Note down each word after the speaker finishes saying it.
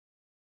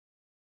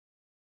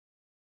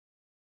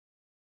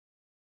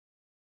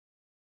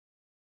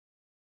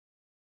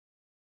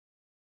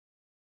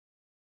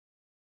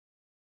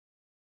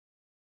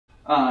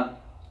My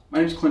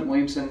name is Clint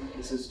Williamson.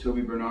 This is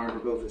Toby Bernard.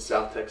 We're both at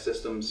South-Tek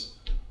Systems.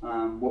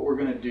 What we're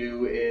going to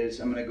do is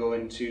I'm going to go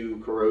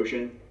into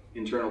corrosion,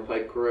 internal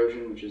pipe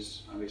corrosion, which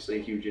is obviously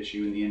a huge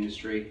issue in the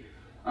industry,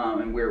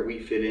 and where we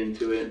fit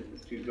into it.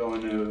 We go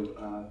into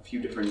a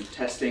few different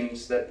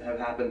testings that have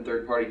happened,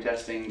 third-party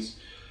testings,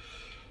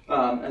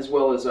 as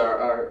well as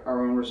our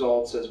own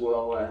results, as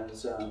well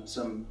as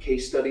some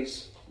case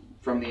studies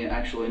from the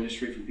actual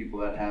industry from people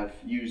that have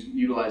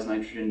utilized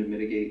nitrogen to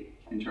mitigate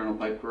internal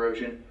pipe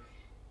corrosion.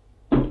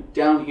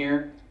 Down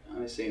here,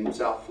 obviously in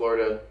South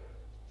Florida,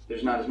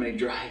 there's not as many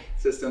dry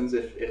systems,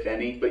 if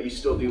any, but you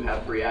still do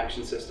have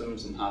pre-action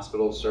systems in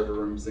hospitals, server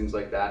rooms, things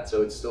like that,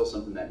 so it's still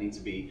something that needs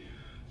to be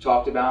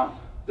talked about.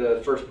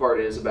 The first part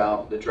is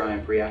about the dry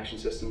and pre-action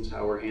systems,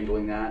 how we're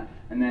handling that,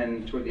 and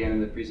then toward the end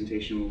of the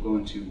presentation we'll go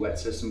into wet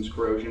systems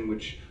corrosion,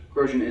 which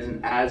corrosion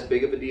isn't as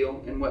big of a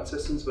deal in wet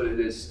systems, but it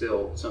is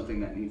still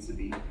something that needs to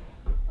be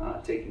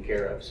taken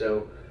care of.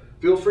 So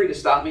feel free to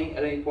stop me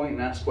at any point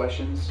and ask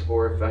questions,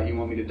 or if you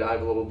want me to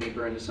dive a little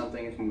deeper into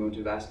something, if I'm going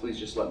too fast, please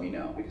just let me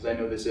know, because I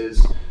know this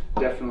is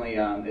definitely,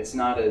 it's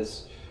not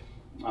as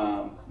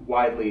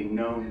widely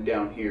known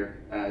down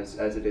here as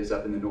it is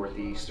up in the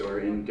Northeast or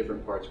in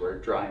different parts where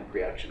dry and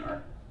pre-action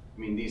are. I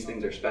mean, these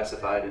things are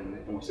specified in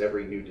almost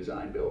every new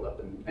design build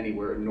up in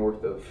anywhere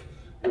north of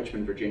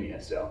Richmond,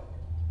 Virginia. So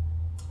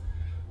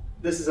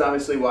this is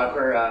obviously why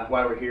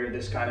we're here.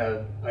 This kind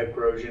of pipe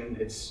corrosion,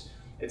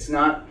 it's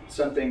not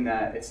something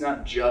that, it's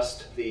not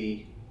just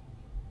the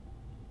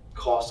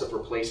cost of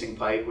replacing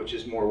pipe, which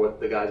is more what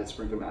the guys at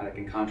Sprinklermatic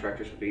and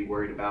contractors would be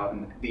worried about,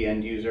 and the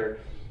end user.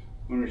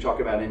 When we talk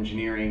about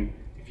engineering,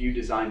 if you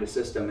designed a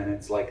system and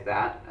it's like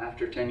that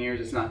after 10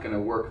 years, it's not going to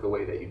work the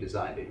way that you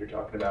designed it. You're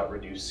talking about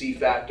reduced C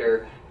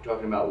factor, you're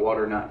talking about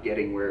water not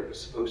getting where it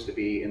was supposed to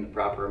be in the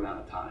proper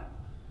amount of time.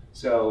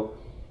 So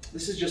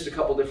this is just a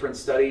couple different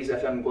studies,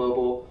 FM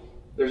Global.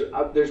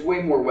 There's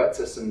way more wet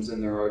systems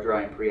than there are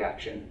dry and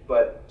pre-action,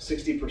 but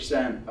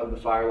 60% of the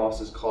fire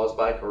losses caused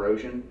by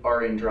corrosion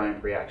are in dry and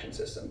pre-action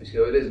systems.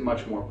 So it is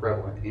much more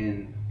prevalent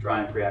in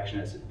dry and pre-action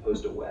as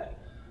opposed to wet.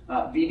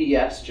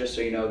 VdS, just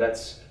so you know,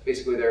 that's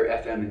basically their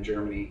FM in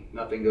Germany.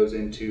 Nothing goes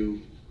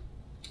into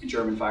a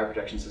German fire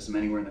protection system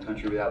anywhere in the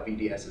country without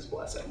VdS's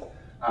blessing.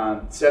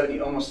 Almost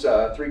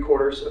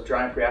 3/4 of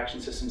dry and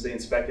pre-action systems they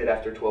inspected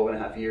after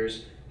 12.5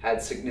 years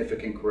had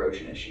significant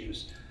corrosion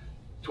issues.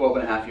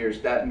 12.5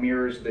 years, that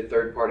mirrors the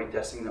third-party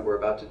testing that we're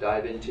about to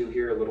dive into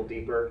here a little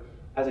deeper.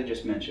 As I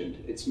just mentioned,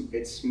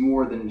 it's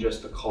more than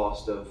just the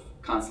cost of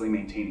constantly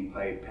maintaining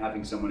pipe,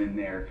 having someone in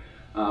there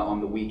on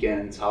the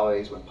weekends,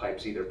 holidays, when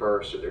pipes either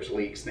burst or there's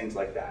leaks, things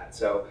like that.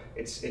 So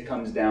it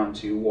comes down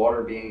to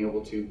water being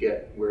able to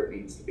get where it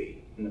needs to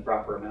be in the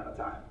proper amount of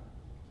time.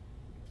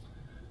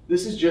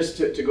 This is just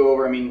to go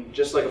over, I mean,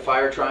 just like a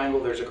fire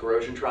triangle, there's a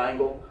corrosion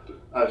triangle.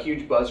 A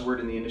huge buzzword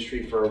in the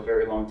industry for a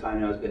very long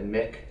time now has been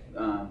MIC.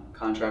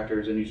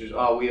 Contractors and users,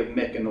 oh, we have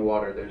MIC in the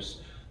water.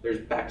 There's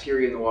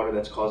bacteria in the water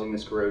that's causing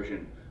this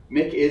corrosion.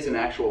 MIC is an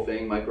actual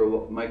thing,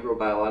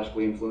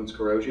 microbiologically influenced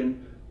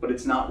corrosion, but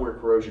it's not where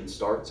corrosion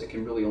starts. It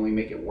can really only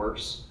make it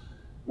worse.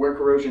 Where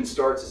corrosion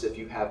starts is if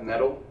you have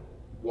metal,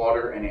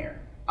 water, and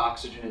air.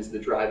 Oxygen is the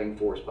driving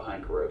force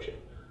behind corrosion.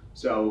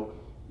 So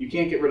you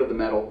can't get rid of the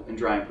metal in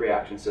dry and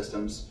pre-action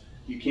systems.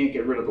 You can't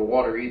get rid of the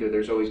water either.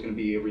 There's always going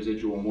to be a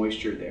residual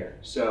moisture there.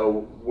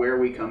 So where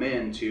we come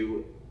in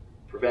to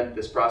prevent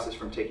this process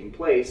from taking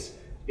place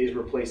is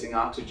replacing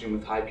oxygen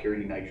with high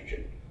purity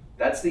nitrogen.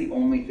 That's the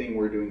only thing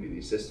we're doing to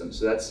these systems.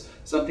 So that's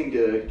something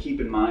to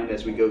keep in mind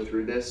as we go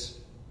through this.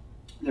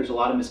 There's a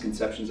lot of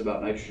misconceptions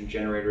about nitrogen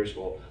generators.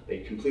 Well,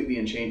 they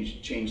completely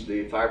change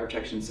the fire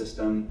protection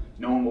system.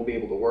 No one will be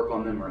able to work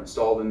on them or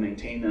install them,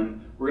 maintain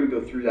them. We're going to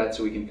go through that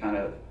so we can kind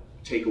of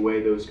take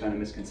away those kind of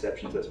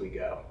misconceptions as we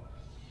go.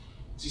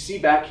 So you see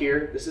back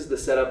here, this is the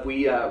setup.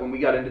 When we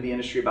got into the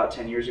industry about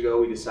 10 years ago,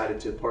 we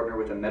decided to partner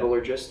with a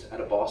metallurgist out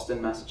of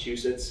Boston,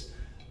 Massachusetts,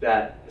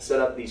 that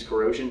set up these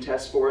corrosion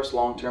tests for us,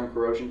 long-term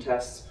corrosion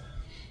tests.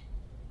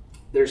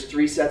 There's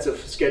 3 sets of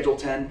Schedule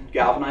 10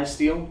 galvanized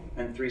steel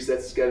and 3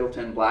 sets of Schedule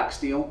 10 black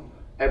steel.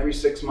 Every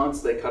 6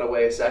 months they cut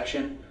away a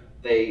section,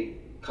 they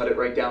cut it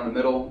right down the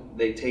middle,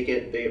 they take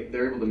it,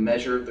 they're able to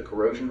measure the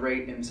corrosion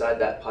rate inside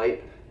that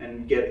pipe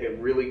and get a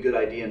really good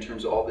idea in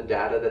terms of all the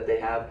data that they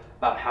have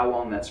about how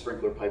long that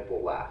sprinkler pipe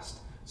will last.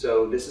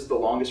 So this is the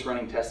longest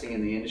running testing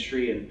in the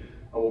industry, and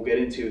we'll get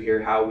into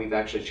here how we've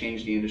actually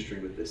changed the industry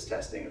with this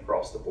testing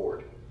across the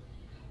board.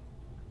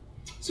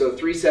 So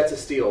 3 sets of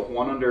steel,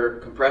 1 under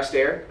compressed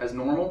air as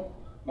normal,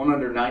 1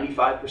 under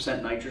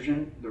 95%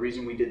 nitrogen. The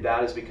reason we did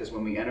that is because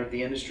when we entered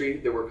the industry,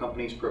 there were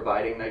companies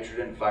providing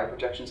nitrogen fire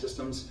protection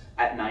systems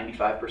at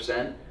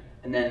 95%.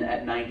 And then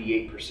at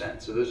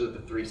 98%. So those are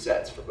the 3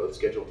 sets for both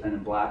Schedule 10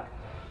 and black.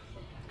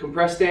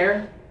 Compressed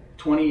air,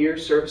 20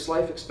 years service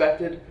life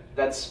expected.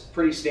 That's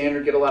pretty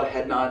standard, get a lot of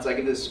head nods. I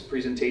give this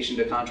presentation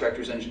to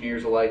contractors,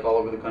 engineers alike all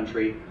over the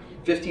country.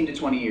 15 to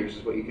 20 years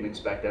is what you can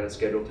expect out of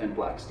Schedule 10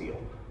 black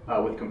steel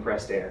with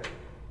compressed air.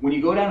 When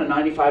you go down to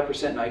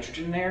 95%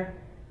 nitrogen there,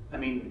 I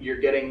mean, you're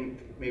getting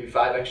maybe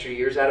 5 extra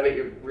years out of it.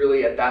 You're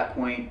really at that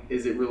point,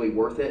 is it really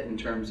worth it in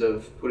terms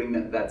of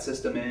putting that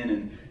system in?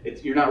 And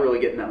you're not really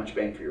getting that much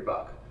bang for your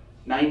buck.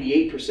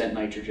 98%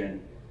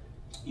 nitrogen,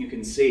 you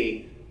can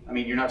see, I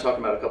mean, you're not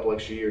talking about a couple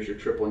extra years, you're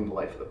tripling the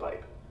life of the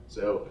pipe.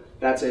 So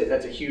that's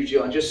a huge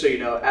deal. And just so you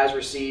know, as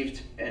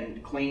received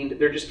and cleaned,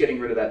 they're just getting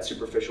rid of that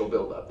superficial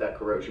buildup, that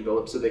corrosion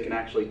buildup, so they can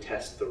actually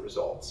test the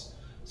results.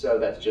 So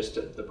that's just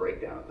the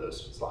breakdown of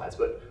those slides.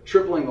 But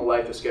tripling the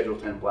life of Schedule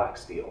 10 black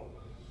steel.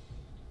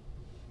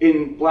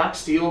 In black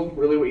steel,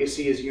 really what you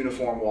see is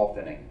uniform wall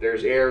thinning.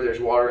 There's air, there's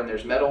water, and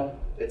there's metal.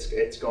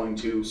 It's going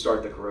to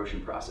start the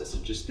corrosion process.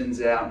 It just thins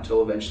it out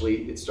until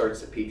eventually it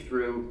starts to peek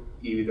through.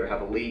 You either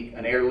have a leak,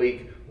 an air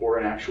leak, or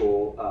an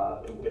actual,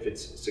 if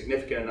it's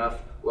significant enough,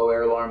 low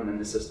air alarm, and then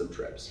the system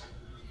trips.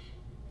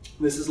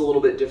 This is a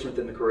little bit different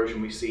than the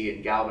corrosion we see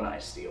in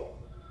galvanized steel.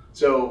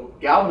 So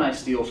galvanized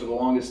steel for the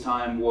longest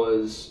time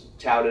was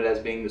touted as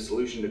being the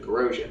solution to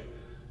corrosion.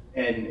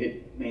 And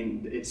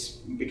it's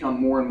become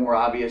more and more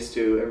obvious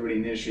to everybody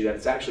in the industry that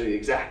it's actually the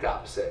exact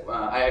opposite.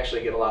 I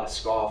actually get a lot of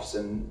scoffs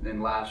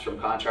and laughs from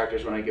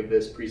contractors when I give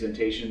this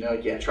presentation. They're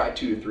like, yeah, try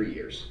 2 to 3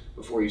 years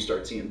before you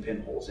start seeing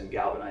pinholes in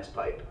galvanized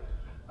pipe.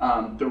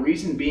 The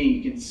reason being,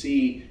 you can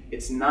see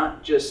it's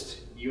not just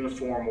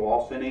uniform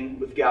wall thinning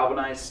with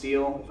galvanized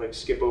steel. If I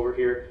skip over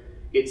here,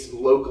 it's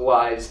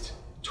localized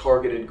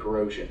targeted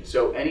corrosion.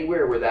 So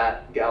anywhere where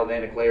that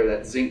galvanic layer,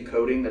 that zinc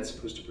coating that's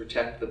supposed to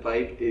protect the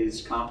pipe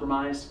is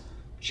compromised,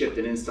 chipped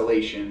in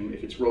installation,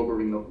 if it's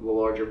rollering the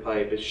larger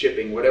pipe, it's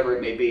shipping, whatever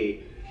it may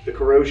be, the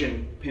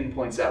corrosion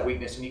pinpoints that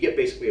weakness and you get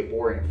basically a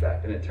boring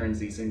effect, and it turns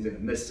these things into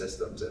mist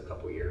systems in a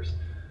couple of years.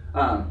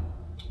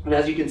 But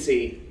as you can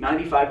see,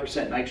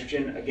 95%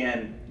 nitrogen,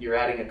 again, you're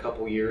adding a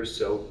couple years,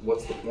 so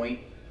what's the point?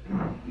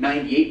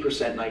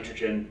 98%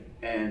 nitrogen,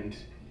 and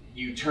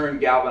you turn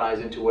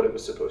galvanized into what it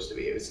was supposed to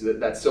be. It's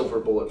that silver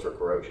bullet for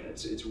corrosion.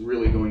 It's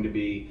really going to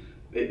be,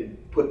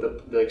 put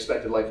the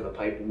expected life of the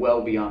pipe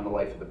well beyond the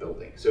life of the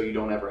building, so you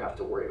don't ever have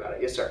to worry about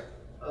it. Yes, sir?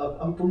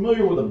 I'm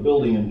familiar with a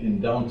building in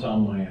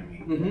downtown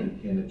Miami,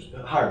 and it's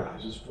high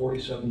rise. It's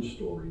 47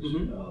 stories,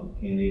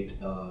 and it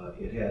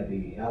had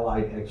the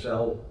Allied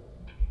XL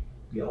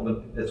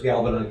that's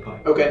galvanized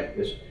pipe. Okay.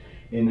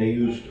 And they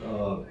used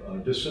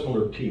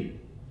dissimilar T.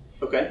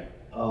 Okay.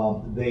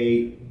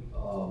 They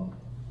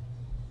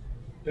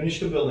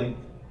finished the building.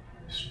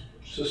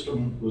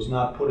 System was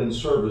not put in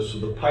service, so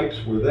the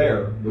pipes were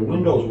there. The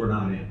windows were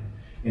not in,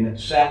 and it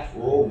sat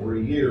for over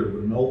a year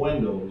with no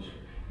windows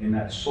in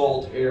that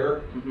salt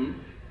air.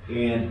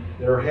 And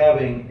they're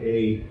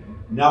having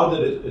now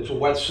that it's a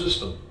wet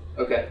system.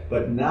 Okay.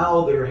 But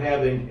now they're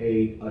having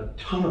a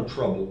ton of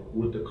trouble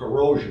with the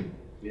corrosion.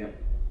 Yeah.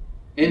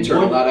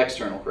 Internal, not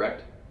external,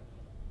 correct?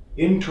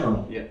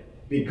 Internal. Yeah.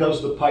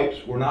 Because the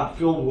pipes were not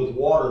filled with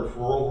water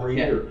for over a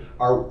year.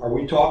 Are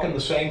we talking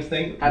the same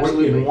thing?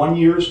 Absolutely. In 1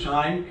 year's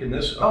time, can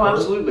this occur? Oh,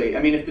 absolutely.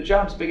 I mean, if the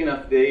job's big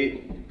enough,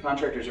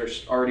 contractors are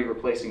already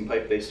replacing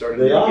pipe they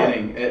started in the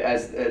beginning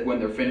as when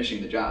they're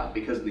finishing the job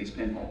because of these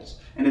pinholes.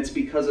 And it's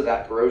because of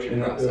that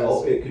corrosion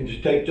process. It can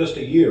just take just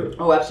a year.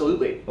 Oh,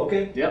 absolutely.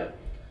 Okay. Yep.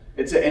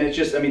 It's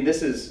just, I mean,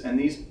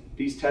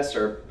 these tests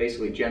are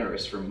basically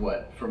generous from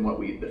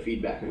the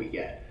feedback we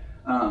get.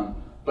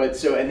 But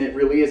so, and it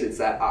really is, it's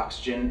that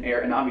oxygen,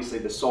 air, and obviously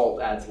the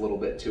salt adds a little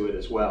bit to it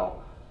as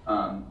well.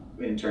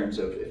 In terms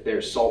of if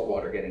there's salt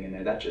water getting in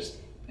there, that just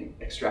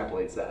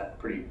extrapolates that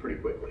pretty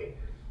quickly.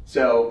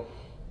 So,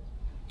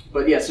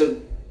 but yeah,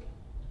 so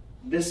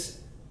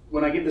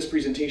when I give this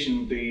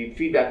presentation, the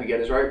feedback we get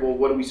is, all right, well,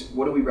 what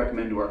do we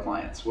recommend to our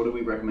clients? What do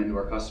we recommend to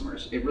our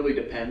customers? It really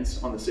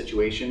depends on the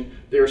situation.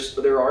 There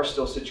are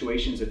still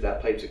situations if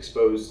that pipe's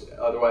exposed.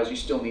 Otherwise, you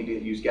still need to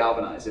use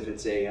galvanized if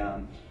it's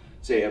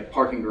say a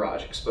parking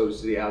garage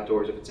exposed to the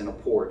outdoors, if it's in a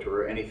port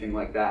or anything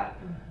like that.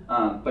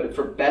 But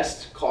for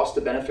best cost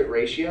to benefit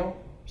ratio,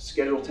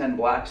 Schedule 10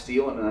 black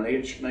steel and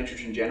a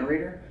nitrogen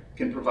generator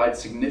can provide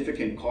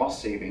significant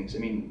cost savings. I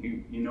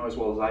mean, you know as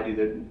well as I do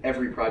that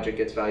every project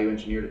gets value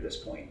engineered at this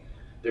point.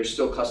 There's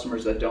still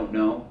customers that don't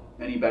know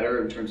any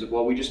better in terms of,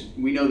 well,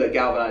 we know that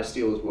galvanized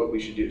steel is what we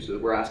should do, so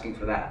we're asking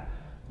for that.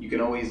 You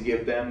can always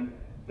give them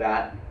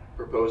that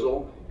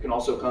proposal. You can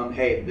also come,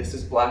 hey, this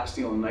is black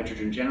steel and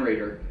nitrogen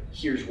generator.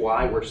 Here's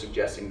why we're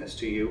suggesting this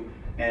to you.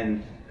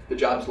 And if the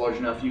job's large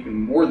enough, you can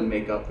more than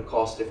make up the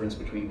cost difference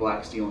between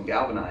black steel and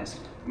galvanized.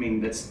 I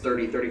mean, that's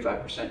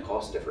 35%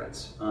 cost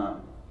difference.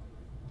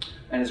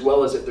 And as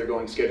well as if they're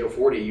going Schedule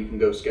 40, you can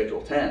go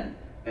Schedule 10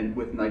 and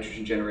with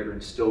nitrogen generator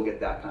and still get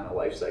that kind of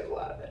life cycle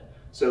out of it.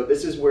 So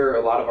this is where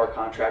a lot of our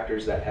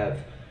contractors that have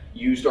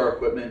used our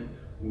equipment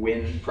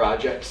win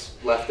projects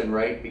left and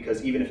right,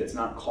 because even if it's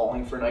not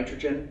calling for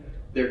nitrogen,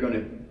 they're going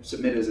to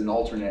submit as an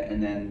alternate,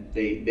 and then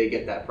they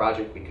get that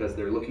project because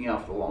they're looking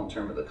out for the long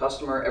term of the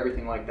customer,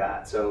 everything like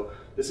that. So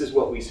this is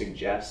what we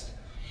suggest.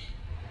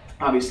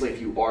 Obviously,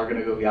 if you are going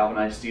to go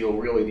galvanized steel,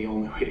 really the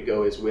only way to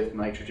go is with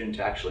nitrogen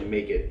to actually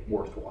make it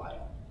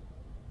worthwhile.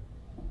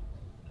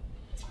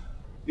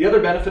 The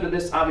other benefit of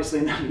this, obviously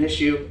not an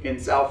issue in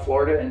South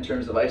Florida in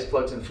terms of ice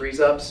plugs and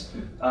freeze-ups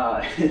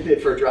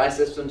for dry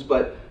systems,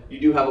 but you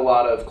do have a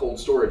lot of cold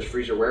storage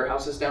freezer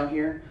warehouses down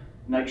here.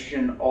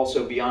 Nitrogen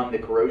also, beyond the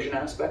corrosion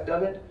aspect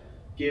of it,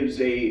 gives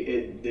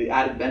the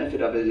added benefit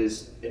of it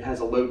is it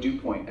has a low dew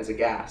point as a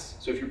gas.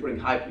 So if you're putting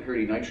high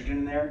purity nitrogen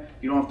in there,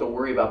 you don't have to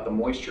worry about the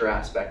moisture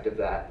aspect of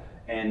that,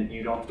 and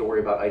you don't have to worry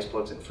about ice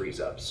plugs and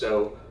freeze ups.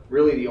 So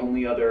really the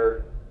only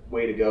other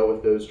way to go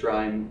with those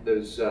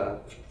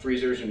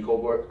freezers and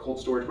cold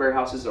storage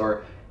warehouses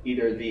are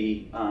either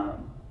the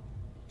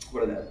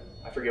what are the,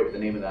 I forget what the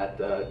name of that,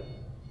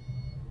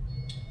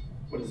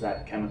 what is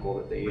that chemical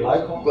that they use?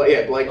 Glycol?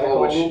 Yeah,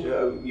 glycol,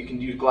 which you can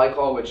use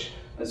glycol, which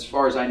as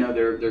far as I know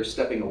they're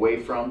stepping away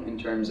from, in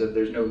terms of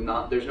there's no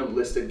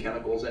listed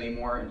chemicals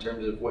anymore in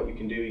terms of what you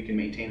can do. You can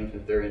maintain them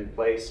if they're in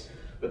place.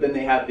 But then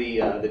they have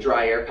the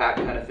dry air pack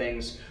kind of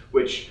things,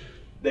 which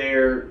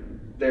they're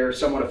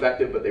somewhat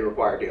effective, but they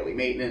require daily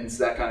maintenance,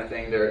 that kind of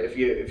thing. If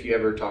you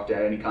ever talk to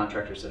any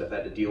contractors that have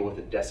had to deal with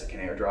a desiccant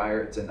air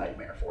dryer, it's a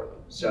nightmare for them.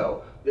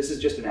 So this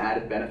is just an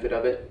added benefit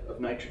of it, of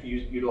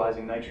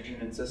utilizing nitrogen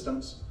in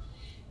systems.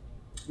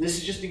 This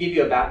is just to give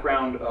you a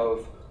background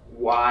of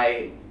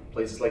why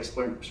places like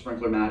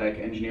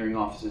Sprinklermatic, engineering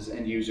offices,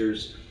 end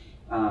users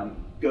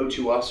go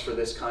to us for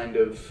this kind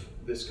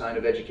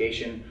of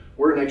education.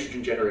 We're a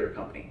nitrogen generator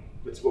company.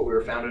 It's what we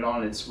were founded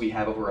on. We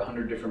have over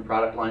 100 different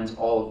product lines,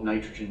 all of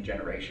nitrogen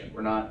generation.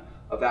 We're not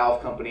a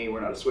valve company,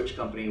 we're not a switch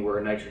company, we're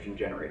a nitrogen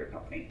generator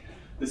company.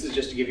 This is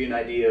just to give you an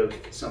idea of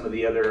some of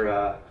the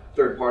other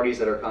third parties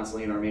that are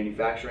constantly in our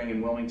manufacturing in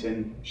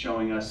Wilmington,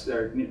 showing us,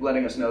 they're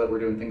letting us know that we're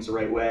doing things the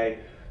right way.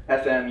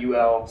 FM,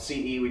 UL,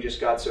 CE we just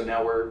got, so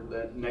now we're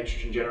the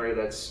nitrogen generator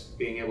that's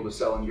being able to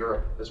sell in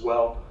Europe as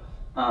well.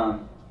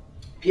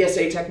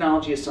 PSA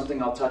technology is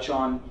something I'll touch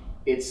on.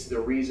 It's the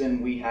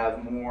reason we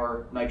have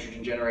more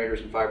nitrogen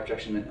generators and fire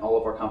protection than all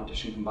of our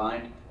competition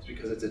combined. It's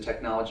because it's a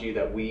technology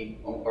that we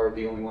are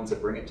the only ones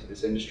that bring it to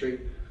this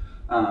industry.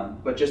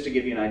 But just to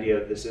give you an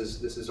idea, this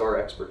is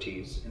our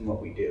expertise in what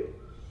we do.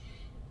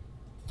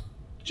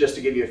 Just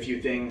to give you a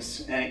few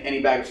things, any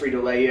bag of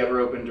Frito-Lay you ever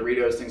open,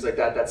 Doritos, things like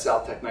that, that's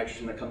South-Tek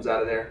nitrogen that comes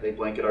out of there. They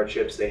blanket our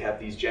chips. They have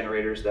these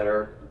generators that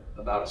are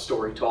about a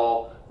story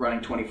tall, running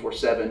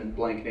 24/7,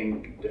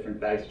 blanketing different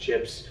bags of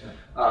chips.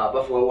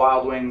 Buffalo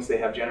Wild Wings, they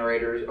have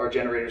our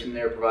generators in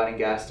there providing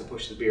gas to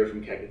push the beer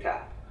from keg to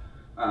tap.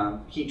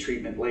 Heat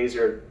treatment,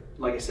 laser,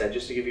 like I said,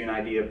 just to give you an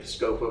idea of the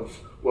scope of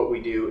what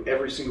we do,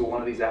 every single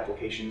one of these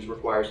applications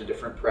requires a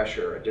different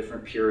pressure, a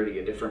different purity,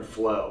 a different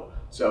flow.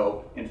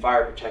 So in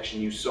fire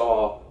protection, you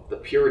saw the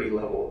purity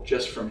level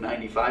just from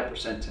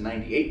 95% to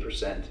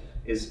 98%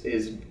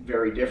 is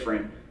very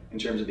different in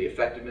terms of the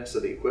effectiveness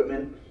of the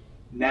equipment.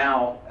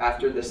 Now,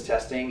 after this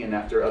testing and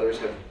after others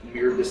have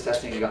mirrored this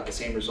testing and got the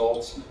same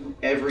results,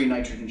 every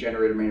nitrogen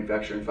generator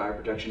manufacturer in fire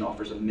protection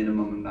offers a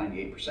minimum of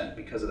 98%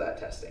 because of that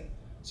testing.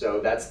 So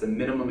that's the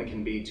minimum it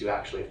can be to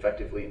actually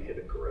effectively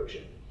inhibit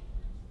corrosion.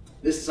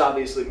 This is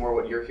obviously more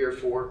what you're here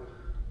for.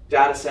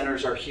 Data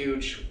centers are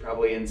huge,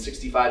 probably in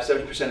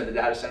 65–70% of the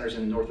data centers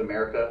in North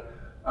America.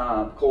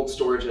 Cold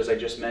storage, as I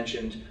just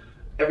mentioned.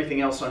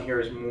 Everything else on here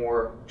is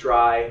more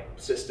dry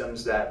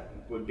systems that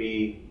would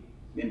be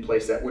in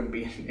place that wouldn't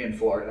be in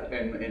Florida,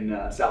 in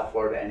South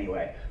Florida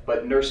anyway.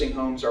 But nursing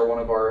homes are one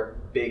of our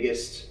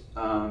biggest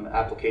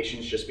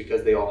applications, just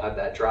because they all have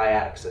that dry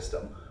attic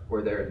system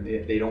where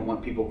they don't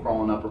want people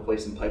crawling up or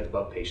placing pipe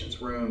above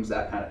patients' rooms,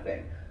 that kind of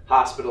thing.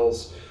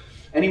 Hospitals,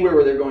 anywhere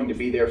where they're going to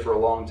be there for a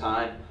long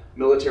time.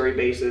 Military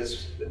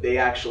bases, they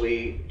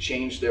actually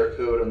changed their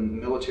code on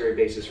military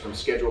bases from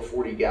Schedule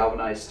 40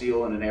 galvanized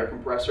steel and an air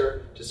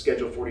compressor to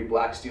Schedule 40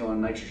 black steel and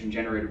a nitrogen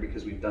generator,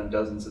 because we've done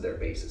dozens of their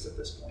bases at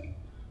this point.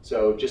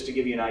 So just to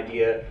give you an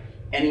idea,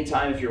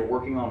 anytime if you're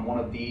working on one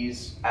of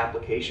these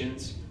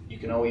applications, you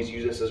can always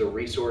use this as a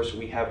resource.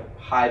 We have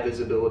high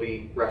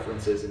visibility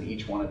references in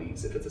each one of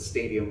these. If it's a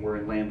stadium, we're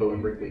in Lambeau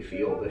and Wrigley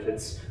Field. If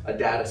it's a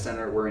data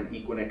center, we're in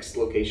Equinix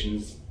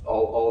locations,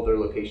 all of their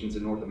locations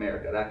in North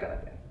America, that kind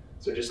of thing.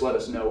 So just let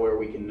us know where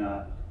we can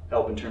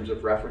help in terms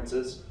of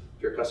references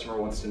if your customer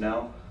wants to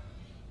know.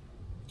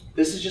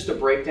 This is just a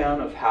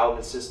breakdown of how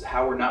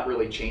we're not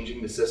really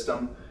changing the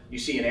system. You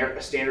see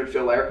a standard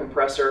fill air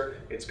compressor.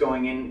 It's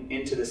going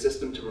into the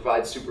system to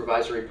provide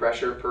supervisory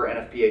pressure per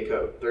NFPA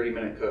code,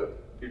 30-minute code.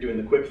 You're doing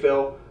the quick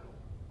fill.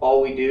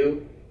 All we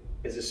do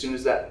is, as soon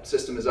as that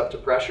system is up to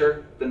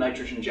pressure, the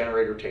nitrogen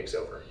generator takes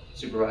over,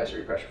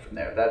 supervisory pressure from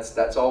there.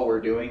 That's all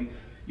we're doing.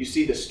 You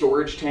see the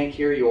storage tank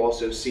here. You'll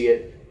also see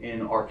it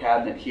in our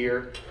cabinet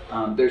here.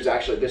 There's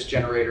actually, this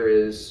generator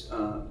is,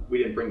 we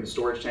didn't bring the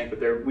storage tank,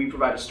 but we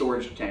provide a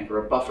storage tank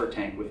or a buffer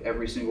tank with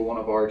every single one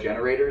of our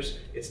generators.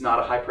 It's not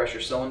a high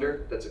pressure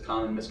cylinder. That's a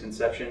common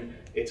misconception.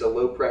 It's a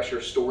low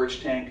pressure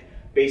storage tank,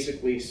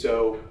 basically,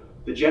 so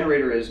the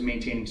generator is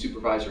maintaining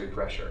supervisory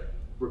pressure.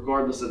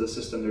 Regardless of the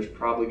system, there's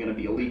probably going to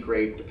be a leak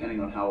rate,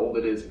 depending on how old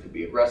it is. It could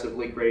be aggressive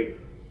leak rate.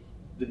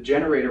 The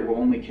generator will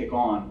only kick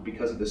on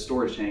because of the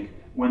storage tank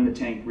when the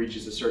tank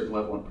reaches a certain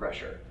level in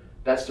pressure.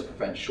 That's to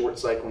prevent short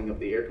cycling of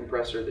the air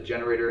compressor, the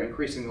generator,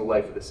 increasing the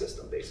life of the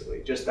system,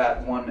 basically. Just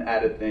that one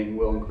added thing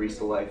will increase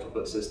the life of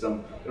the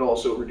system. It'll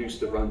also reduce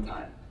the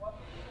runtime.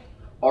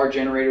 Our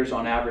generators,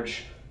 on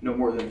average, no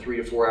more than 3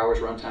 to 4 hours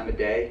runtime a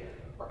day.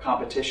 Our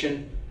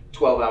competition,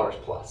 12 hours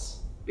plus.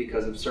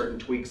 Because of certain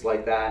tweaks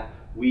like that,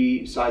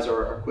 we size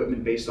our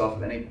equipment based off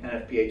of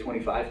NFPA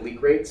 25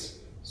 leak rates.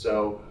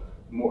 So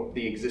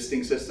the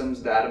existing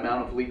systems, that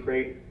amount of leak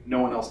rate,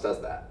 no one else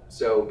does that.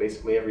 So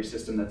basically every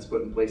system that's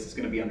put in place is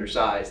going to be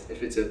undersized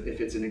if it's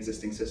an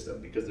existing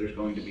system, because there's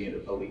going to be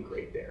a leak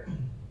rate there.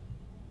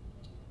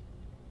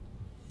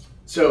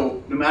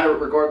 So no matter,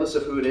 regardless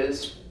of who it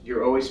is,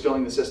 you're always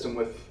filling the system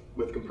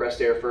with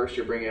compressed air first.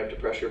 You're bringing it up to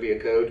pressure via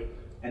code,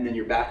 and then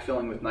you're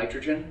backfilling with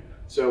nitrogen.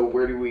 So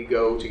where do we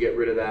go to get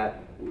rid of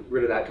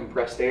that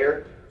compressed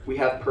air? We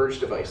have purge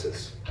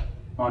devices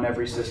on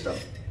every system.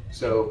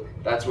 So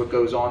that's what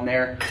goes on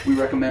there. We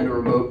recommend a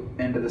remote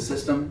end of the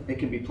system. It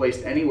can be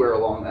placed anywhere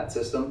along that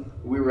system.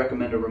 We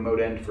recommend a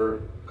remote end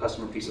for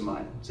customer peace of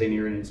mind, say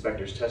near an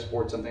inspector's test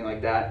board, something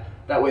like that.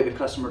 That way the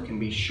customer can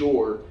be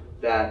sure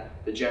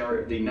that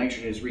the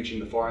nitrogen is reaching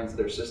the far ends of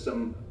their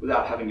system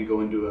without having to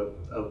go into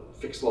a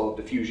fixed law of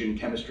diffusion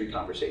chemistry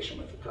conversation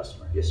with the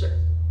customer. Yes, sir.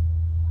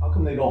 How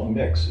come they don't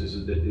mix?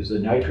 Is the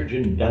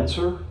nitrogen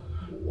denser?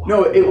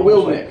 No, it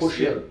will mix.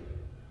 Yeah.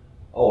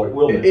 Oh, it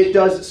will mix. It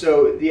does.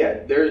 So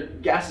yeah,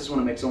 gases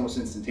want to mix almost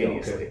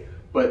instantaneously. Okay.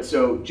 But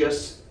so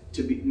just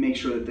to make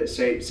sure that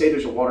say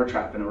there's a water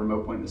trap in a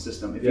remote point in the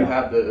system. If you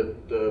have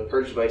the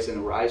purge device in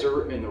the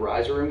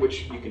riser room,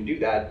 which you can do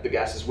that, the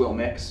gases will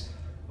mix.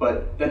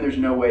 But then there's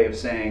no way of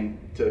saying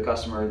to the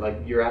customer, like,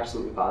 you're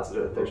absolutely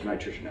positive that there's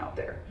nitrogen out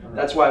there. Right.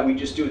 That's why we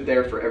just do it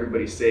there for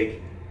everybody's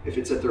sake. If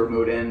it's at the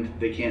remote end,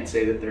 they can't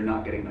say that they're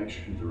not getting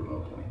nitrogen through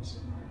remote points.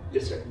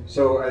 Yes, sir.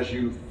 So as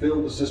you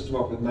fill the system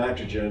up with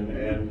nitrogen,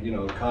 and you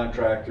know,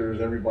 contractors,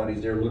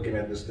 everybody's there looking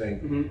at this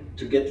thing,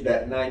 to get to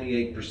that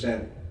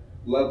 98%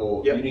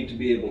 level, you need to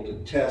be able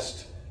to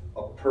test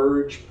a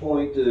purge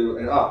point to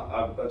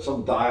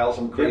some dial,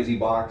 some crazy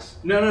box.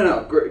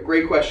 No.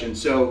 Great question.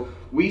 So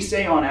we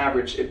say on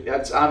average,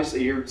 that's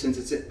obviously since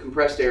it's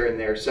compressed air in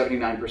there,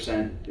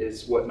 79%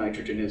 is what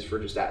nitrogen is for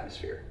just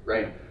atmosphere,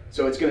 right?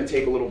 So it's going to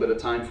take a little bit of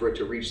time for it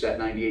to reach that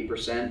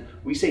 98%.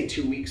 We say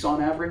 2 weeks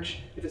on average.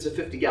 If it's a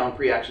 50-gallon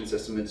pre-action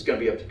system, it's going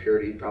to be up to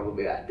purity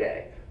probably that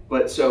day.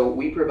 But so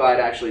we provide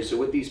so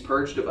with these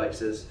purge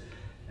devices,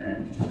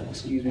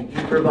 we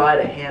provide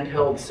a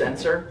handheld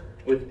sensor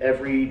with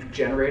every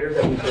generator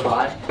that we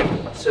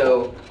provide.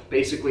 So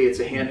basically it's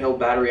a handheld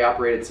battery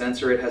operated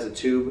sensor. It has a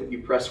tube.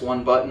 You press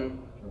one button,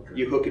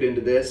 you hook it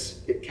into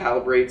this, it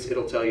calibrates,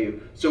 it'll tell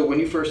you. So when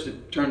you first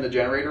turn the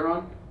generator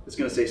on, it's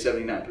going to say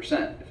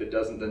 79%. If it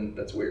doesn't, then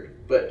that's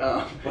weird. But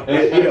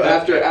you know,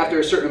 after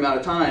a certain amount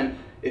of time,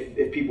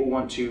 if people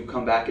want to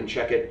come back and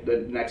check it the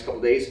next couple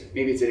of days,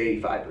 maybe it's at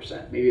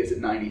 85%, maybe it's at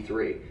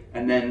 93%,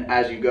 and then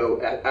as you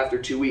go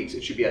after 2 weeks,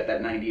 it should be at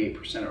that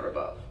 98% or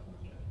above.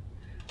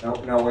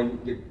 Now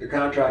when the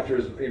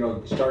contractors,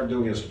 start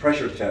doing his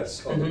pressure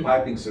tests of the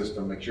piping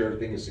system, make sure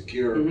everything is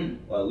secure,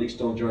 leaks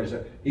don't join.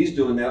 He's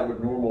doing that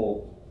with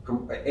normal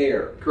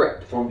air,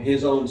 correct, from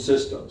his own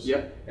systems.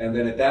 Yep. And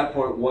then at that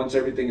point, once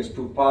everything is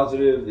proof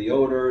positive, the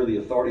owner, the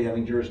authority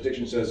having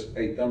jurisdiction says,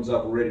 "Hey, thumbs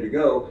up, we're ready to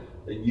go."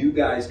 Then you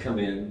guys come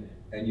in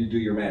and you do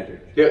your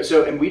magic. Yeah.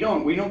 So, and we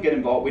don't get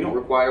involved. We don't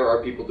require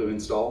our people to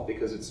install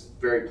because it's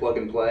very plug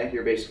and play.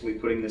 You're basically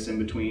putting this in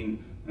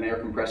between an air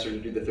compressor to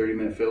do the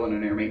 30-minute fill and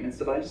an air maintenance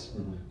device.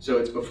 So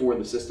it's before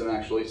the system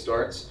actually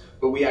starts.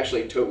 But we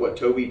actually, what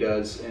Toby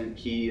does, and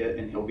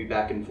he'll be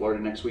back in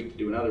Florida next week to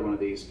do another one of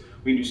these.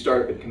 We do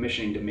start with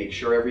commissioning to make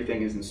sure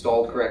everything is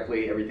installed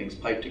correctly, everything's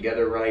piped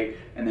together right,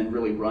 and then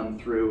really run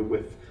through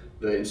with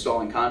the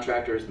installing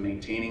contractors, the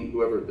maintaining,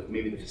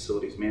 maybe the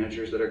facilities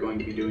managers that are going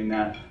to be doing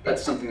that.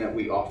 That's something that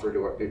we offer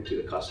to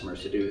the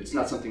customers to do. It's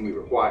not something we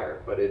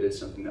require, but it is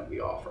something that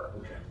we offer.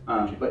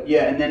 Okay. But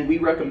yeah, and then we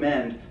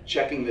recommend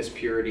checking this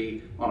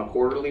purity on a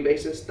quarterly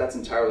basis. That's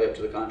entirely up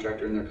to the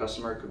contractor and their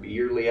customer. It could be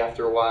yearly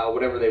after a while,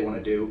 whatever they want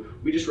to do.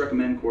 We just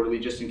recommend quarterly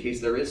just in case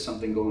there is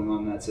something going on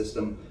in that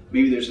system.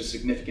 Maybe there's a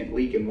significant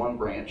leak in one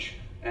branch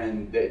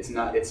and it's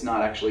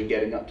not actually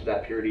getting up to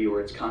that purity,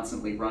 or it's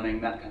constantly running,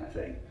 that kind of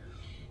thing.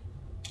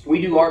 We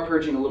do our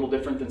purging a little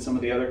different than some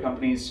of the other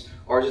companies.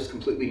 Ours is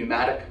completely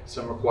pneumatic.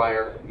 Some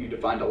require you to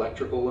find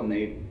electrical, and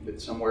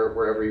it's somewhere,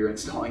 wherever you're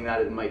installing that,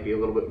 it might be a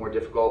little bit more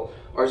difficult.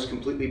 Ours is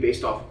completely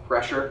based off of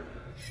pressure.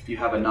 If you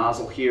have a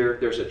nozzle here,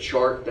 there's a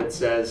chart that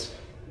says,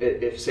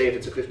 if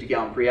it's a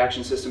 50-gallon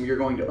pre-action system, you're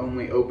going to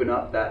only open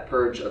up that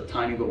purge a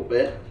tiny little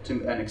bit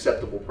to an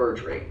acceptable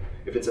purge rate.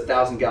 If it's a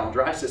 1,000-gallon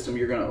dry system,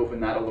 you're going to open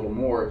that a little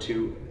more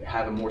to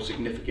have a more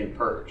significant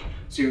purge.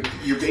 So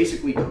you're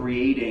basically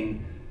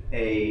creating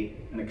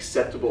an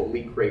acceptable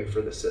leak rate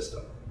for the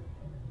system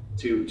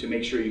to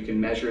make sure you can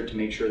measure it, to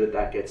make sure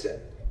that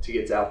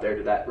gets out there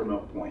to that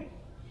remote point.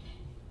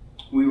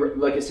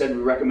 Like I said,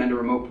 we recommend a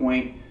remote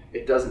point.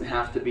 It doesn't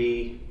have to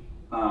be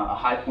a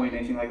high point,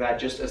 anything like that,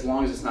 just as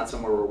long as it's not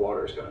somewhere where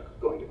water is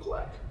going to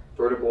collect.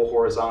 Vertical,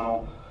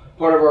 horizontal.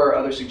 Part of our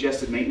other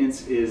suggested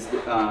maintenance is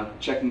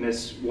checking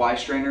this Y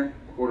strainer,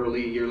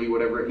 quarterly, yearly,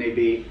 whatever it may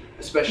be,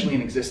 especially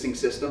in existing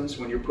systems.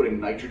 When you're putting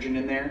nitrogen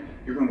in there,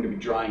 you're going to be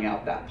drying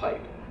out that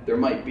pipe. There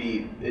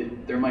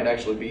might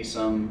actually be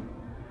some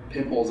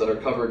pinholes that are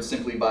covered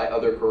simply by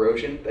other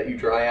corrosion that you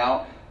dry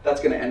out,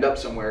 that's going to end up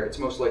somewhere. It's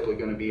most likely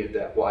going to be at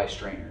that Y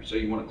strainer. So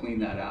you want to clean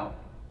that out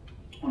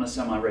on a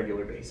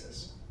semi-regular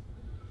basis.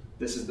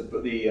 This is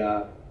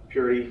the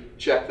purity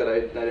check that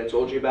I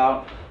told you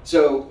about.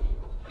 So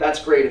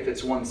that's great if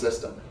it's one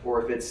system,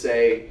 or if it's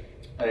say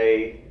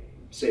a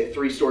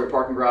 3-story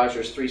parking garage.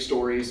 There's 3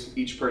 stories.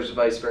 Each purge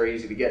device very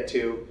easy to get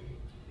to.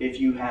 If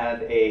you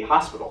have a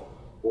hospital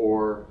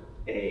or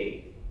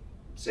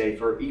say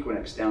for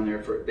Equinix down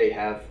there, they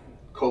have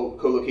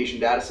co-location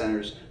data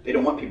centers. They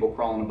don't want people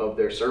crawling above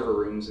their server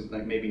rooms and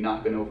like maybe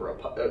knocking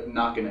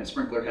a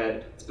sprinkler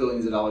head. It's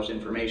billions of dollars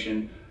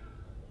information.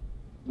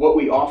 What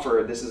we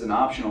offer, this is an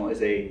optional,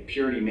 is a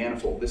purity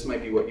manifold. This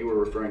might be what you were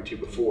referring to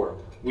before.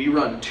 We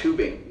run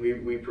tubing.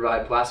 We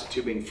provide plastic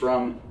tubing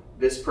from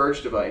this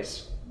purge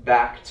device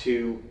back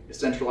to a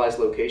centralized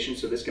location,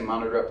 so this can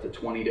monitor up to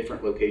 20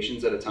 different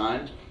locations at a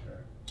time.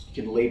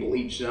 You can label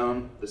each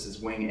zone. This is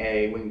wing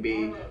A, wing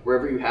B.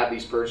 Wherever you have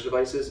these purge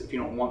devices, if you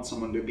don't want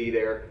someone to be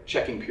there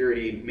checking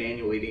purity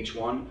manually at each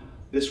one,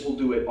 this will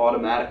do it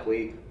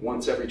automatically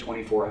once every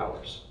 24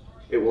 hours.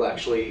 It will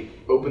actually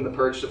open the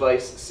purge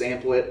device,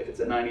 sample it. If it's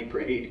at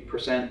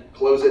 98%,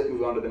 close it,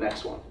 move on to the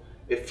next one.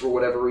 If for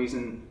whatever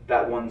reason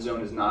that one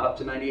zone is not up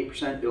to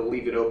 98%, it'll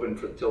leave it open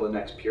until the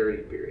next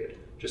purity period,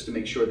 just to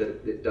make sure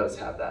that it does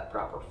have that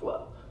proper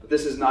flow. But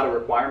this is not a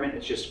requirement.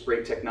 It's just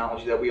great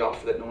technology that we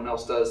offer that no one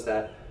else does.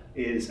 That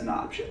is an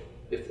option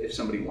if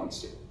somebody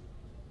wants to.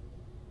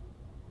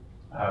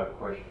 I have a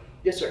question.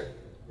 Yes, sir.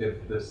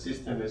 If the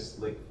system is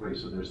leak-free,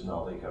 so there's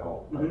no leak at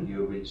all, and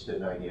you reach the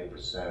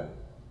 98%,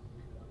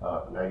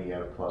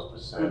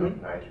 98+%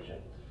 of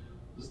nitrogen,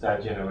 does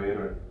that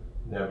generator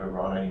never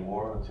run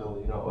anymore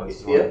until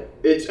it's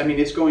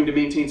it's going to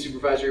maintain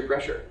supervisory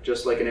pressure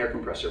just like an air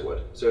compressor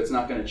would. So it's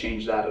not going to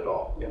change that at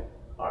all. Yeah.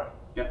 All right.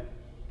 Yeah.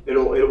 It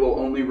will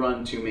only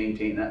run to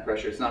maintain that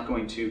pressure. It's not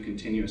going to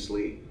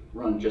continuously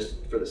run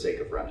just for the sake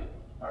of running.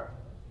 All right.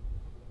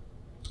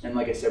 And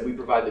like I said, we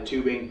provide the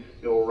tubing.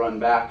 It will run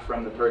back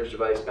from the purge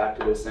device back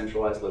to this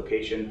centralized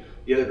location.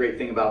 The other great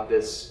thing about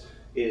this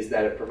is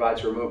that it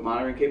provides remote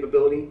monitoring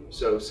capability.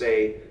 So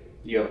say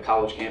you have a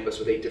college campus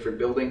with 8 different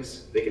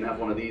buildings. They can have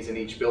one of these in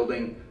each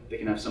building. They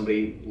can have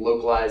somebody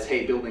localize,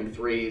 hey, building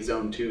 3,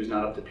 zone 2 is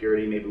not up to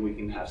purity. Maybe we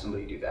can have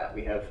somebody do that.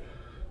 We have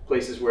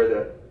places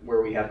where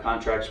we have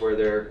contracts where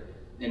they're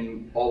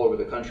in all over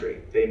the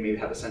country. They may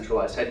have a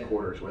centralized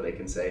headquarters where they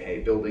can say, hey,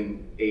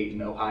 building 8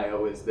 in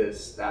Ohio is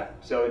this, that.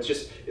 So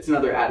it's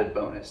another added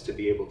bonus to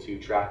be able to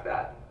track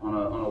that on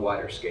a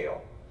wider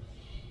scale.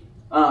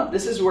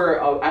 This is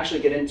where I'll actually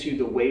get into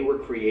the way we're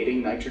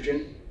creating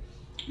nitrogen,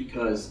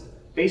 because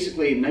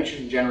basically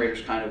nitrogen generator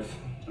is kind of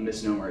a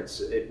misnomer.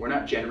 We're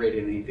not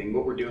generating anything.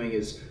 What we're doing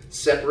is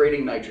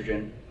separating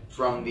nitrogen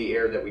from the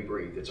air that we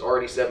breathe. It's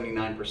already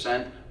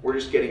 79%. We're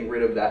just getting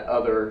rid of that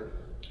other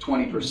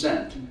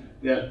 20%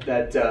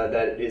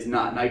 that is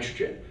not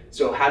nitrogen.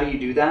 So how do you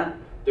do that?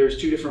 There's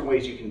 2 different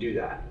ways you can do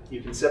that.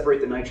 You can separate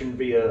the nitrogen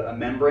via a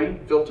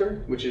membrane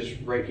filter, which is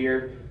right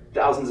here.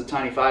 Thousands of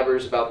tiny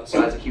fibers about the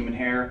size of human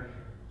hair.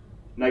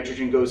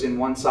 Nitrogen goes in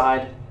one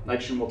side.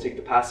 Nitrogen will take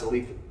the path of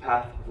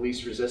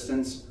least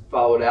resistance,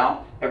 follow it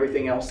out.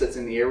 Everything else that's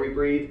in the air we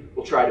breathe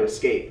will try to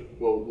escape.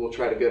 We'll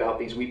try to get out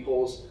these weep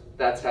holes.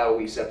 That's how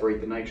we separate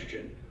the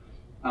nitrogen.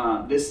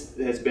 This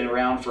has been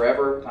around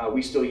forever.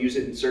 We still use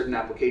it in certain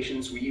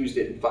applications. We used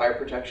it in fire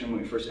protection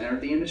when we first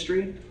entered the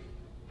industry.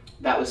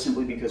 That was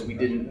simply because we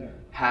didn't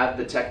have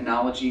the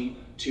technology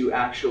to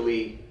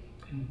actually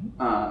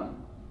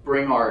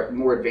bring our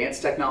more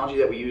advanced technology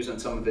that we use on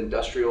some of the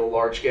industrial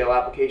large-scale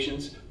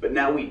applications, but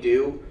now we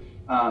do.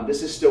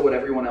 This is still what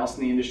everyone else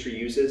in the industry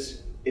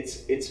uses.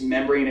 It's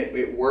membrane,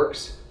 it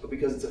works, but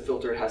because it's a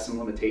filter, it has some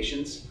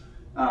limitations.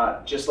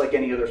 Just like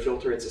any other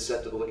filter, it's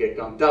susceptible to get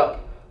gunked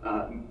up.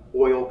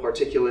 Oil,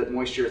 particulate,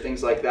 moisture,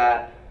 things like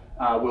that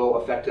will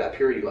affect that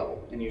purity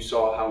level. And you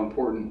saw how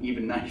important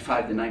even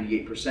 95 to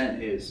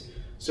 98% is.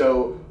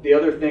 So the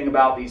other thing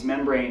about these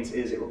membranes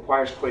is it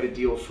requires quite a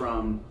deal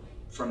from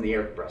the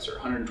air compressor,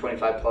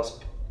 125 plus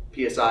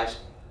PSI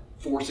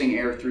forcing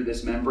air through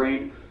this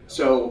membrane.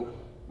 So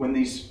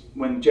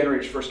when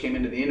generators first came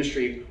into the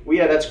industry, well,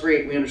 yeah, that's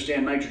great, we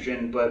understand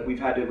nitrogen, but we've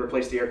had to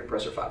replace the air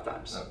compressor 5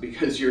 times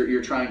because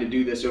you're trying to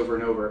do this over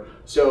and over.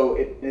 So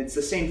it's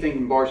the same thing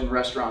in bars and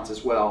restaurants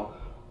as well.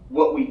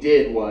 What we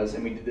did was,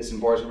 and we did this in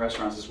bars and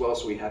restaurants as well,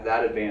 so we have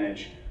that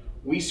advantage,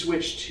 we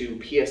switched to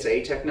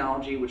PSA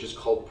technology, which is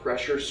called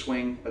pressure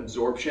swing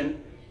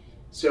absorption.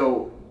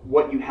 So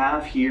what you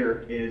have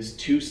here is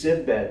 2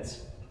 sieve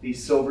beds,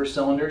 these silver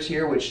cylinders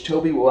here, which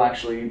Toby will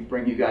actually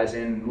bring you guys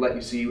in and let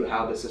you see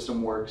how the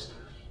system works.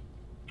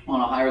 On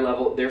a higher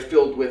level, they're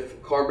filled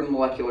with carbon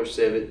molecular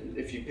sieve.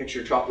 If you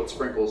picture chocolate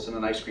sprinkles in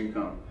an ice cream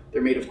cone,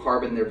 they're made of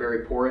carbon, they're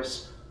very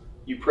porous.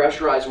 You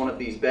pressurize one of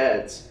these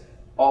beds,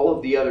 all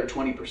of the other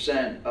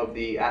 20% of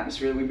the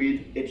atmosphere that we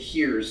breathe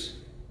adheres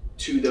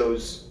to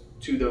those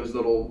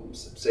little,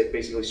 say,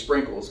 basically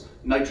sprinkles.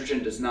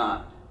 Nitrogen does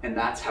not, and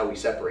that's how we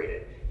separate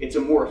it. It's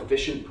a more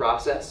efficient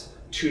process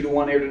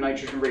 2-to-1 air to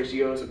nitrogen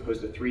ratio as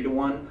opposed to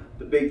 3-to-1.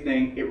 The big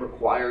thing, it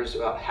requires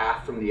about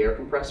half from the air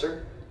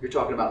compressor. You're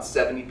talking about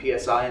 70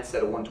 psi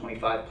instead of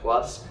 125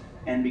 plus.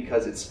 And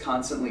because it's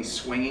constantly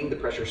swinging, the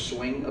pressure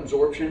swing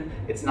absorption,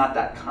 it's not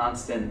that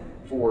constant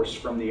force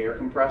from the air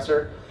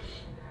compressor.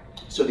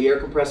 So the air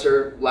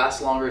compressor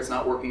lasts longer, it's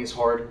not working as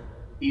hard,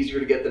 easier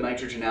to get the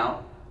nitrogen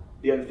out.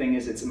 The other thing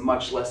is it's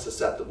much less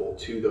susceptible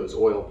to those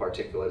oil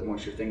particulate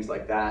moisture, things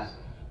like that.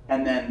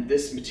 And then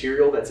this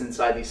material that's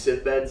inside these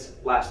sieve beds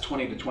lasts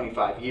 20 to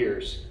 25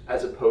 years,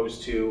 as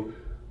opposed to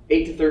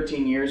 8 to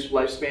 13 years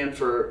lifespan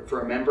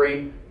for a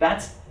membrane.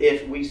 That's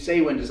if we say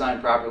when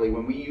designed properly.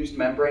 When we used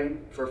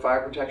membrane for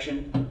fire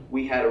protection,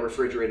 we had a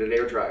refrigerated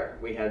air dryer.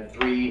 We had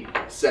 3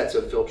 sets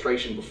of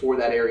filtration before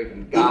that air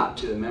even got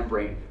to the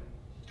membrane.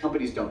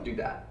 Companies don't do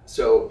that.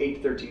 So 8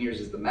 to 13 years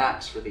is the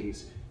max for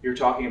these. You're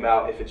talking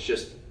about if it's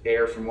just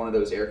air from one of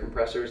those air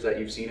compressors that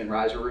you've seen in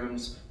riser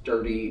rooms,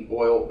 dirty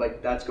oil,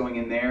 like that's going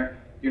in there,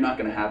 you're not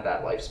gonna have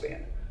that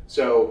lifespan.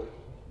 So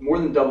more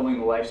than doubling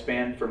the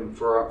lifespan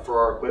for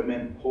our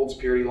equipment, holds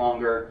purity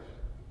longer.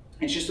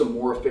 It's just a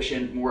more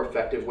efficient, more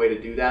effective way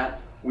to do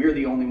that. We're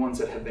the only ones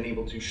that have been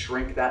able to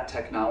shrink that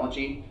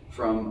technology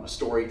from a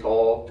story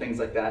tall, things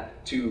like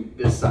that, to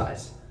this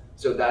size.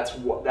 So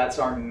that's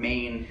our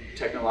main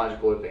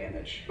technological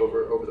advantage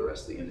over the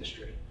rest of the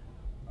industry.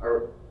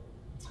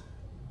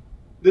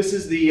 This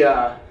is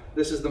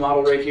the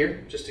model right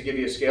here, just to give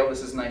you a scale.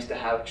 This is nice to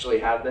actually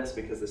have this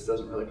because this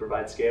doesn't really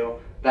provide scale.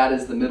 That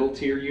is the middle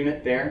tier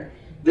unit there.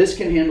 This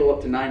can handle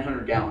up to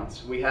 900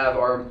 gallons. We have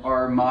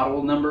our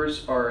model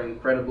numbers are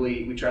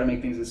incredibly, we try to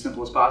make things as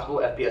simple as possible.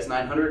 FPS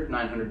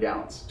 900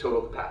 gallons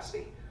total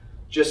capacity.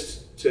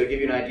 Just to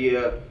give you an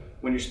idea,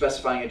 when you're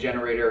specifying a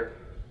generator,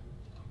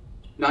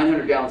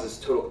 900 gallons is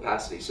total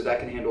capacity. So that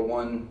can handle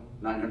one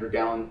 900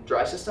 gallon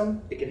dry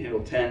system. It can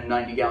handle 10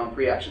 90 gallon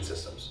pre-action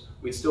systems.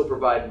 We'd still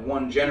provide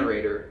one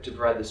generator to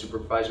provide the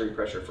supervisory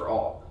pressure for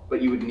all.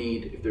 But you would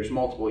need, if there's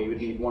multiple, you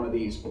would need one of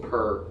these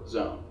per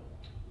zone.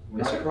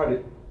 When I try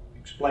to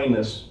explain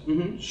this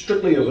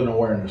strictly as an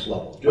awareness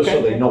level, just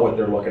so they know what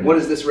they're looking at. What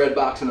is this red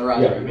box in the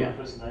riser room? Yeah.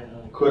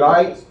 Could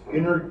I,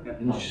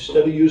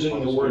 instead of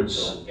using the word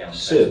sieve,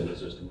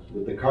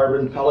 with the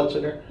carbon pellets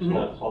in there,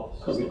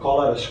 could we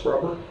call that a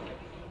scrubber?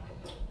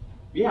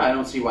 Yeah, I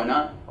don't see why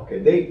not. Okay,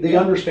 they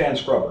understand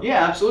scrubber.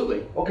 Yeah,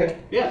 absolutely. Okay.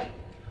 Yeah.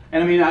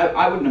 And I mean,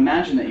 I wouldn't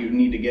imagine that you'd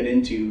need to get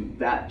into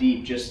that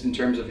deep just in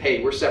terms of,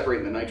 hey, we're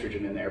separating the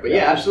nitrogen in there. But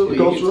yeah, absolutely. It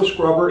goes through a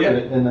scrubber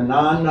and the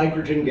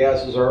non-nitrogen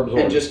gases are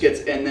absorbed. And just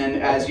gets, and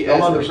then as the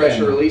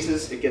pressure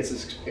releases, it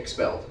gets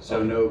expelled.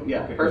 So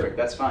perfect,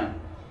 that's fine.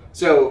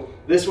 So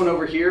this one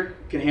over here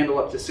can handle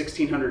up to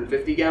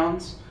 1,650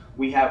 gallons.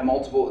 We have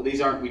multiple,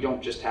 we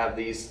don't just have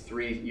these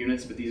 3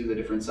 units, but these are the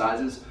different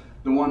sizes.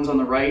 The ones on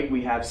the right,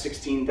 we have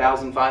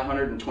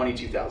 16,500 and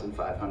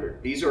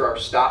 22,500. These are our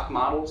stock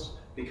models.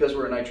 Because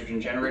we're a nitrogen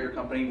generator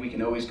company, we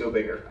can always go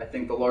bigger. I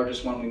think the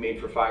largest one we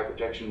made for fire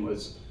protection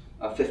was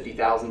a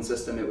 50,000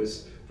 system. It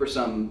was for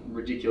some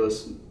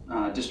ridiculous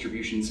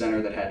distribution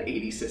center that had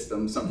 80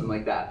 systems, something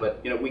like that.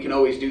 But we can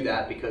always do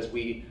that because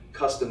we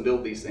custom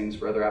build these things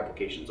for other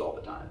applications all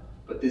the time.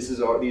 But these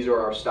are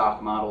our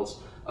stock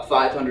models. A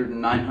 500 and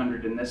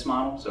 900 in this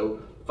model. So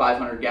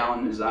 500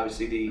 gallon is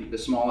obviously the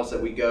smallest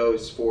that we go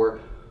is for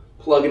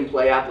plug and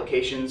play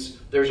applications.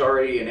 There's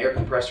already an air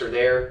compressor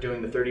there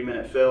doing the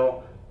 30-minute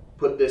fill.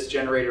 Put this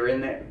generator in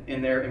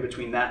there in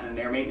between that and an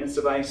air maintenance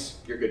device,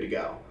 you're good to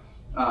go.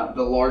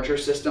 The larger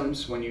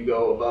systems, when you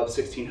go above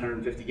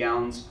 1,650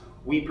 gallons,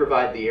 we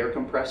provide the air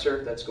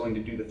compressor that's going to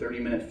do the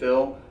 30-minute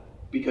fill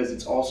because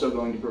it's also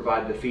going to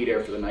provide the feed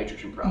air for the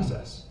nitrogen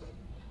process.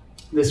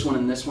 This one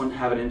and this one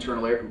have an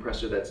internal air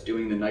compressor that's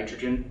doing the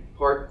nitrogen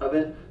part of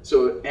it,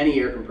 so any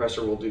air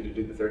compressor will do to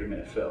do the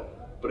 30-minute fill.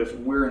 But if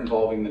we're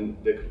involving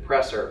the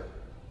compressor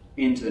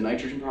into the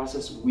nitrogen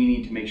process, we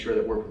need to make sure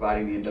that we're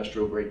providing the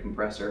industrial grade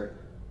compressor,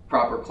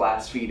 proper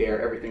class feed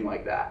air, everything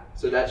like that.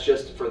 So that's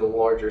just for the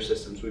larger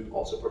systems. We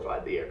also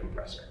provide the air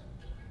compressor.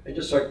 And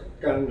just so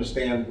I can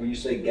understand, when you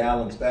say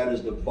gallons, that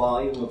is the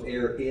volume of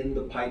air in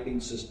the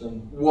piping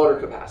system? Water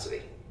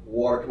capacity.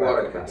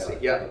 Water capacity,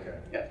 yeah. Okay.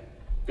 Yeah.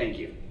 Thank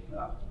you.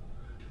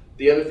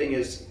 The other thing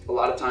is, a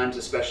lot of times,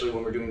 especially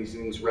when we're doing these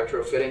things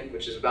retrofitting,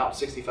 which is about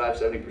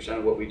 65–70%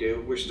 of what we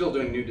do, we're still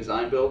doing new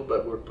design build,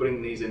 but we're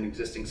putting these in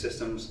existing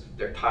systems.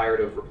 They're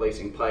tired of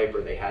replacing pipe,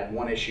 or they had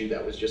one issue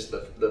that was just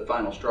the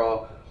final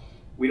straw.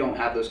 We don't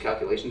have those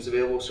calculations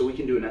available, so we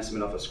can do an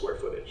estimate off of square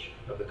footage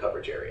of the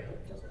coverage area.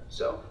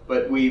 So,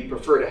 but we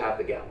prefer to have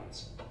the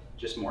gallons,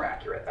 just more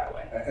accurate that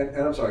way. And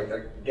I'm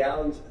sorry,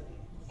 gallons,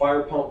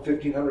 fire pump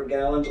 1,500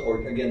 gallons,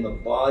 or again the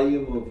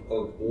volume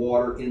of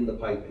water in the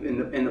piping?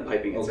 In the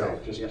piping itself.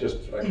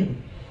 Okay,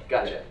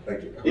 Gotcha.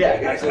 Thank you. Yeah,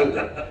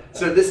 absolutely.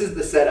 So this is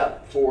the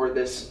setup for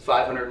this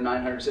 500 and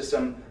 900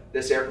 system.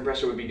 This air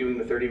compressor would be doing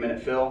the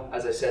 30-minute fill.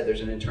 As I said,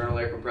 there's an internal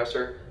air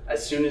compressor.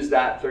 As soon as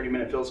that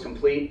 30-minute fill is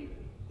complete,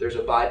 there's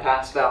a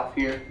bypass valve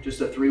here,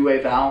 just a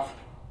 3-way valve.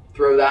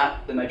 Throw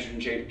that, the nitrogen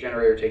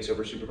generator takes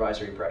over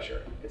supervisory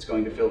pressure. It's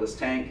going to fill this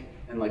tank,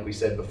 and like we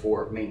said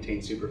before,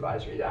 maintain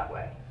supervisory that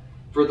way.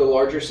 For the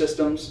larger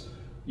systems,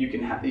 you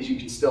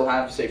can still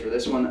have, say for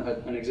this one,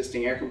 an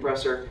existing air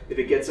compressor. If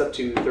it gets up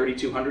to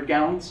 3,200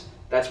 gallons,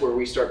 that's where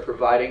we start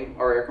providing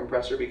our air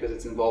compressor because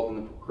it's involved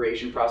in the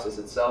creation process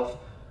itself.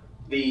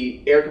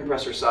 The air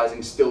compressor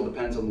sizing still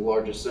depends on the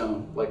largest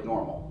zone, like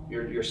normal.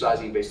 You're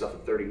sizing based off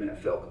of 30-minute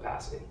fill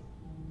capacity.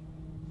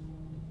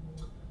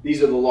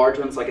 These are the large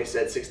ones, like I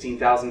said,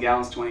 16,000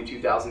 gallons,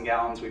 22,000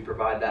 gallons. We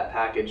provide that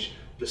package.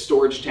 The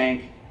storage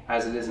tank,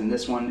 as it is in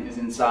this one, is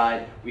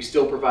inside. We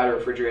still provide a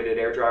refrigerated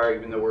air dryer,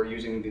 even though we're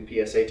using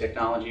the PSA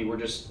technology. We're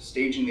just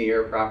staging the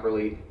air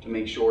properly to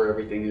make sure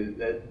everything is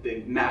at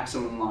the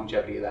maximum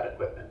longevity of that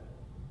equipment.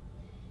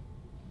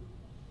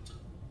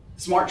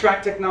 Smart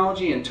Track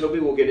technology, and Toby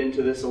will get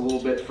into this a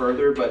little bit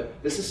further,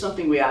 but this is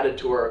something we added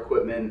to our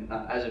equipment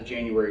as of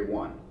January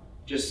 1.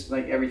 Just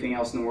like everything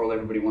else in the world,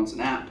 everybody wants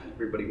an app.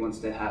 Everybody wants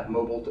to have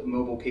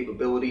mobile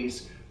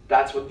capabilities.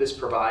 That's what this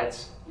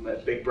provides,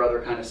 that Big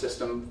Brother kind of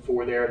system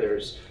for there.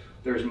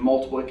 There's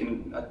multiple, it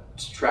can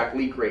track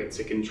leak rates,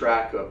 it can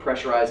track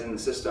pressurizing the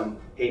system.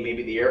 Hey,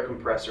 maybe the air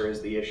compressor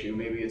is the issue,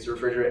 maybe it's the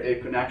refrigerator.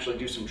 It can actually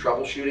do some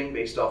troubleshooting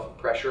based off of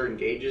pressure and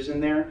gauges in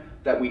there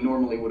that we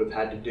normally would have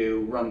had to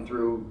do, run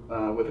through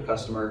with a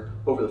customer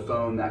over the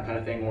phone, that kind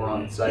of thing, or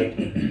on site.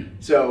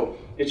 So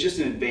it's just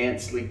an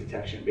advanced leak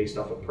detection based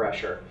off of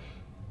pressure.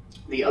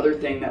 The other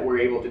thing that we're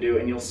able to do,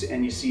 and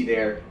you see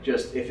there,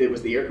 just if it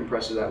was the air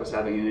compressor that was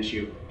having an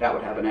issue, that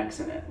would have an X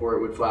in it, or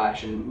it would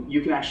flash. And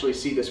you can actually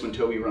see this when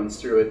Toby runs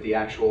through it,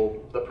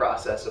 the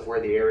process of where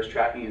the air is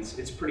tracking.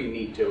 It's pretty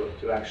neat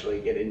to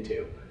actually get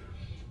into.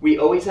 We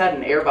always had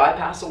an air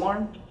bypass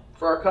alarm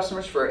for our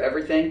customers for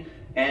everything,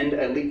 and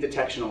a leak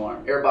detection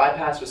alarm. Air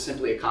bypass was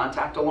simply a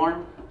contact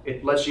alarm.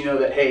 It lets you know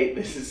that, hey,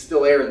 this is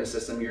still air in the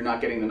system, you're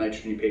not getting the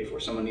nitrogen you paid for.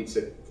 Someone needs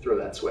to throw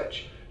that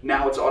switch.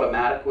 Now it's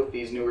automatic with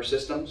these newer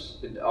systems.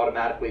 It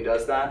automatically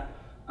does that.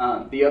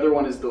 The other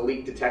one is the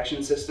leak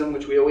detection system,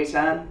 which we always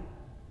had.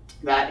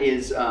 That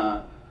is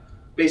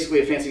basically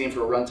a fancy name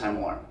for a runtime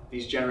alarm.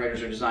 These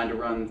generators are designed to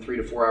run 3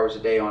 to 4 hours a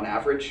day on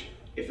average.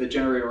 If the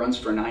generator runs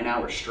for 9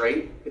 hours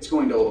straight, it's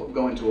going to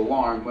go into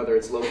alarm, whether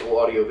it's local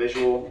audio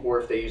visual or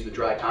if they use the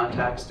dry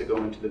contacts to go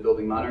into the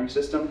building monitoring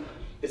system.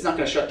 It's not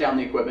going to shut down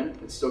the equipment.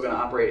 It's still going to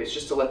operate. It's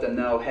just to let them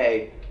know,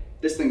 hey,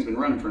 this thing's been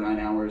running for 9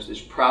 hours.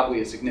 There's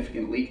probably a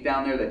significant leak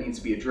down there that needs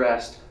to be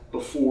addressed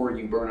before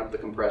you burn up the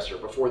compressor,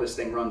 before this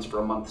thing runs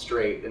for a month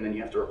straight, and then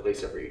you have to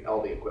replace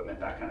all the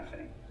equipment, that kind of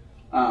thing.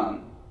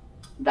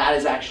 That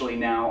is actually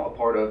now a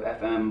part of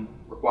FM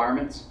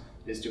requirements,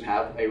 is to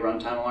have a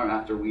runtime alarm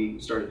after we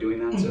started doing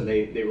that. So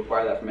they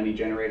require that from any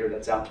generator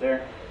that's out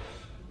there.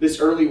 This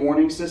early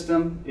warning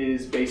system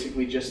is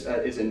basically just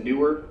is a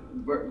newer,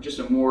 just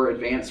a more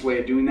advanced way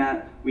of doing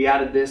that. We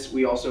added this.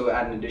 We also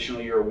add an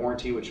additional year of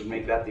warranty, which would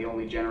make that the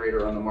only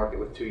generator on the market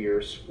with 2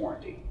 years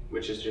warranty,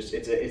 which is just,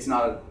 it's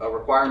not a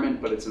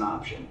requirement, but it's an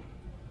option.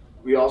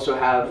 We also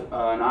have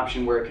an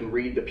option where it can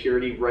read the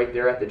purity right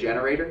there at the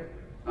generator.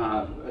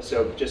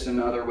 So just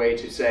another way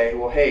to say,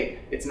 well, hey,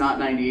 it's not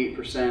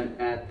 98%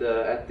 at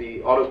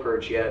the auto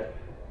purge yet.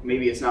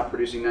 Maybe it's not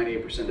producing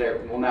 98% there.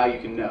 Well, now you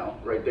can know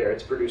right there.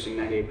 It's producing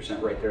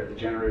 98% right there at the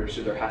generator,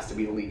 so there has to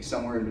be a leak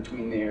somewhere in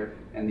between there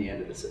and the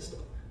end of the system.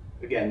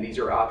 Again, these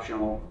are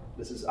optional.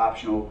 This is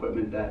optional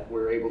equipment that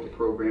we're able to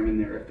program in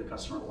there if the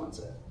customer wants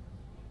it.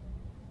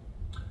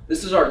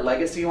 This is our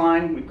legacy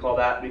line. We call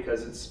that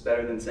because it's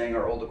better than saying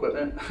our old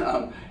equipment.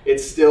 We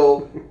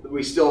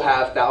still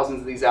have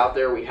thousands of these out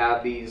there. We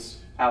have these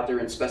out there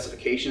in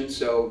specifications,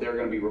 so they're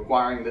going to be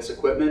requiring this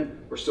equipment.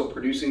 We're still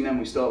producing them.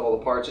 We still have all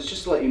the parts. It's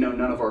just to let you know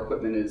none of our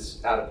equipment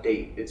is out of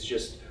date. It's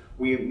just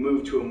we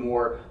moved to a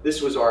more, this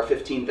was our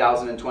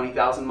 15,000 and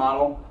 20,000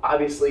 model.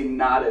 Obviously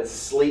not as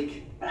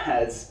sleek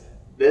as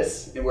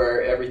this,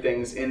 where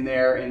everything's in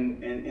there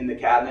in the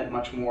cabinet,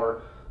 much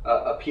more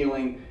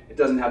appealing. It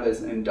doesn't have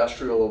this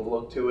industrial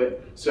look to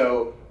it.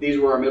 So these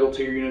were our middle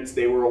tier units.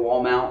 They were a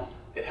wall mount.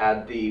 It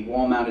had the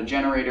wall-mounted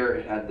generator,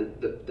 it had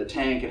the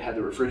tank, it had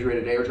the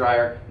refrigerated air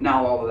dryer.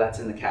 Now all of that's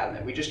in the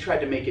cabinet. We just tried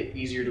to make it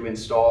easier to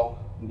install,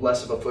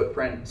 less of a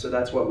footprint, so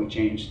that's what we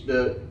changed.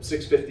 The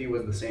 650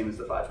 was the same as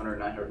the 500,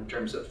 900 in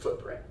terms of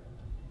footprint.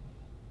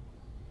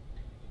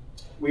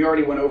 We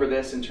already went over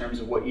this in terms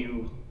of what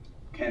you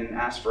can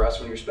ask for us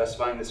when you're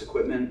specifying this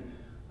equipment.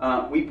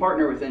 We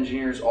partner with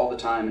engineers all the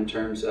time in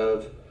terms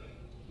of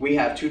we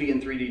have 2D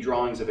and 3D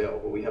drawings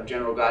available. We have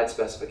general guide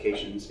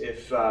specifications.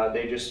 If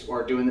they just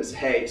are doing this,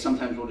 hey,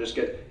 sometimes we'll just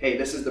get, hey,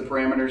 this is the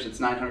parameters, it's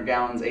 900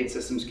 gallons, 8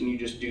 systems, can you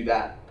just do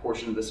that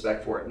portion of the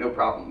spec for it? No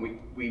problem.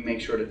 We make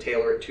sure to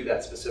tailor it to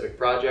that specific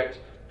project.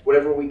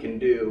 Whatever we can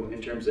do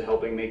in terms of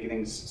helping make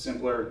things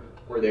simpler,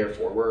 we're there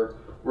for.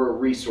 We're a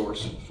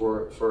resource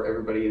for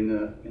everybody in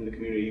the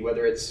community,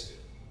 whether it's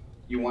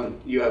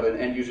you have an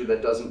end user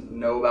that doesn't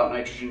know about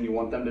nitrogen, you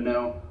want them to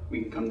know,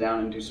 we can come down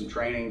and do some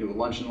training, do a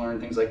lunch and learn,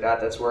 things like that.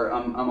 That's where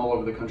I'm all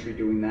over the country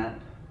doing that.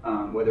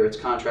 Whether it's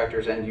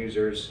contractors, end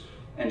users,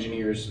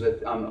 engineers,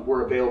 that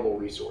we're a available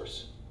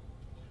resource.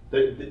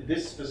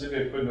 This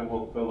specific equipment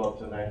will fill up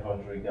to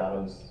 900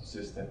 gallons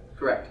system.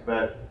 Correct.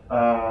 But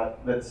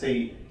let's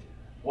say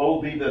What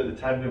will be the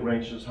time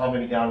ranges? How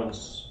many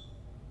gallons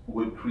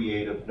would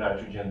create of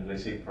nitrogen,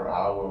 let's say per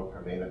hour or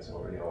per minute,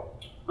 or you know?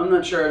 I'm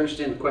not sure I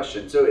understand the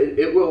question. So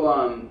it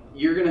will,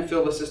 you're going to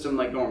fill the system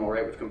like normal,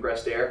 right, with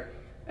compressed air.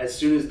 As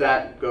soon as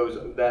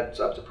that's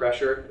up to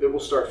pressure, it will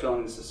start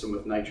filling the system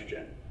with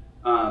nitrogen.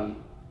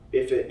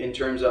 If it, in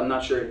terms of, I'm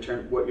not sure in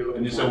terms what you're looking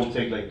and you for. said it will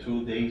take like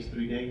 2 days,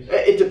 3 days?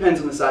 It depends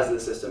on the size of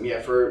the system.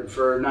 Yeah,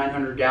 for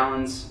 900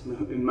 gallons,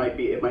 it might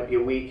be a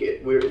week.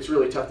 It's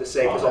really tough to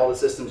say because all the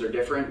systems are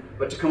different.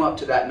 But to come up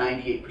to that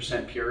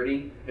 98%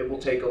 purity, it will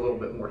take a little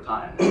bit more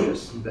time than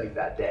just like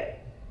that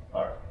day.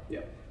 All right.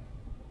 Yeah.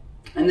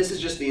 And this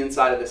is just the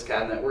inside of this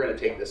cabinet. We're going to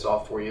take this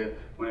off for you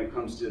when it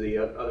comes to the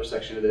other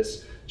section of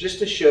this, just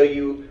to show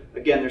you.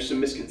 Again, there's some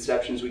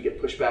misconceptions. We get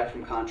pushback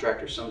from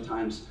contractors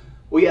sometimes.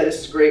 Well, yeah,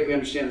 this is great. We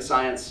understand the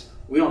science.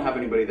 We don't have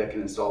anybody that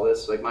can install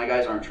this. Like, my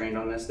guys aren't trained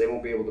on this. They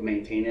won't be able to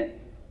maintain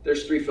it.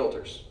 There's 3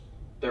 filters.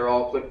 They're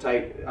all click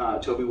tight.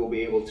 Toby will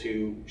be able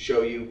to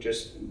show you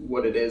just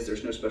what it is.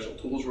 There's no special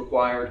tools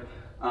required.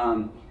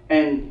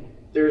 And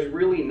there's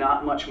really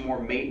not much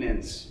more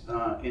maintenance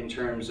in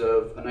terms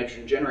of a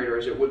nitrogen generator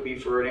as it would be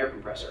for an air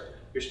compressor.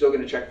 You're still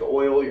going to check the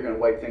oil. You're going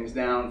to wipe things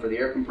down for the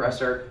air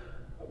compressor.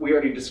 We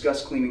already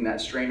discussed cleaning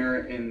that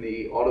strainer in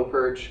the auto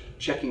purge,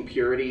 checking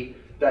purity.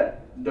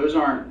 Those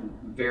aren't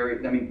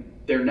very, I mean,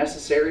 they're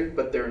necessary,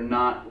 but they're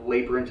not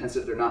labor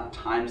intensive, they're not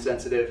time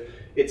sensitive.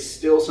 It's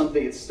still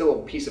something, it's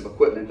still a piece of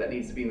equipment that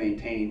needs to be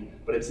maintained,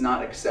 but it's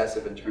not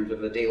excessive in terms of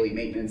the daily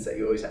maintenance that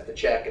you always have to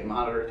check and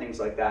monitor, things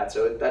like that.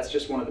 So that's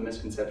just one of the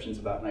misconceptions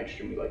about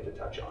nitrogen we like to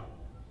touch on.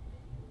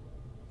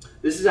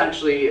 This is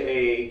actually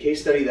a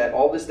case study that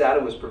all this data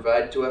was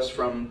provided to us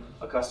from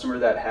a customer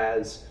that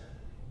has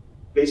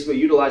basically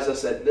utilized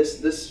us at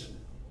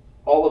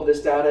all of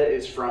this data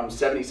is from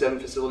 77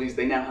 facilities.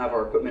 They now have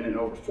our equipment in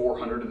over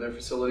 400 of their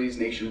facilities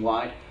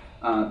nationwide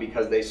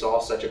because they saw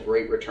such a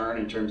great return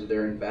in terms of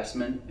their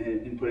investment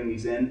in putting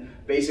these in.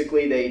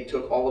 Basically, they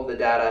took all of the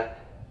data,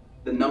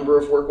 the number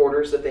of work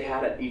orders that they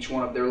had at each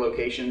one of their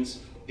locations,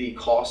 the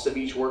cost of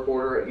each work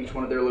order at each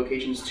one of their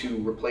locations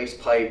to replace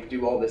pipe,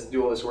 do all this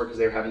work because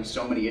they were having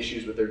so many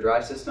issues with their dry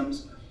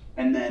systems.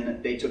 And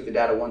then they took the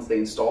data once they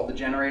installed the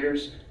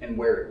generators and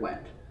where it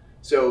went.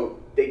 So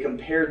they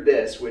compared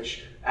this,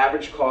 which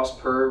average cost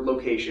per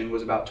location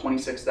was about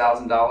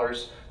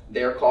 $26,000.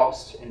 Their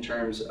cost in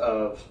terms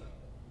of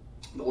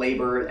the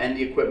labor and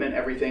the equipment,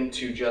 everything,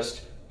 to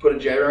just put a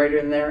generator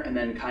in there and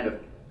then kind of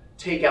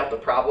take out the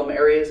problem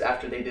areas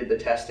after they did the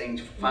testing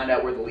to find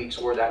out where the leaks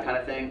were, that kind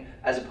of thing,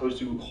 as opposed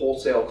to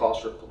wholesale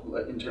cost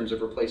in terms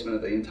of replacement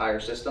of the entire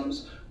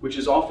systems, which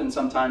is often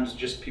sometimes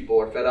just people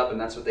are fed up and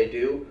that's what they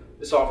do.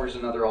 This offers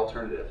another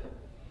alternative.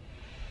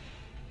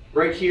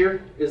 Right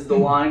here is the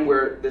line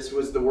where this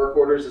was the work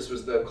orders, this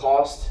was the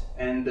cost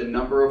and the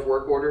number of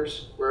work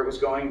orders where it was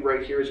going.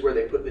 Right here is where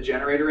they put the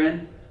generator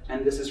in,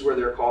 and this is where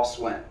their costs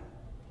went.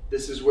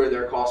 This is where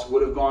their costs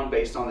would have gone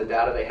based on the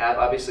data they have.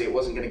 Obviously, it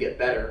wasn't going to get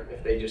better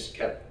if they just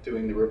kept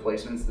doing the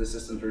replacements. The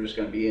systems were just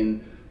going to be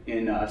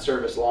in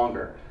service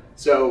longer.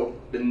 So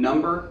the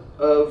number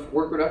of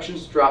work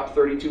reductions dropped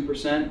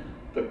 32%.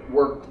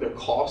 The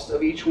cost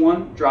of each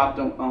one dropped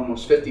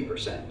almost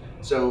 50%.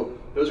 So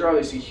those are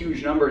obviously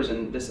huge numbers,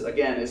 and this,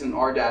 again, isn't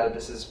our data.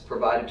 This is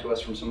provided to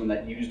us from someone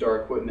that used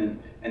our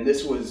equipment, and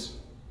this was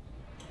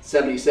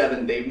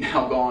 77. They've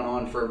now gone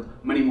on for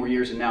many more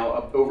years and now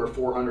up over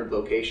 400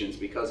 locations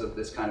because of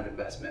this kind of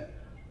investment.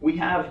 We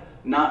have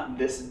not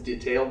this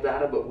detailed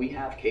data, but we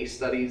have case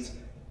studies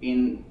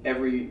in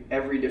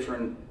every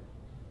different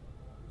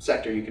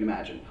sector you can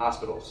imagine.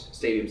 Hospitals,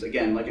 stadiums.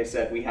 Again, like I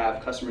said, we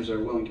have customers that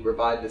are willing to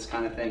provide this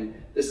kind of thing.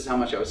 This is how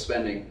much I was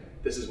spending.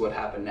 This is what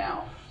happened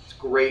now.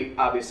 Great,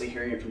 obviously,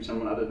 hearing it from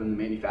someone other than the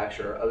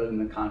manufacturer, other than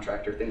the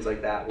contractor, things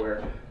like that,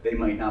 where they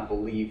might not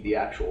believe the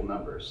actual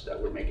numbers that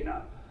we're making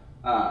up,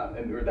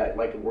 or that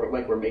like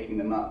we're making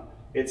them up.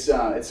 It's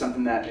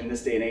something that in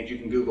this day and age you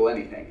can Google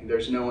anything.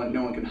 There's no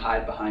one can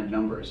hide behind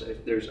numbers.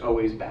 There's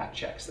always back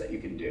checks that you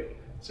can do.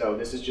 So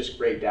this is just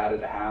great data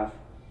to have.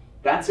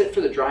 That's it for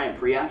the dry and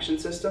pre-action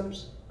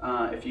systems.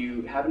 If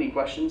you have any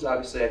questions,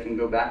 obviously I can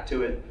go back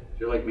to it. If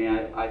you're like me,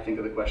 I think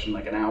of the question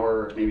like an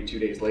hour or maybe 2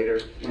 days later.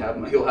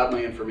 You'll have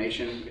my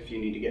information if you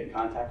need to get in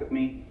contact with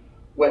me.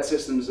 Wet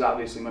systems is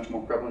obviously much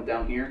more prevalent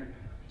down here.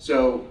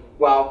 So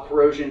while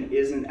corrosion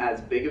isn't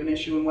as big of an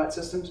issue in wet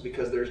systems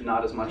because there's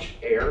not as much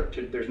air,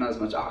 there's not as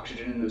much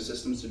oxygen in those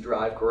systems to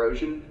drive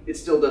corrosion, it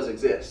still does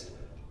exist.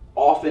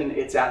 Often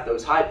it's at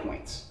those high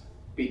points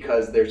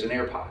because there's an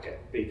air pocket,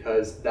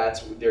 because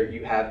that's there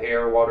you have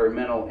air, water, and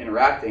metal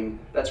interacting.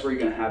 That's where you're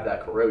going to have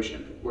that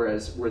corrosion,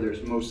 whereas where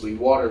there's mostly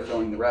water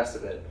filling the rest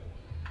of it.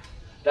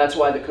 That's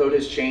why the code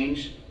has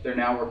changed. They're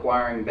now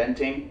requiring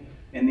venting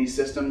in these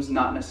systems,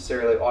 not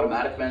necessarily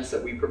automatic vents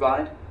that we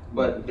provide,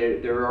 but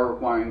they are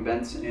requiring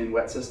vents in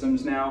wet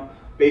systems now.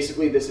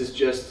 Basically, this is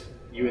just,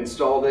 you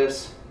install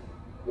this,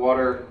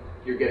 water,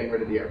 you're getting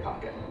rid of the air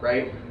pocket,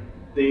 right?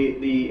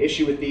 The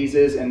issue with these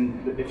is,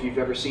 and if you've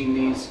ever seen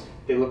these,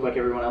 they look like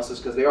everyone else's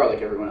because they are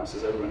like everyone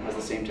else's. Everyone has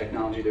the same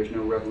technology. There's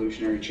no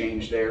revolutionary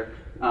change there.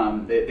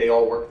 They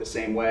all work the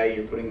same way.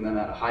 You're putting them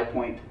at a high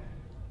point.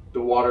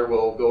 The water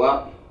will go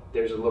up.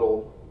 There's a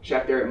little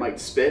check there. It might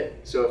spit.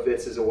 So if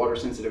this is a water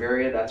sensitive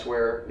area, that's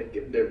where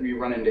you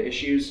run into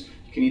issues.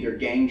 You can either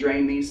gang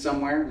drain these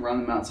somewhere,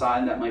 run them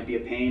outside. That might be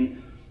a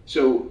pain.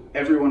 So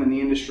everyone in the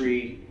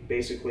industry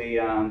basically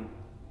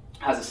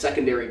has a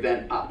secondary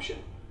vent option.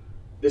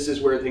 This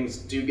is where things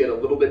do get a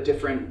little bit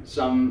different.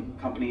 Some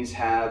companies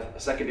have a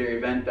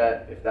secondary vent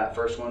that if that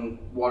first one,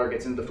 water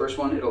gets into the first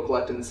one, it'll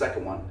collect in the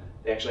second one.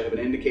 They actually have an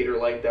indicator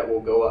light that will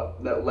go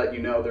up, that will let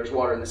you know there's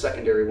water in the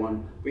secondary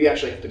one. We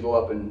actually have to go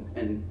up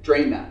and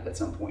drain that at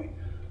some point.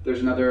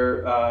 There's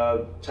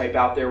another type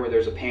out there where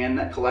there's a pan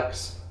that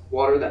collects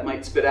water that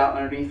might spit out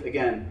underneath.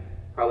 Again,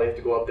 probably have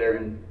to go up there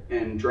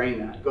and drain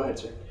that. Go ahead,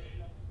 sir.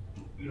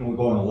 You know, we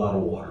go in a lot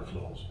of water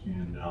flows,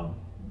 and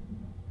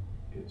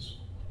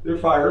they're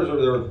fires or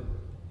they're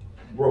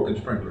broken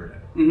sprinkler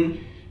head.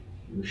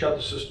 You shut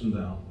the system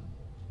down,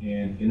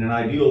 and in an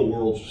ideal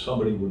world,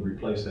 somebody would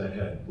replace that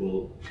head.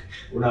 Well,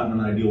 we're not in an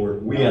ideal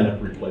world. We end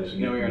up replacing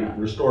it. No, we are not.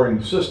 Restoring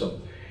the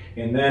system.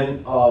 And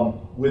then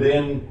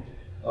within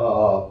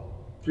 3-4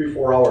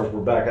 hours,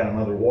 we're back on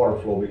another water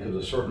flow because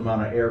a certain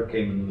amount of air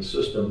came into the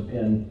system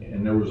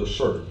and there was a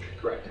surge.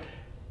 Correct.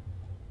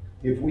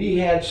 If we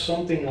had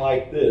something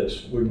like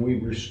this, when we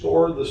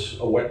restore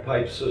a wet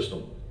pipe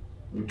system,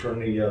 we turn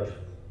the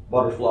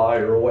butterfly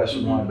or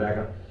OSM line back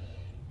up.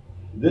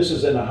 This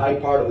is in a high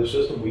part of the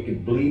system. We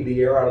can bleed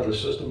the air out of the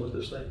system with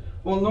this thing.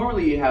 Well,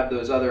 normally you have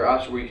those other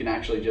options where you can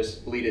actually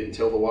just bleed it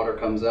until the water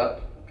comes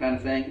up, kind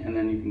of thing, and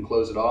then you can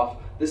close it off.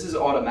 This is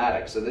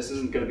automatic, so this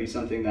isn't going to be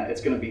something that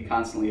it's going to be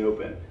constantly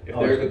open. If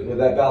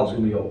that valve's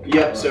going to be open.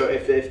 Yep. Right. So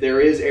if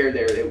there is air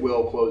there, it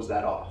will close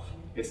that off.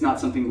 It's not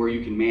something where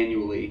you can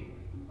manually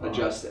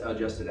adjust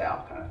it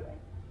out, kind of thing.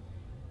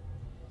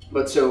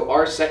 But so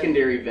our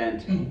secondary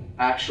vent,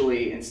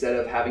 actually, instead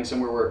of having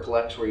somewhere where it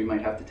collects, where you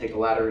might have to take a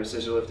ladder or a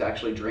scissor lift to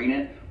actually drain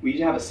it, we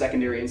have a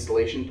secondary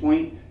installation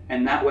point,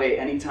 and that way,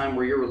 anytime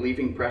where you're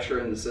relieving pressure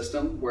in the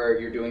system, where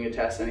you're doing a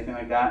test, anything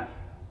like that,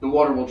 the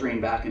water will drain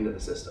back into the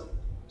system.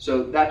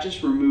 So that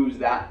just removes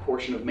that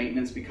portion of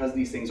maintenance because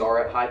these things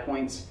are at high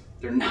points.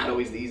 They're not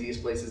always the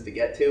easiest places to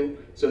get to.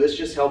 So this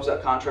just helps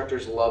out.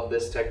 Contractors love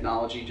this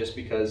technology just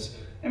because,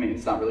 I mean,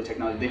 it's not really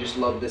technology. They just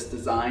love this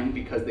design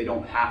because they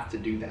don't have to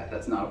do that.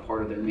 That's not a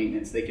part of their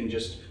maintenance. They can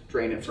just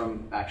drain it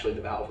from actually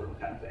the valve room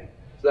kind of thing.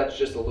 So that's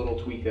just a little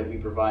tweak that we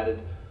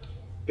provided.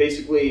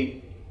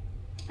 Basically,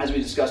 as we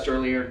discussed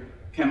earlier,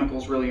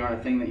 chemicals really aren't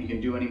a thing that you can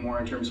do anymore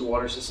in terms of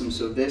water systems.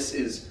 So this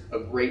is a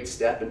great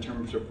step in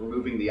terms of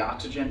removing the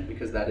oxygen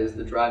because that is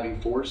the driving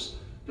force.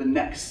 The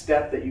next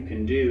step that you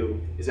can do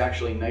is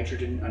actually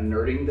nitrogen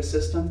inerting the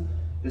system.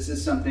 This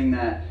is something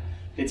that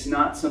it's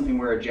not something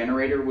where a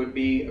generator would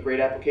be a great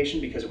application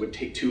because it would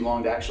take too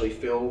long to actually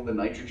fill the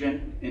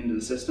nitrogen into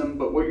the system.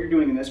 But what you're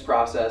doing in this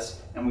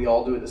process, and we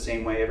all do it the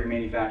same way, every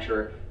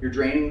manufacturer, you're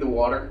draining the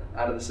water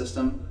out of the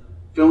system,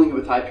 filling it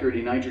with high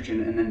purity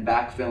nitrogen, and then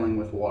backfilling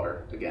with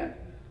water again.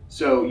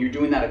 So you're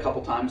doing that a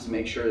couple times to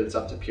make sure that it's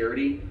up to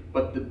purity.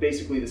 But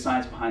basically the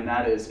science behind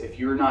that is if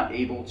you're not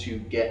able to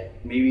get,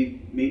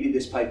 maybe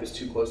this pipe is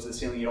too close to the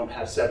ceiling, you don't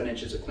have 7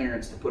 inches of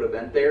clearance to put a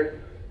vent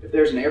there. If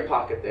there's an air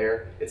pocket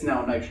there, it's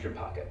now a nitrogen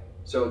pocket.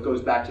 So it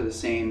goes back to the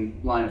same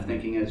line of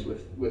thinking as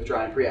with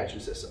dry and pre-action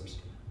systems.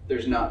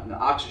 There's not the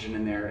oxygen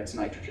in there, it's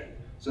nitrogen.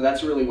 So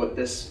that's really what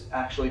this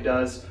actually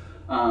does.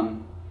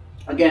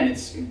 Again,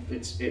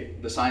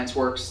 the science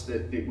works,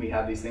 that we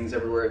have these things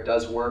everywhere, it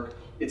does work.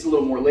 It's a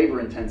little more labor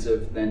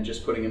intensive than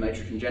just putting a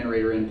nitrogen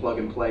generator in, plug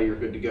and play, you're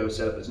good to go,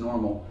 set up as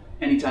normal.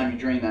 Anytime you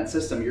drain that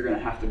system, you're gonna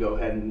have to go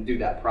ahead and do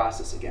that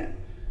process again.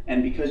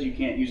 And because you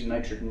can't use a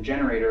nitrogen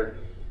generator,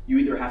 you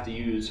either have to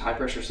use high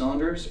pressure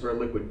cylinders or a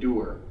liquid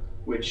dewar,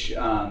 which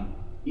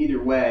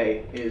either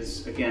way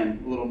is,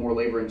 again, a little more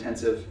labor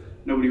intensive.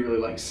 Nobody really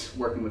likes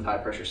working with high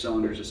pressure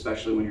cylinders,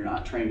 especially when you're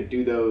not trained to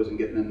do those and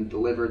getting them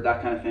delivered,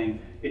 that kind of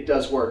thing. It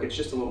does work, it's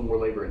just a little more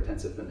labor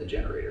intensive than the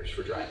generators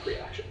for dry and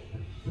pre-action.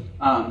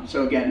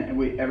 So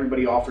again,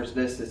 everybody offers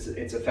this,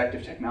 it's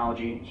effective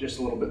technology, just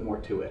a little bit more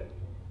to it.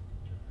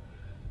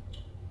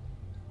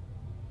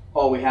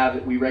 All we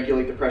have, we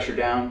regulate the pressure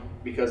down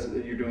because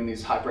you're doing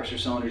these high pressure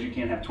cylinders, you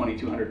can't have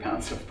 2,200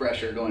 pounds of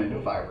pressure going into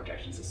a fire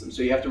protection system.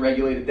 So you have to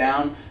regulate it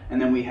down, and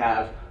then we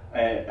have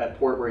a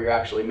port where you're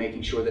actually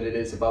making sure that it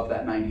is above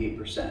that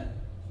 98%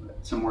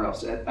 somewhere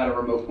else at a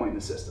remote point in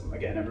the system.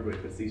 Again, everybody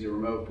puts these at a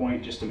remote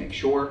point just to make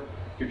sure,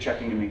 you're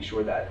checking to make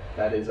sure that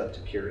that is up to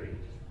purity.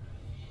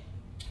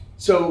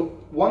 So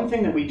one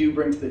thing that we do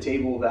bring to the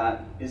table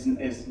that is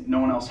no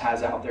one else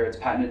has out there, it's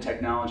patented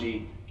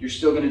technology. You're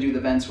still going to do the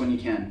vents when you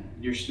can.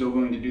 You're still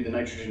going to do the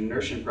nitrogen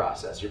inertion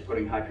process. You're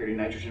putting high purity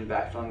nitrogen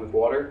backfilling with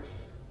water.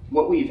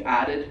 What we've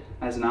added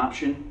as an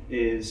option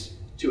is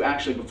to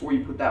actually, before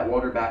you put that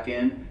water back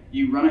in,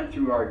 you run it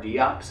through our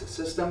deox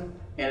system,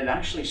 and it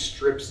actually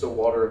strips the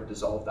water of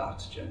dissolved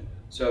oxygen.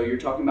 So you're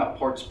talking about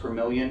parts per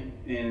million,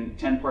 in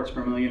 10 parts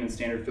per million in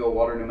standard fill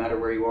water, no matter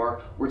where you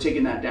are. We're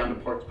taking that down to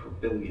parts per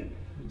billion.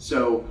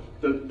 So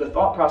the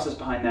thought process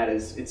behind that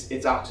is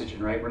it's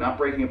oxygen, right? We're not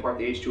breaking apart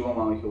the H2O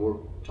molecule.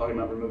 We're talking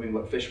about removing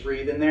what fish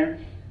breathe in there.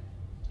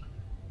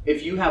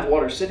 If you have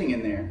water sitting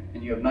in there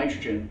and you have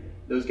nitrogen,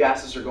 those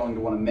gases are going to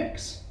want to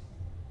mix.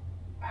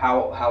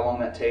 How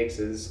long that takes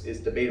is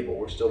debatable.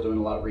 We're still doing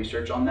a lot of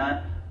research on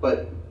that,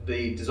 but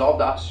the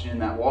dissolved oxygen in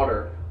that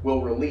water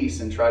will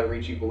release and try to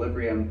reach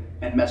equilibrium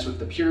and mess with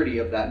the purity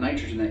of that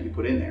nitrogen that you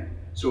put in there.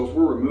 So if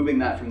we're removing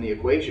that from the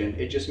equation,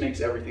 it just makes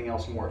everything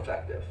else more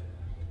effective.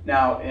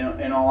 Now,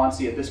 in all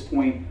honesty, at this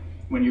point,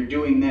 when you're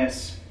doing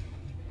this,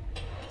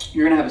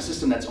 you're going to have a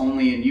system that's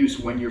only in use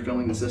when you're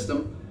filling the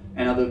system.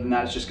 And other than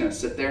that, it's just going to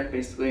sit there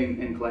basically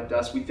and collect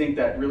dust. We think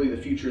that really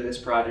the future of this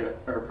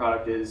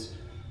product is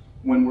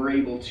when we're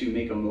able to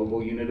make a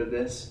mobile unit of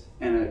this,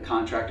 and a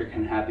contractor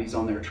can have these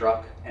on their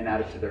truck and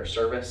add it to their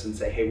service and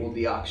say, hey, we'll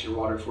deox your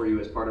water for you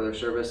as part of their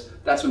service.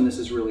 That's when this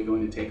is really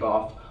going to take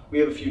off. We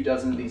have a few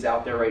dozen of these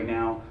out there right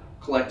now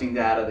collecting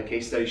data. The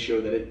case studies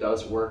show that it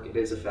does work, it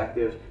is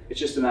effective. It's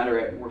just a matter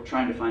of we're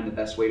trying to find the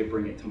best way to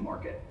bring it to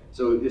market.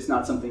 So it's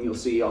not something you'll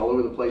see all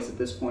over the place at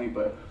this point,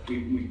 but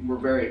we're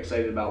very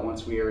excited about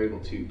once we are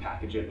able to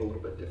package it a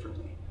little bit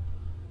differently.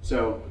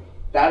 So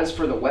that is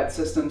for the wet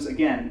systems.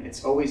 Again,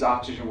 it's always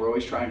oxygen. We're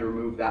always trying to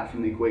remove that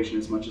from the equation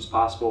as much as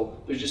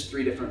possible. There's just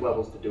 3 different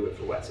levels to do it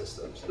for wet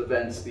systems: the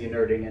vents, the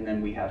inerting, and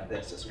then we have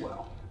this as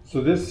well. So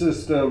this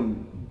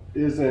system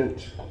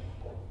isn't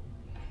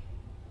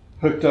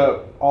hooked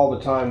up all the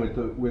time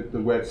with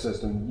the wet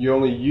system. You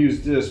only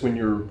use this when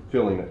you're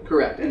filling it.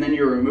 Correct, and then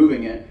you're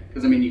removing it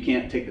because I mean you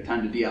can't take the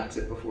time to deox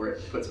it before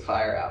it puts a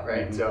fire out,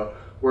 right? Mm-hmm. So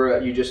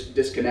you just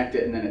disconnect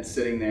it and then it's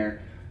sitting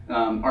there.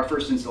 Our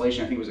first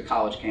installation, I think, was a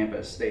college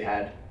campus. They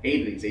had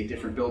 8 of these, 8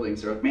 different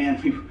buildings. They're like, man,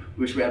 we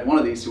wish we had one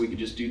of these so we could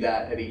just do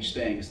that at each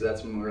thing. So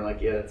that's when we were like,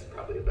 yeah, that's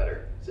probably a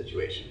better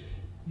situation.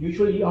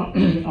 Usually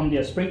on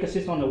the sprinkler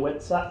system on the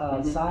wet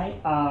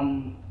side,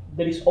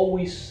 there is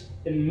always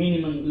a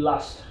minimum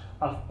loss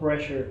of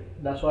pressure.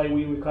 That's why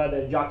we require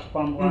the jockey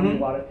pump running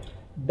water.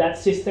 That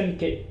system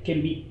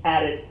can be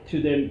added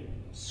to the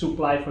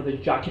supply for the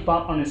jockey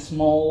pump on a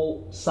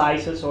small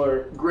sizes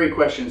or? Great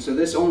question. So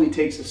this only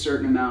takes a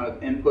certain amount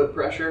of input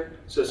pressure.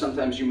 So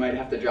sometimes you might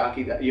have to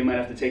jockey that, you might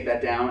have to take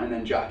that down and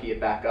then jockey it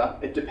back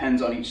up. It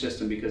depends on each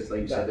system because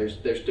like you said,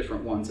 there's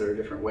different ones that are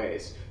different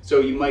ways. So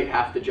you might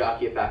have to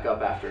jockey it back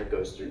up after it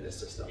goes through this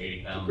system.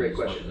 80 pounds. Great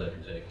question. As much as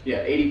that can take.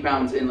 Yeah, 80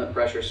 pounds inlet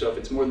pressure. So if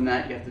it's more than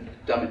that, you have to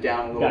dumb it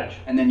down a little,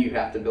 and then you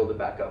have to build it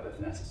back up if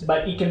necessary.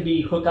 But it can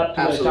be hooked up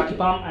to the jockey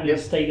pump and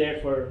stay there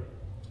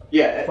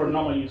for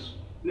normal use.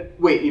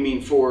 Wait, you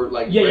mean for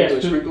like regular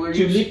sprinkler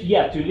use?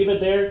 To leave it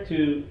there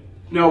to...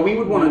 No, we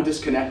would want to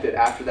disconnect it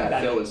after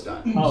that fill is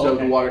done. So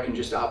the water can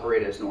just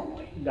operate as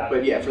normally.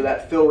 But yeah, for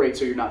that fill rate,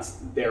 so you're not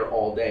there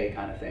all day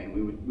kind of thing,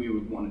 we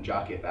would want to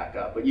jockey it back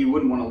up. But you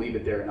wouldn't want to leave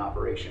it there in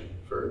operation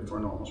for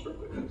normal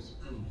sprinkler use.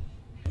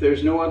 If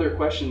there's no other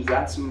questions,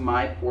 that's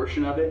my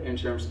portion of it in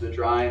terms of the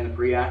dry and the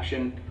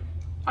pre-action.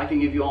 I can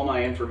give you all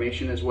my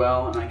information as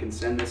well, and I can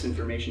send this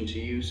information to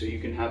you so you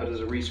can have it as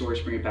a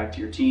resource, bring it back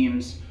to your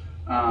teams.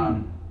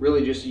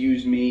 Really just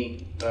use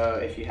me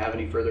if you have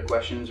any further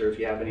questions or if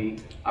you have any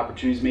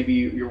opportunities. Maybe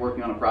you're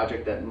working on a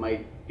project that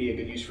might be a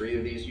good use for either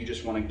of these. You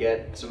just want to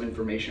get some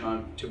information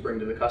on to bring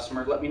to the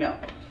customer, let me know.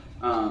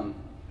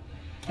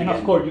 And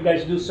of course, you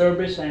guys do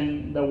service,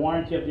 and the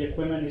warranty of the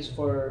equipment is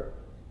for...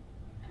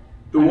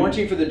 The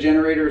warranty for the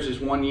generators is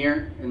 1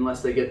 year,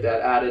 unless they get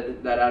that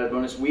added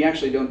bonus. We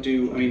actually don't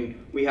do, I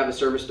mean, we have a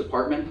service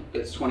department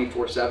that's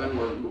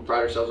 24/7. We pride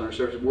ourselves on our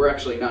service. We're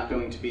actually not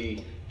going to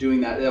be doing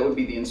that. That would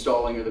be the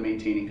installing or the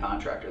maintaining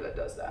contractor that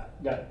does that.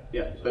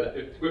 Yeah. But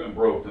if equipment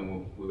broke,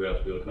 then we would have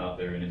to be able to come out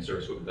there and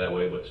in-service equipment that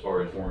way. But as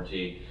far as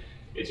warranty,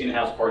 it's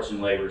in-house parts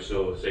and labor.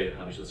 So say,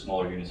 obviously, the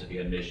smaller units, if you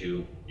had an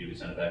issue, you could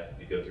send it back.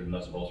 You go through the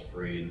nuts and bolts for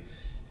free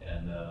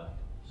and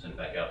send it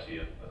back out to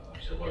you.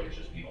 Obviously, the larger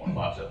just on a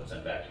box up and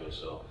send it back to us.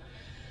 So.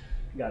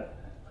 Got it.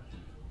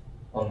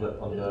 On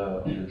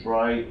the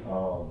dry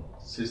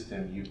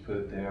system you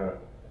put there,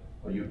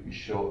 or you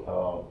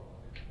show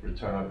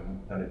return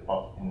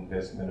on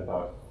investment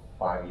about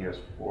 5 years,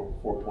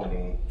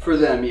 4.8. For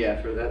them,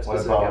 yeah, for that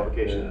specific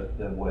application. What about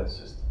the wet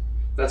system?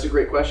 That's a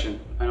great question.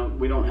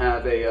 We don't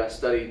have a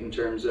study in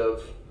terms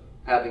of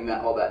having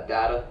all that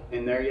data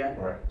in there yet.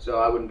 Right. So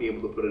I wouldn't be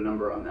able to put a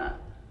number on that.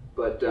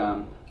 But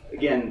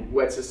again,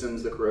 wet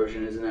systems, the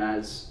corrosion isn't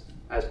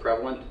as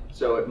prevalent,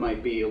 so it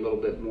might be a little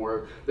bit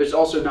more. There's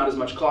also not as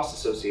much cost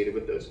associated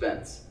with those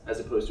vents as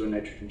opposed to a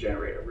nitrogen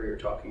generator where you're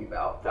talking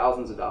about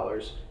thousands of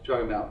dollars. You're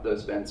talking about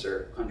those vents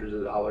are hundreds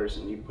of dollars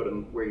and you put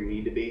them where you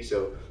need to be,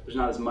 so there's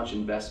not as much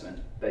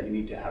investment that you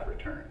need to have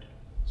returned.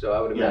 So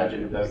I would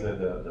imagine that's the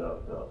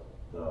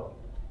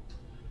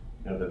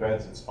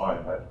vents, it's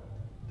fine, but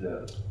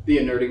the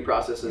inerting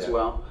process as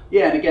well.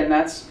 Yeah, and again,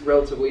 that's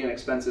relatively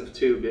inexpensive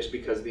too, just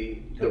because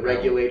the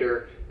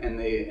regulator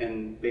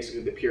and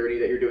basically the purity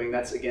that you're doing.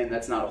 That's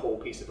not a whole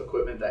piece of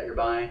equipment that you're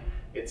buying.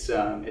 It's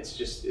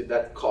just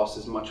that cost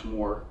is much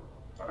more.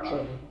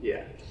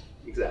 Yeah,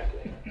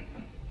 exactly.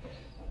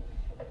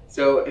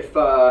 So if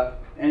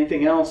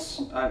anything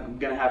else, I'm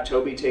going to have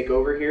Toby take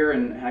over here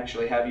and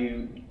actually have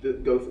you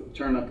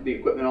turn the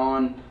equipment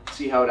on,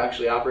 see how it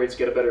actually operates,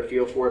 get a better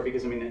feel for it,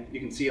 because I mean, you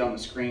can see it on the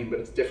screen, but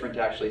it's different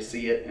to actually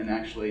see it and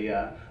actually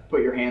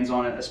put your hands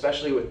on it,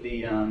 especially with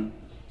the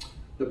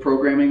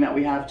programming that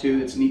we have too.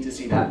 It's neat to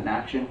see that in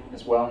action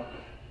as well.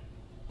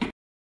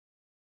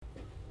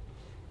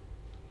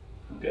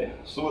 Okay,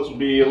 so this will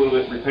be a little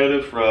bit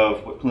repetitive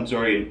of what Clint's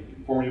already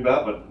informed you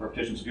about, but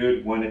repetition's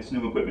good when it's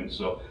new equipment.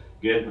 So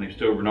again, my name's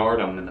Toby Bernard.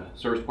 I'm in the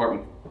service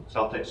department of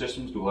South-Tek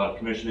Systems, do a lot of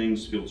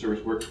commissionings, field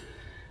service work.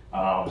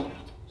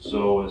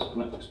 So as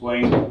Clint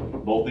explained,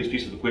 both these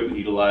pieces of equipment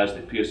utilize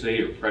the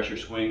PSA or pressure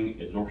swing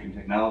absorption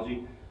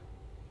technology.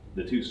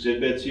 The two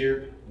sit beds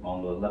here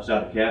on the left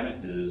side of the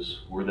cabinet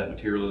is where that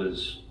material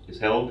is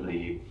held,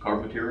 the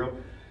carbon material.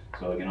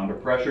 So again, under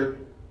pressure,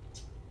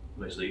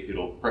 basically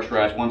it'll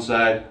pressurize one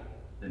side,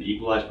 then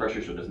equalize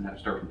pressure so it doesn't have to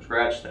start from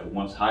scratch. That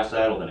one high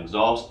side will then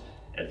exhaust.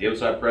 As the other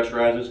side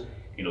pressurizes,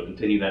 it'll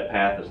continue that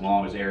path as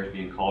long as air is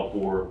being called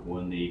for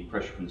when the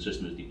pressure from the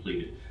system is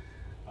depleted.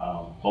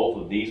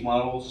 Both of these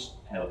models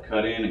have a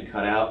cut in and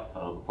cut out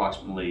of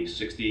approximately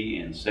 60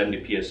 and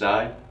 70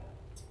 psi.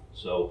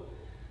 So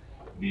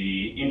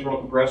the internal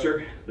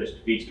compressor this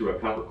feeds through a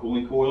copper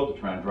cooling coil to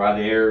try and dry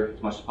the air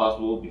as much as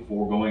possible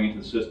before going into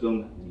the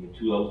system. You get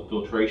 2 levels of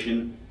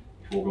filtration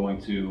before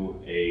going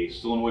to a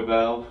solenoid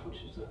valve, which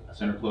is a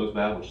center closed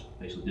valve, which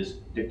basically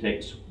just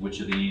dictates which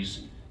of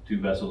these 2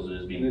 vessels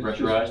is being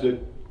pressurized. The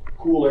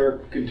cool air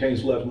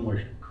contains less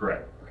moisture.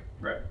 Correct.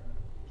 Right.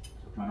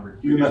 So trying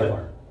to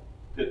Humidifier.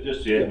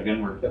 Just yeah.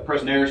 Again, we're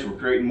pressing air, so we're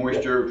creating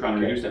moisture. We're trying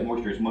to reduce that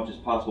moisture as much as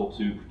possible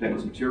to protect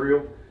this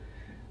material.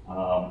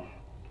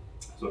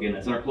 So again,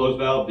 that center closed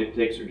valve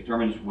dictates or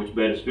determines which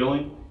bed is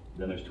filling.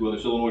 Then there's 2 other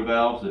solenoid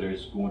valves that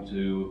is going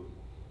to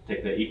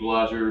take that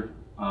equalizer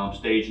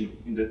stage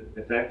into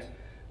effect.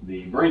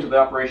 The brains of the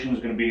operation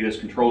is going to be this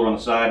controller on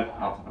the side.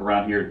 I'll flip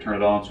around here and turn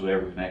it on so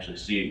everyone can actually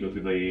see it, go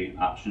through the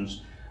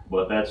options.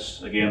 But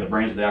that's, again, the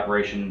brains of the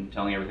operation,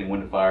 telling everything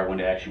when to fire, when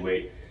to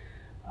actuate.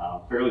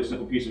 Fairly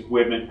simple piece of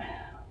equipment,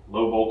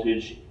 low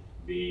voltage.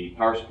 The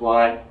power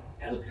supply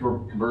has a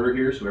converter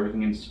here, so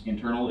everything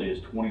internal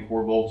is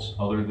 24 volts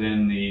other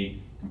than the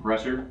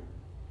compressor.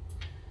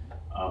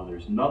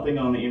 There's nothing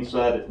on the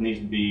inside that needs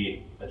to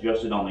be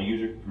adjusted on the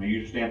user from a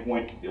user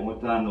standpoint. The only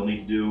time they'll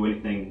need to do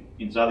anything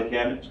inside the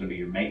cabinet is going to be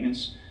your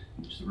maintenance,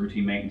 which the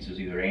routine maintenance is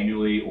either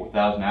annually or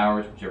 1,000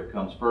 hours, whichever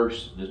comes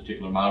first. This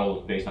particular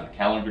model is based on a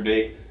calendar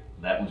date.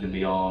 That one's going to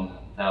be on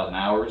 1,000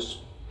 hours.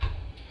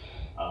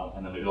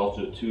 And then there's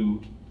also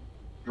 2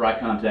 dry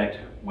contact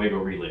Wago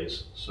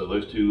relays. So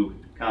those 2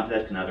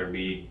 contacts can either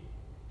be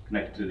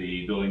connected to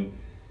the building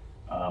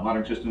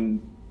monitoring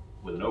system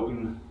with an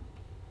open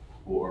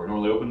or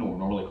normally open or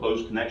normally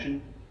closed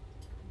connection.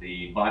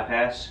 The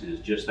bypass is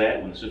just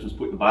that. When the system's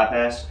put in the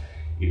bypass,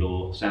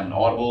 it'll sound an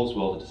audible as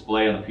well as a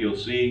display on the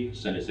PLC,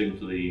 send a signal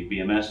to the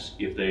BMS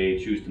if they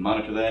choose to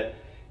monitor that.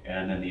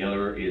 And then the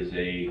other is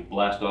a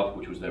blast off,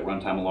 which was that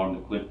runtime alarm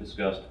that Clint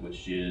discussed,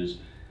 which is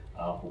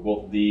for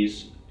both of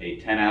these a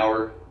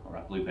 10-hour, or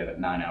I believe they have a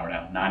 9-hour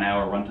now,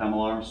 9-hour runtime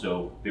alarm.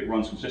 So if it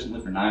runs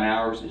consistently for 9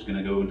 hours, it's going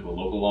to go into a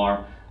local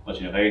alarm, let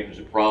you know, hey, if there's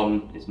a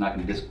problem, it's not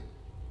going to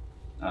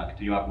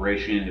continue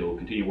operation. It will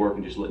continue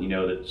working, just letting you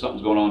know that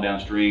something's going on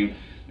downstream.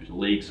 There's a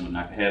leak, someone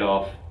knocked the head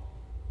off.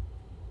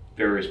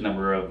 Various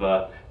number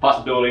of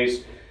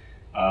possibilities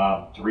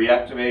to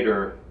reactivate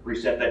or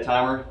reset that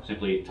timer.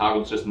 Simply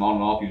toggle the system on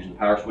and off using the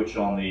power switch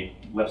on the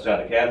left side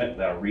of the cabinet.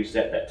 That'll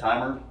reset that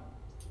timer.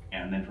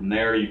 And then from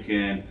there you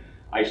can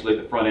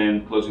isolate the front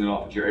end, closing it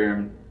off with your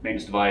air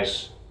maintenance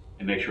device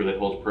and make sure that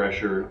holds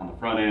pressure on the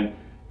front end.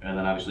 And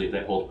then obviously if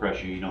that holds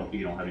pressure, you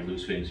don't have any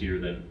loose fittings here,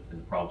 then the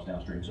problem's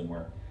downstream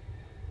somewhere.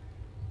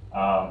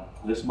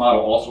 This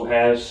model also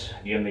has,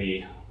 again,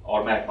 the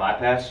automatic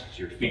bypass. So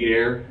your feed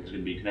air is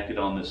going to be connected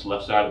on this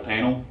left side of the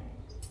panel.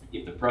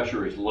 If the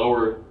pressure is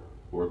lower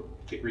or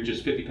it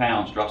reaches 50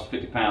 pounds, drops to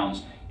 50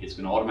 pounds, it's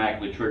going to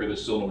automatically trigger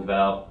this solenoid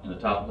valve in the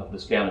top of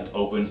this cabinet to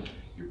open.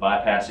 Your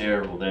bypass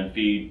air will then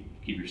feed,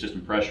 keep your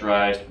system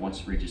pressurized. Once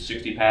it reaches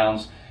 60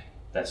 pounds,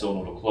 that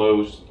solenoid will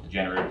close, the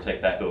generator will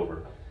take back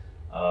over.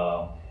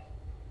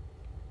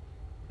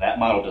 That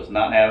model does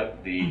not have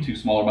it. The 2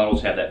 smaller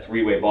models have that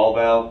 3-way ball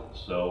valve,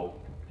 so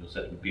you'll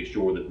have to be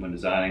assured that when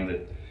designing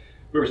that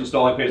whoever's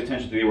installing pays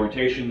attention to the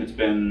orientation. It's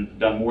been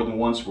done more than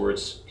once where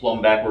it's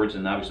plumbed backwards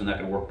and obviously not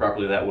going to work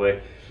properly that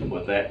way.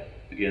 But that,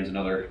 again, is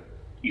another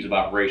ease of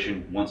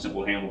operation. One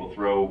simple handle will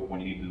throw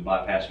when you need to do the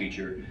bypass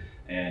feature,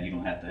 and you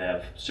don't have to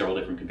have several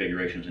different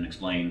configurations and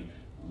explain,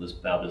 well, this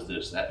valve does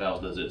this, that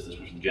valve does this was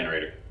for the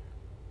generator.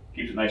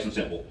 Keeps it nice and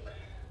simple.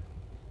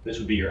 This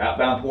would be your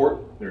outbound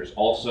port. There's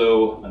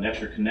also an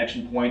extra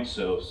connection point.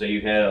 So say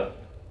you have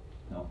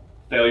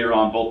failure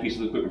on both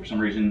pieces of equipment for some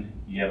reason,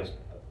 you have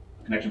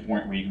a connection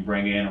point where you can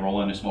bring in and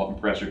roll in a small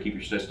compressor, keep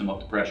your system up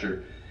to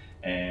pressure,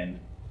 and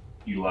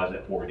utilize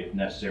that port if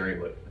necessary.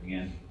 But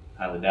again,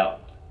 highly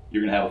doubt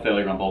you're going to have a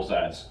failure on both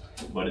sides,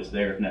 but it's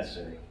there if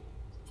necessary.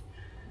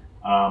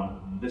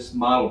 This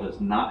model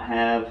does not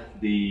have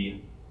the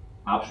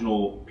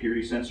optional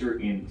purity sensor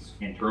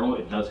internal.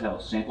 It does have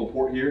a sample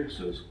port here,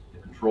 so it's a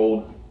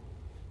controlled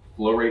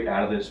flow rate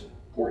out of this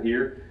port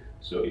here.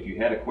 So if you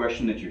had a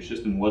question that your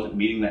system wasn't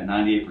meeting that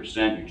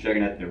 98%, you're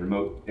checking at the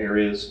remote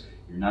areas,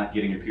 you're not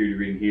getting your purity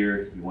reading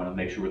here, you want to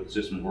make sure that the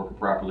system is working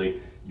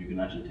properly, you can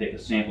actually take a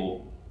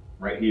sample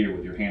right here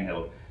with your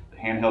handheld. The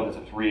handheld is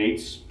a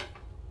 3/8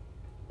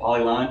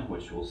 poly line,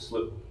 which will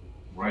slip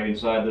right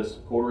inside this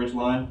 1/4"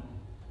 line.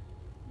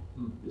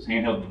 This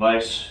handheld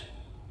device,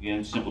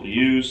 again, simple to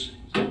use.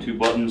 It's got 2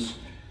 buttons.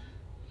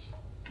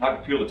 I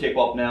can peel the tape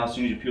off now. As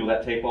soon as you peel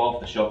that tape off,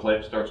 the shelf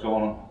life starts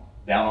going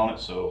down on it.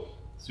 So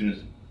as soon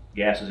as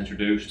gas is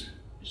introduced,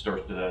 it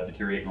starts to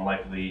deteriorate in the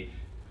life of the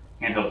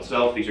handheld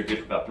itself. These are good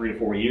for about 3 to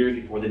 4 years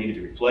before they need to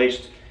be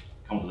replaced.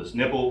 Comes with this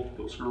nipple,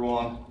 little screw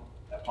on,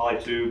 that poly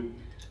tube.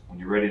 When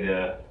you're ready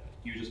to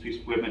use this piece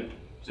of equipment,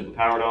 simply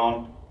power it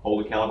on,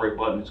 hold the calibrate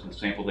button. It's going to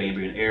sample the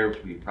ambient air, which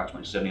will be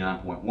approximately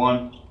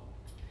 79.1.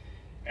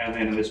 And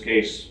then in this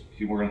case, if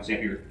you were going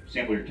to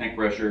sample your tank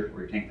pressure, or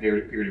your tank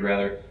purity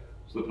rather,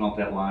 slip it off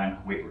that line,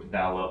 wait for it to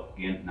dial up.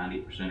 Again,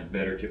 98% or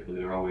better. Typically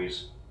they're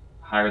always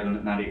higher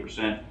than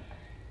 98%.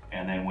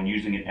 And then when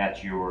using it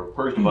at your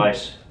purge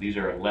device, these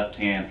are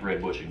left-hand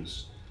thread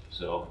bushings.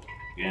 So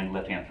again,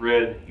 left-hand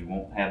thread, you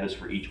won't have this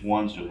for each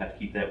one, so you'll have to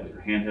keep that with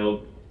your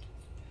handheld.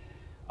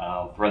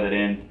 Thread that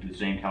in, do the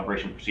same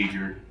calibration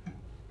procedure,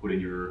 put in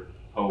your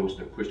hose,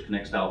 they're push to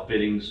connect style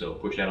fittings, so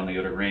push that on the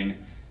outer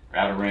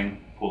ring,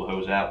 pull the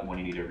hose out when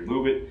you need to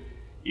remove it.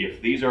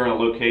 If these are in a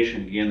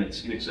location, again,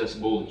 that's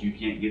inaccessible, that you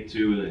can't get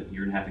to, that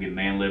you're gonna have to get a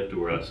man lift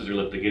or a scissor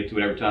lift to get to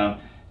it every time,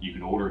 you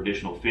can order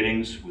additional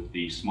fittings with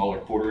the smaller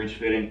 1/4"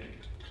 fitting,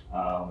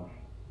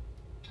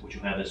 which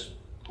will have this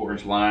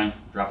 1/4" line,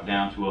 drop it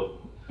down to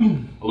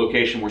a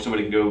location where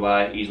somebody can go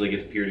by, easily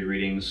get the purity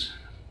readings,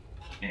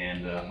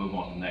 and move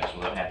on to the next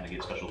without having to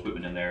get special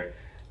equipment in there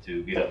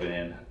to get up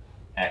and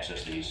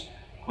access these.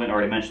 Clint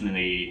already mentioned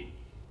the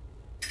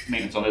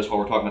maintenance on this while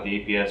we're talking about the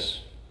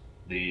APS,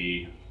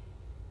 the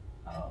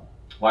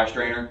wire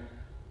strainer.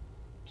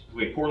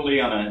 Wait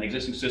poorly on an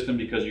existing system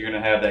because you're going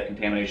to have that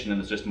contamination in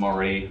the system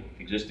already.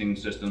 Existing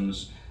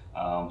systems,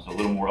 so a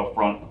little more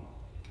upfront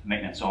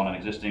maintenance on an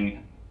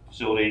existing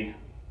facility.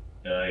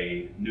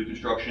 A new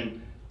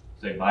construction,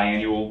 say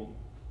biannual,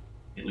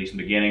 at least in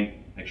the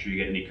beginning. Make sure you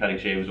get any cutting,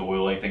 shavings,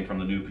 oil, anything from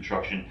the new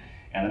construction.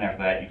 And then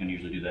after that, you can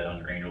usually do that on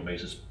your annual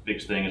basis.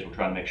 Biggest thing is we're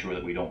trying to make sure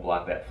that we don't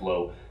block that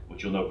flow,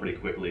 which you'll know pretty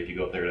quickly if you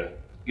go up there to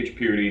get your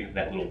purity.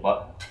 That little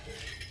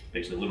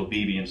basically a little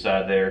BB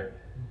inside there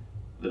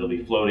that'll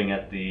be floating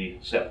at the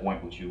set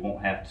point, which you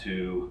won't have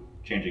to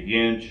change a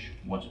gauge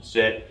once it's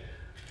set.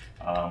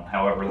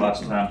 However,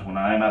 lots of times when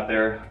I'm out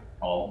there,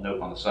 I'll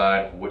note on the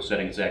side what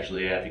setting it's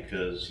actually at,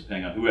 because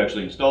depending on who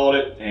actually installed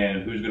it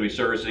and who's going to be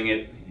servicing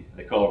it,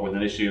 they call it with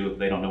an issue,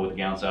 they don't know what the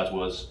gallon size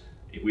was.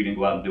 If we didn't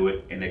go out and do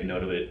it and make a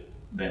note of it,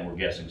 then we're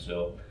guessing.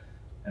 So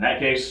in that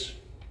case,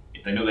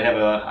 if they know they have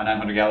a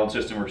 900 gallon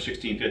system or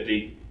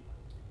 1650,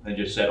 they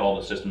just set all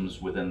the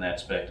systems within that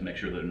spec to make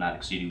sure they're not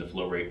exceeding the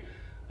flow rate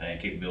and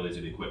capabilities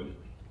of the equipment.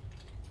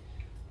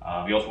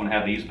 You also want to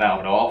have these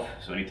valved off,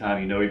 so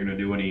anytime you know you're going to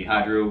do any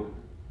hydro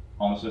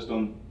on the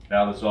system,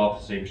 valve this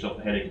off to save yourself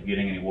the headache of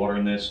getting any water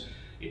in this.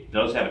 It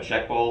does have a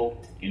check valve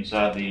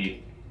inside the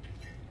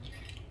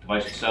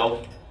device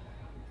itself.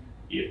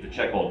 If the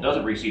check valve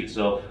doesn't reseat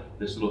itself,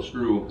 this little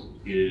screw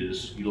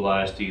is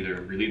utilized to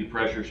either relieve the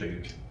pressure, so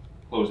you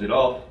close it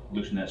off,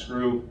 loosen that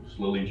screw,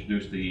 slowly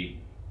introduce the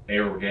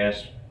air or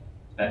gas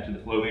back to the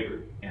flow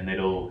meter, and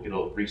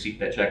it'll reseat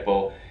that check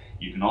valve.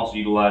 You can also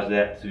utilize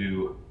that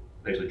to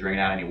basically drain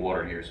out any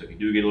water in here. So if you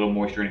do get a little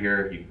moisture in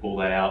here, you can pull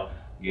that out.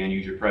 Again,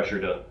 use your pressure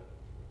to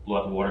blow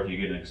out the water if you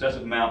get an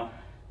excessive amount.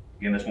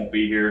 Again, this won't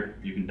be here.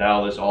 You can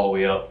dial this all the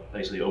way up,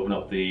 basically open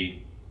up the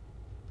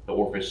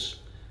orifice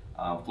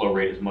flow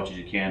rate as much as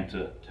you can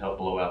to help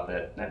blow out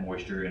that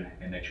moisture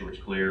and make sure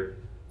it's clear.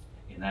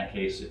 In that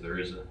case, if there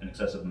is an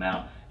excessive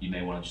amount, you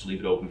may want to just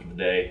leave it open for the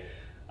day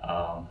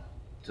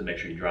to make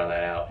sure you dry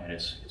that out and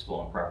it's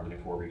flowing properly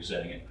before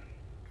resetting it.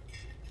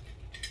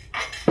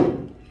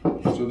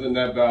 So then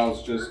that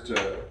valve's just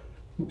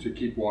to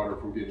keep water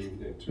from getting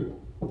into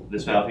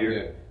this valve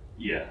here?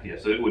 Yeah.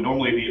 So it would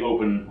normally be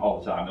open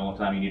all the time. The only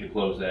time you need to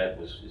close that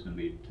is going to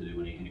be to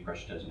do any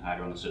pressure testing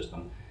hydro on the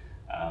system.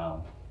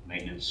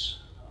 Maintenance,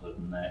 other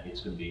than that,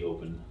 it's going to be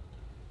open.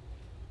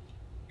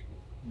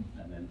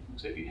 And then,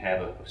 say if you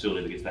have a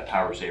facility that gets that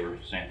power saver,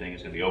 same thing,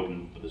 it's going to be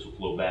open, but this will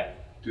flow back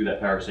through that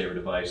power saver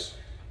device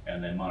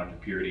and then monitor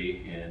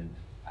purity. And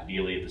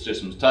ideally, if the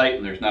system's tight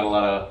and there's not a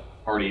lot of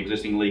already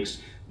existing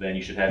leaks, then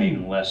you should have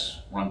even less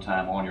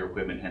runtime on your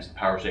equipment, hence the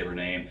power saver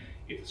name.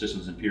 If the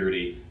system's in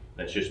purity,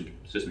 that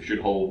system should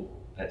hold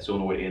that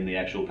solenoid in the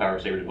actual power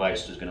saver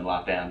device is going to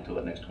lock down until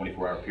that next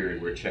 24-hour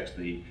period where it checks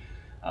the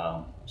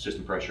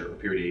system pressure or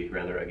purity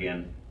rather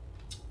again,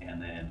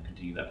 and then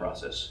continue that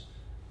process.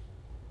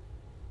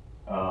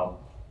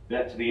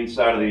 That to the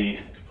inside of the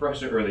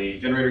compressor or the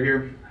generator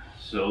here.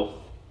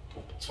 So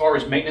as far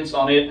as maintenance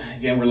on it,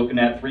 again, we're looking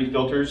at 3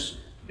 filters.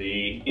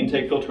 The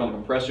intake filter on the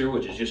compressor,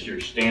 which is just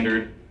your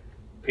standard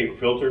paper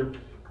filter.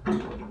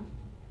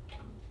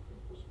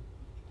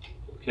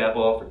 cap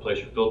off, replace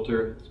your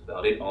filter. That's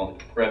about it on the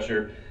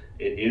compressor.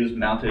 It is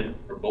mounted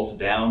or bolted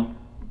down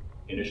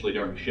initially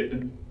during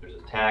shipping. There's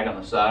a tag on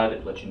the side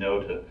that lets you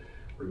know to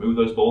remove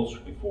those bolts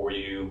before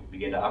you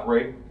begin to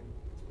operate.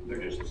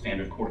 They're just a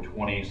standard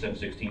 1/4-20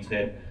 7/16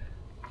 head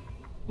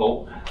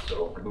bolt,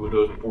 so remove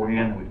those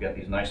beforehand. We've got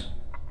these nice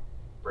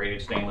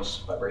braided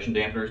stainless vibration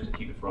dampeners to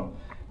keep it from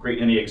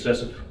creating any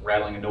excessive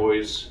rattling and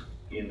noise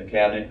in the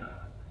cabinet.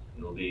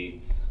 It'll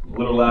be a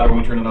little louder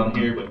when we turn it on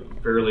here,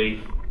 but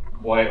fairly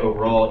quiet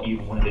overall,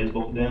 even when it is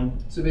bolted down.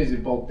 So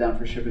basically bolted down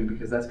for shipping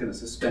because that's going to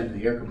suspend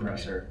the air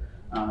compressor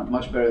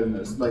much better than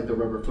those, like the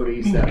rubber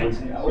footies. That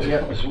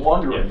I was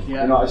wondering.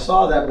 Yeah. You know, I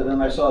saw that, but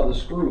then I saw the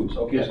screws.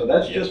 Okay, Yeah. so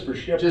that's just for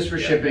shipping. Just for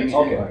shipping.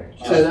 Okay.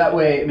 So that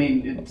way, I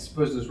mean,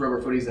 suppose those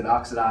rubber footies that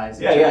oxidize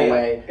and Yeah, chip yeah,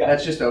 away. yeah.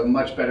 That's just a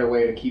much better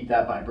way to keep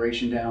that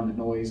vibration down, the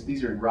noise.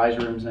 These are in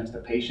riser rooms next to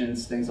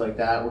patients, things like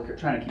that. We're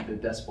trying to keep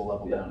the decibel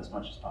level down as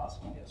much as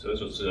possible. Yeah, so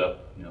this was a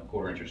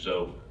 1/4 inch or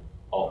so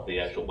off the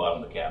actual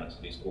bottom of the cabinet. So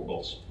these 4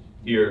 bolts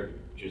here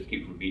just to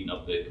keep from beating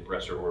up the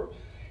compressor, or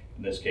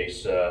in this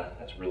case,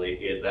 that's really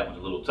it. That one's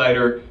a little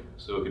tighter,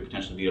 so it could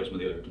potentially beat up some of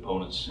the other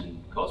components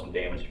and cause some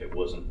damage if it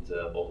wasn't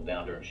bolted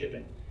down during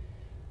shipping.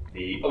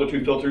 The other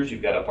 2 filters,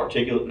 you've got a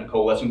particulate and a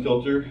coalescing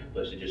filter.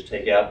 Let's just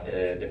take out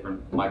a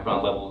different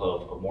micron level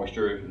of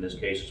moisture. In this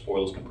case, it's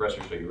oilless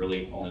compressor, so you're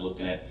really only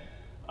looking at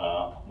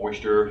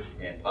moisture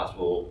and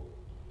possible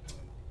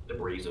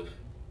debris of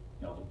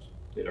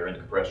that are in the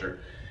compressor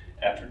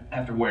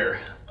after wear.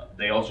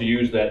 They also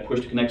use that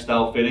push-to-connect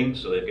style fitting,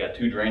 so they've got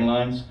 2 drain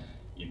lines.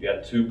 You've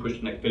got 2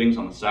 push-to-connect fittings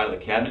on the side of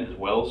the cabinet as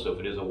well, so if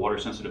it is a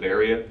water-sensitive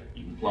area,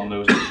 you can plumb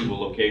those to a suitable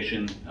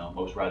location.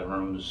 Most riser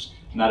rooms,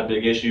 not a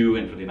big issue,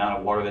 and for the amount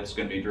of water that's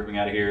going to be dripping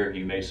out of here,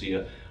 you may see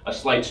a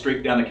slight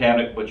streak down the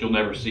cabinet, but you'll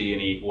never see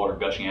any water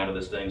gushing out of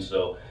this thing,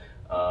 so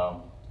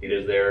it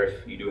is there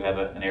if you do have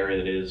an area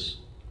that is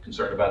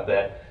concerned about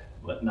that,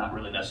 but not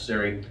really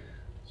necessary.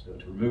 So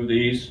to remove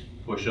these,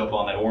 push up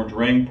on that orange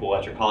ring, pull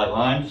out your poly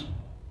lines.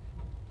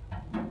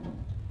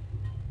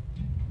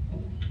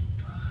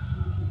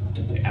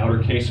 The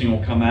outer casing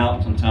will come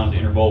out. Sometimes the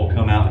inner bowl will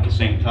come out at the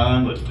same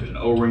time, but there's an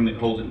O-ring that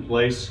holds it in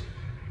place.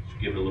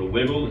 Just give it a little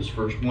wiggle. This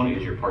first one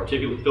is your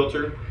particulate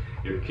filter.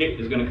 Your kit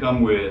is going to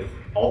come with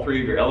all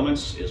 3 of your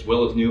elements, as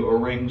well as new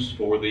O-rings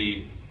for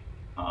the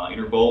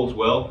inner bowl as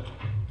well.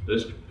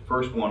 This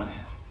first one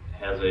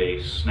has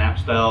a snap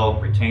style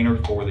retainer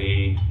for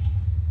the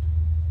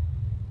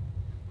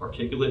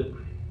particulate.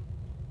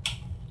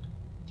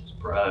 Just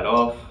pry it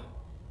off,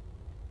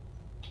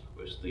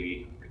 twist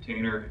the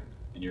retainer,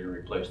 and you're going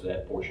to replace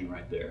that portion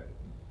right there.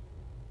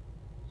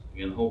 So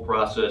again, the whole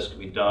process can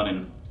be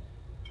done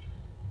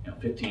in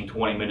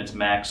 15-20 minutes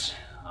max.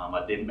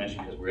 I didn't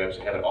mention because we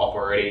actually have it off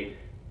already.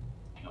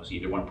 So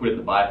you either want to put it in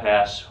the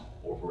bypass,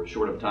 or for a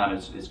short of time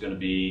it's going to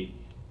be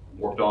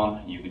worked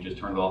on. You can just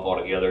turn it off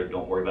altogether.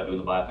 Don't worry about doing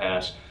the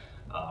bypass.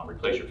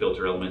 Replace your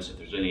filter elements. If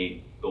there's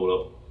any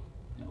buildup,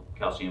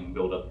 calcium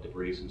buildup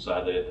debris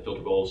inside the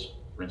filter bowls,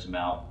 rinse them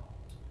out.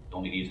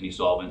 Don't need to use any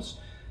solvents.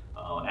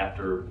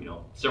 After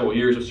several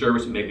years of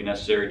service, it may be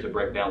necessary to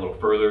break down a little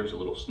further. There's a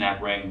little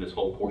snap ring. This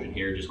whole portion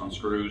here just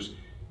unscrews.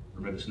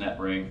 Remove the snap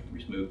ring,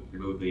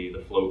 remove the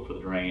float for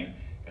the drain,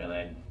 and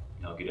then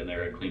get in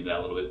there and clean it out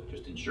a little bit,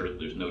 just to ensure that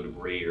there's no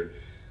debris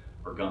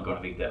or gunk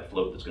underneath that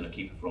float that's going to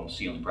keep it from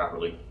sealing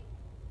properly.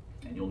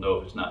 And you'll know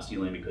if it's not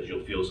sealing because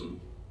you'll feel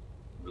some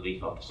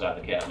relief off the side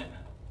of the cabinet.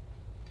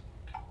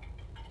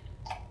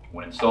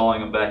 When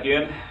installing them back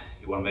in,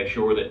 you want to make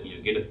sure that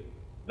you get it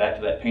back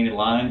to that painted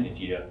line. If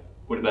you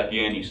put it back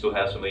in, you still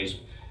have some of these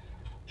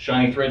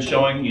shiny threads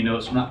showing,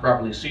 it's not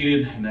properly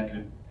seated, and that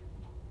could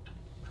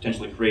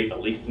potentially create a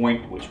leak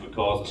point, which would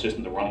cause the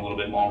system to run a little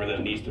bit longer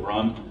than it needs to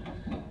run.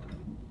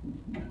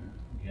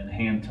 Again,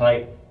 hand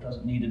tight,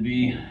 doesn't need to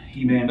be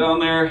He-Band on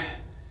there,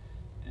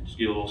 and just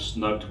get a little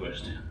snug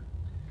twist.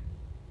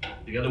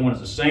 The other one is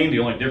the same, the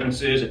only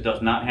difference is it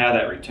does not have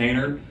that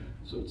retainer,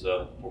 so it's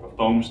more of a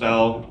foam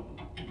style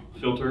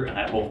filter, and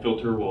that whole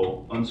filter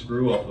will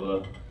unscrew off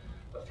of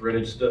a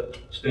threaded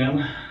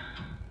stem.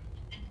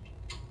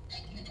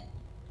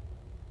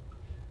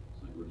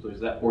 Replace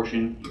that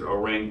portion, your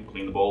O-ring,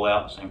 clean the bowl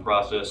out, same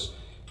process.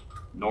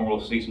 Normal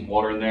to see some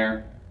water in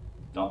there,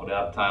 dump it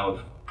out at the time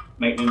of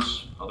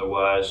maintenance.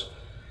 Otherwise,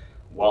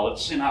 while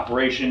it's in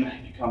operation,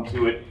 if you come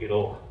to it,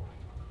 it'll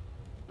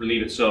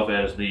relieve itself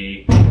as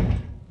the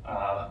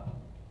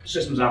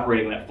system's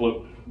operating when that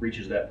float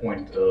reaches that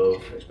point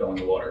of expelling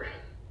the water.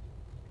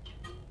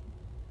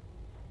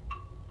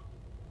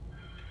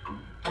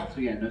 So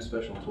again, no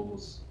special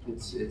tools.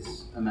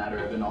 It's a matter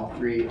of, and all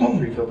three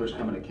filters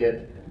come in a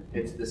kit.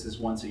 This is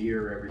once a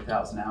year or every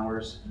 1,000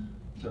 hours,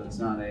 so it's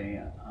not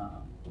a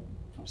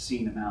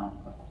obscene amount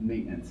of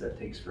maintenance that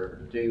takes forever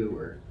to do.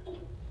 Or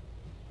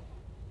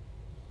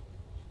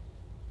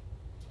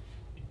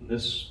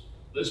this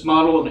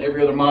model and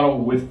every other model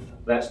with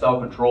that style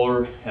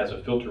controller has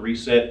a filter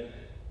reset,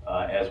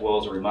 as well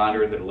as a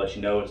reminder that'll let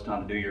you know it's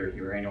time to do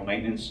your annual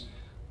maintenance.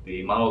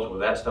 The models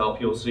with that style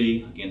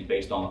PLC, again,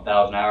 based on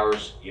 1,000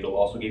 hours, it'll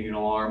also give you an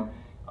alarm.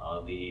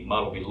 The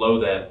model below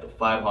that, the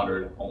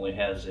 500, only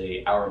has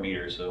a hour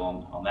meter. So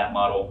on that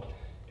model,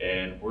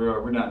 and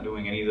we're not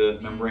doing any of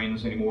the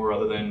membranes anymore,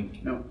 other than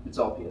No, it's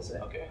all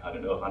PSA. okay. I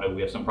don't know. I know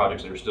we have some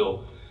projects that are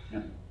still.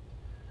 Yeah.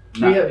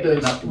 Not, We have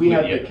those. not We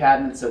have complete the yet.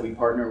 cabinets that we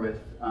partner with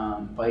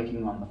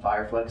Viking on the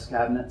Fireflex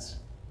cabinets,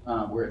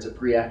 where it's a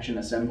pre-action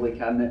assembly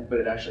cabinet, but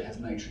it actually has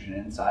nitrogen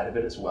inside of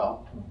it as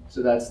well.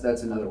 So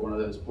that's another one of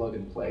those plug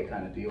and play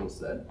kind of deals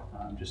that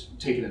just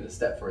taking it a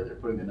step further,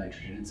 putting the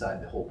nitrogen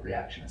inside the whole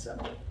pre-action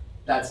assembly.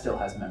 That still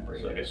has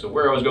membrane. Okay, so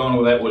where I was going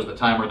with that was the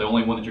timer. The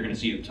only one that you're going to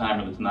see the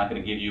timer that's not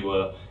going to give you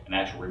an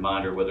actual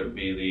reminder, whether it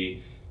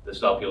be the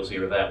style PLC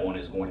or that one,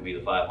 is going to be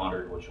the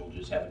 500, which will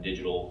just have a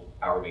digital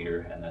hour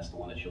meter, and that's the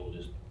one that you'll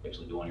just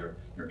basically do on your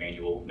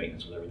annual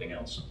maintenance with everything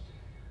else.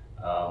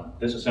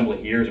 This assembly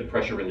here is a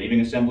pressure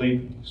relieving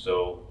assembly,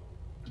 so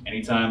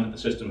anytime that the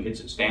system hits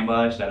its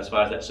standby,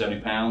 satisfies that 70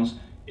 pounds,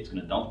 it's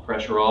going to dump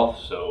pressure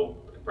off, so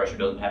the pressure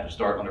doesn't have to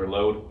start under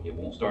load. It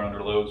won't start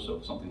under load, so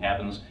if something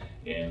happens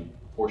and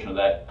a portion of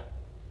that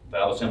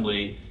valve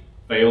assembly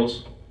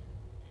fails,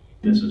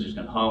 this is just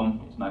going to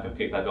hum. It's not going to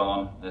kick back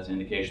on. That's an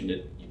indication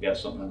that you've got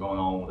something going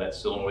on with that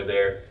solenoid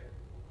there.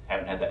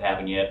 Haven't had that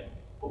happen yet,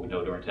 but we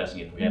know during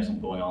testing if we have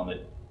something going on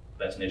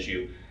that's an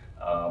issue.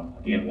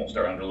 Again, it won't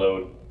start under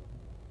load.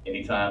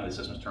 Anytime the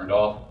system's turned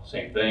off,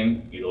 same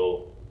thing.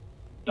 It'll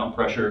dump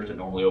pressure to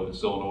normally open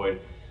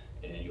solenoid,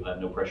 and you'll have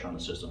no pressure on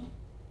the system.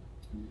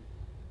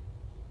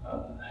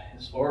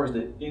 As far as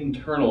the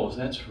internals,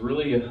 that's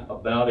really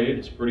about it.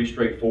 It's pretty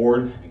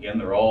straightforward. Again,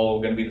 they're all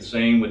going to be the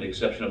same, with the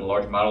exception of the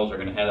large models are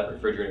going to have that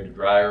refrigerator to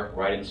dryer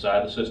right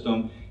inside the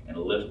system, and a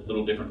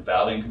little different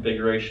valving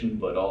configuration,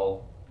 but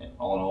all in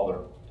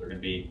all, they're going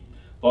to be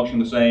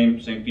functioning the same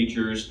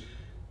features.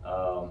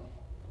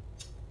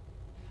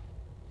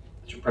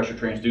 It's your pressure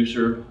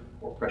transducer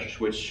or pressure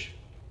switch,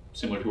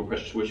 similar to a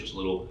pressure switch, just a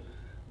little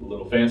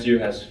fancier,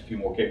 has a few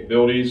more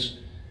capabilities.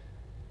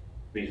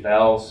 These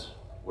valves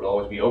would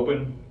always be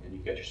open, and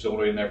you've got your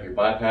solenoid in there for your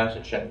bypass,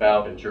 a check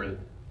valve to ensure the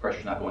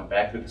pressure's not going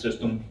back through the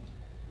system.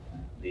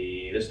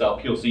 This style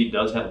PLC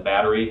does have a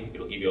battery.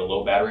 It'll give you a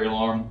low battery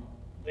alarm.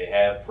 They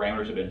have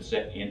parameters have been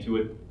set into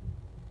it,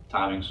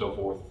 timing, so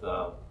forth,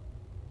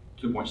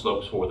 2-point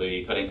slopes for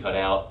the cut in, cut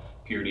out,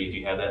 purity if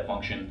you have that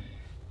function.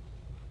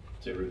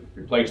 To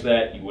replace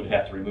that, you would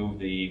have to remove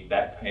the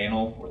back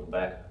panel or the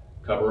back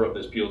cover of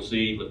this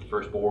PLC, lift the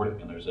first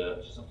board, and there's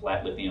just a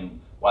flat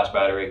lithium watts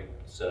battery.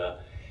 It's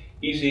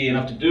easy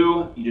enough to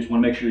do. You just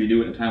want to make sure you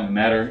do it in a timely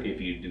manner. If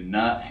you do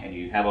not and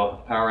you have a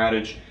power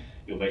outage,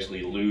 you'll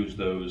basically lose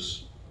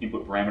those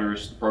input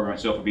parameters. The program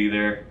itself will be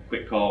there.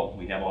 Quick call.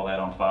 We have all that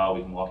on file.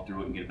 We can walk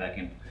through it and get it back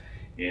in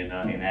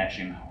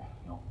action.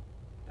 You know,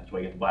 that's why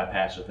you get the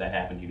bypass. If that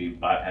happens, you be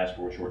bypassed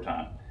for a short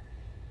time.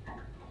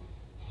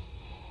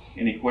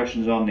 Any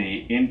questions on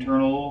the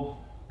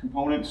internal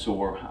components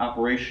or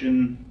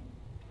operation,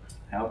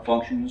 how it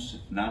functions?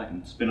 If not, I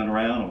can spin it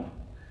around and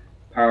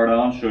power it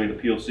on, show you the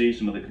PLC,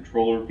 some of the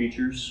controller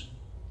features.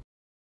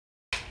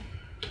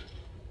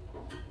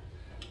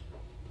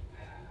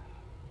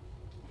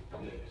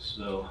 Okay,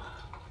 so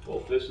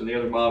both this and the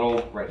other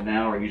model right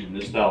now are using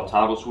this style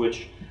toggle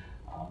switch.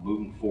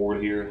 Moving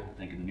forward here, I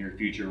think in the near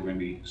future we're going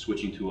to be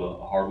switching to a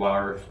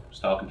hardwire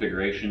style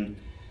configuration.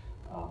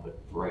 But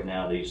for right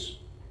now, these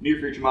near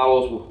future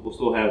models will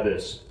still have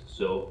this.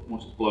 So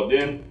once it's plugged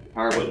in, the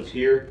power button's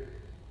here,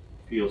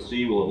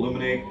 PLC will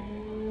illuminate,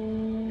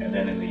 and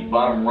then in the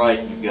bottom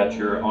right you've got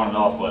your on and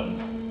off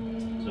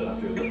button. So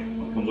after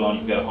when it comes on,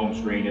 you've got a home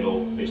screen.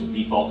 It'll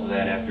basically default to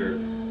that after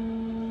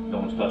no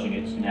one's touching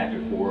it. It's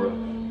inactive for a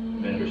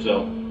minute or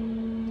so.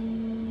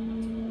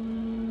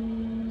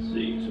 Let's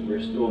see, so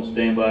we're still on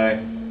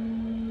standby.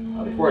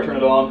 Before I turn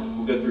it on,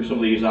 we'll go through some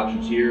of these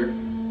options here.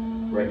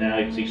 Right now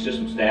you can see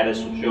system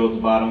status will show at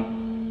the bottom.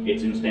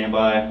 It's in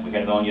standby. We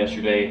had it on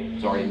yesterday.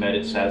 It's already met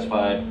its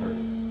satisfied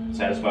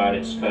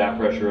its cutout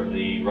pressure of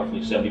the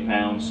roughly 70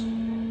 pounds.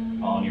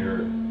 On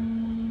your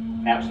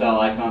app style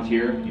icons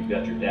here, you've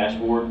got your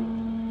dashboard,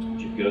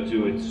 which you go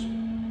to. It's a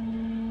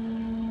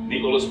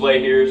neat little display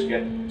here. It's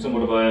got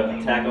somewhat of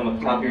a tack on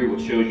the top here,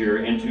 which shows your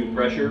N2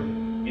 pressure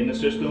in the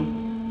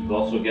system. You've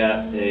also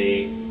got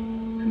a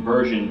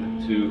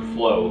conversion to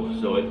flow,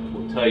 so it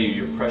will tell you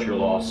your pressure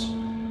loss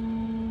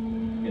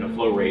in a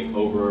flow rate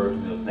over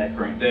that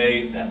current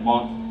day, that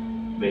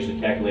month, basically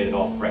calculated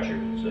off pressure.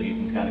 So you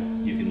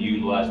can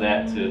utilize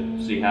that to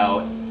see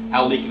how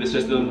leaky the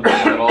system,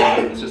 how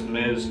all the system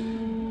is.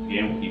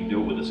 Again, you can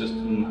do it with the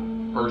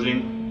system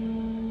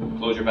purging.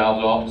 Close your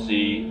valves off to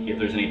see if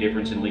there's any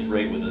difference in leak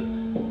rate with the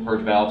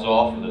purge valves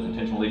off, or those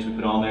intentional leaks we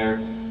put on there,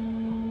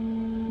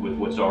 with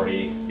what's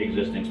already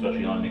existing,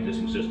 especially on an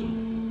existing system.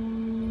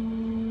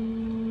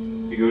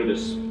 If you go to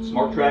this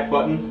Smart Track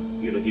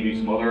button, it'll give you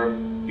some other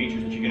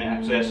features that you can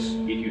access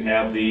if you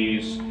have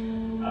these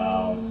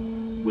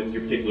with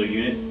your particular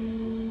unit.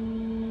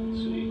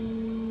 Let's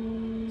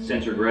see,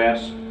 sensor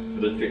graphs.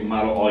 For this particular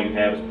model, all you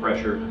have is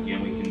pressure.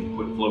 Again, we can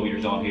put flow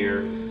meters on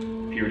here,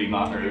 purity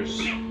monitors,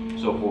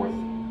 so forth.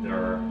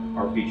 There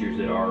are features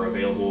that are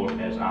available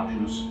as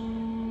options.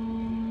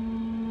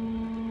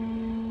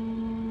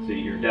 see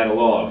your data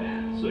log.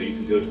 So you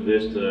can go to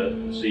this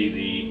to see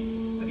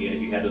the, again,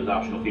 if you had those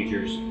optional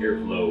features,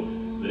 airflow,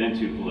 the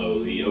N2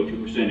 flow, the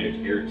O2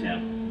 percentage, air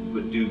temp.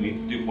 Put dew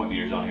point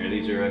meters on here.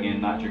 These are,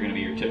 again, not going to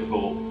be your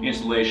typical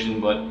installation,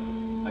 but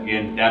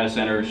again, data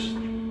centers,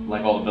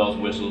 like all the bells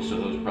and whistles, so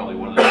those are probably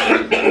one of the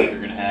places that you're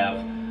going to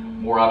have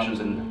more options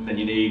than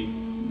you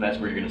need. That's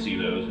where you're going to see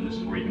those, and this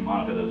is where you can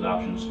monitor those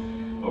options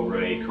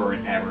over a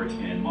current, average,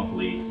 and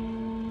monthly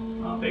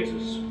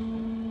basis.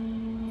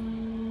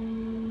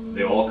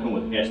 They all come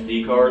with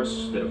SD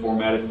cards that are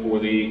formatted for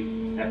the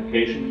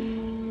application.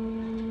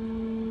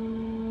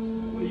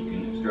 That way you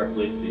can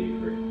extrapolate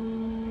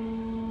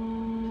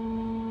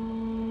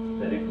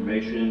that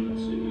information.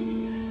 Let's see,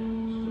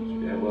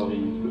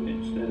 logging,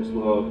 equipment status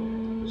log.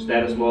 The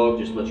status log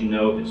just lets you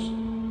know if it's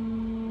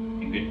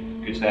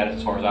in good status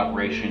as far as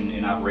operation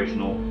and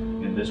operational.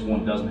 And this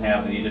one doesn't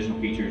have the additional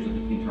features of the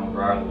internal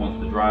dryer. The ones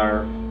with the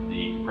dryer,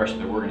 the pressure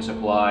that we're going to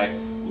supply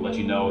will let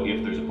you know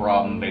if there's a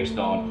problem based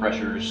on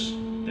pressures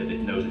that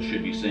it knows it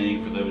should be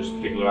seeing for those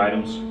particular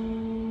items.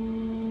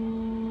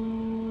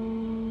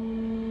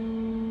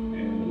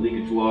 And the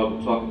leakage log,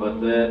 we'll talk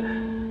about that.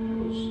 It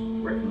was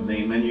right from the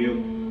main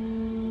menu.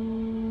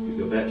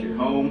 Go back to your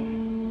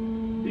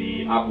home,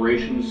 the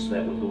operations,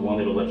 that was the one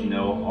that'll let you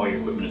know all your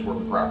equipment is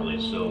working properly.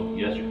 So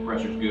yes, your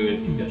compressor's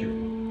good, you've got your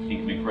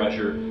incoming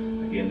pressure.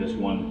 Again, this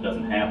one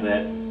doesn't have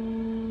that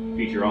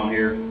feature on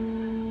here.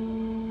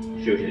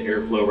 It shows you the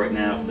airflow right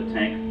now from the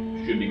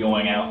tank. Should be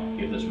going out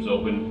if this was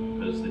open,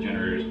 because the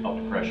generator is up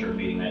to pressure,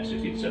 meeting that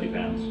 60 to 70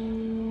 pounds.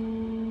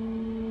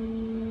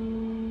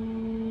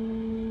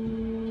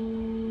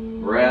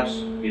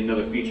 Graphs,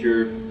 another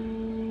feature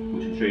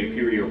which will show you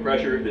purity or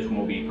pressure. This one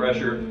will be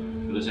pressure.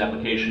 For this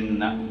application,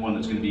 not one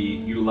that's going to be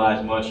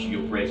utilized much.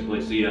 You'll basically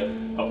see a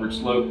upward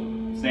slope,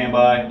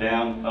 standby,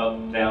 down,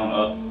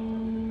 up.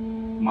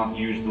 Might be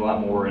used a lot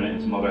more in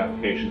some other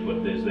applications, but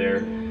it is there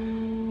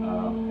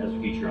as a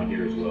feature on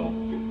here as well.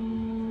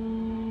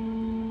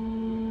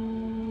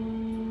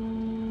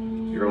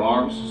 Your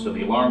alarms. So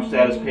the alarm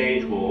status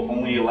page will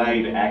only allow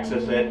you to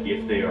access that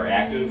if they are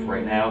active.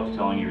 Right now, it's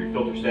telling you your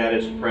filter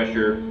status,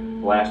 pressure,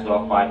 blast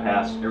off,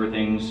 bypass,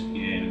 everything's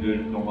in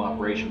good normal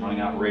operation,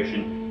 running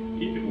operation.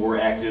 If it were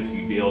active,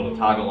 you'd be able to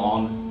toggle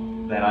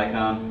on that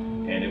icon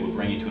and it would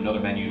bring you to another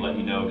menu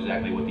letting you know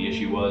exactly what the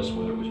issue was,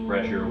 whether it was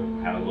pressure,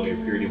 how low your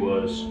purity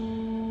was.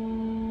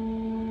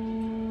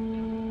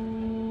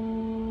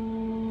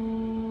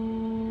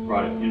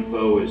 Product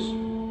info is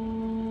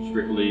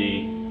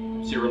strictly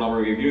serial number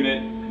of your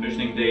unit,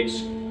 commissioning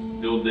dates,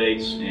 build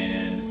dates,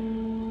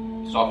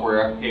 and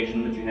software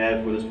application that you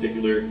have for that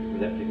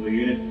particular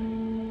unit.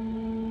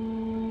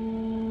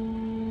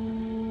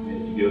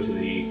 Go to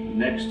the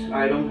next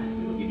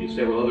item, it'll give you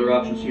several other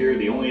options here.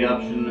 The only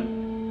option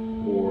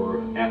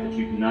or app that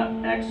you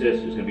cannot access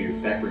is going to be your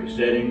factory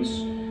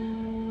settings.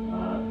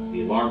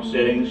 The alarm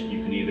settings,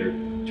 you can either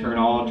turn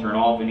on, turn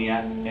off any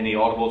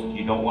audibles that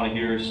you don't want to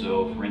hear.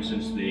 So for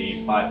instance,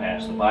 the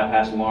bypass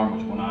alarm,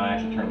 which when I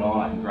actually turn it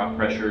on, I can drop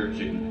pressure so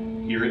you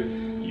can hear it.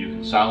 You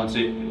can silence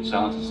it, it'll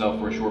silence itself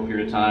for a short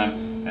period of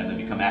time and then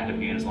become active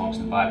again as long as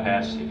it's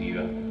bypassed. If you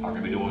are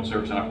going to be doing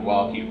service on it for a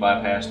while, keep it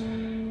bypassed.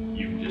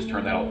 You can just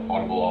turn that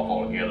audible off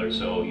altogether,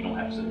 so you don't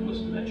have to sit and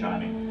listen to that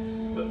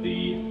chiming. But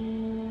the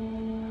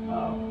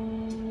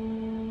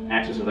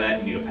access of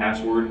that, you need a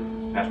password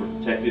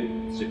protected.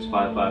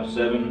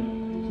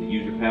 6557 is the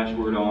user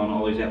password on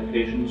all these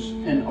applications.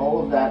 And all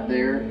of that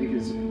there,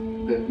 because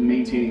the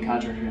maintaining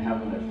contractor can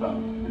have on their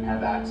phone and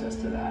have access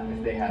to that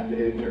if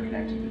they're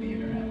connected to the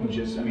internet, which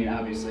is, I mean,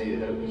 obviously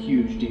a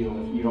huge deal.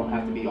 If you don't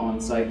have to be on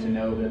site to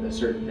know that a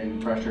certain thing,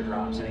 pressure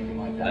drops, anything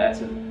like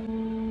that.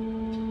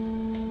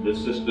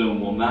 This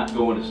system will not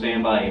go into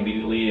standby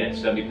immediately at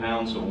 70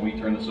 pounds, so when we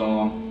turn this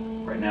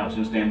on, right now it's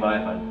in standby.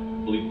 If I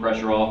bleed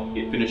pressure off,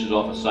 it finishes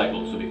off a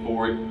cycle. So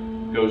before it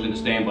goes into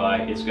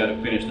standby, it's got to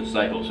finish the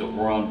cycle. So if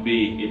we're on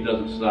B, it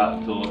doesn't stop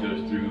until it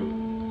goes through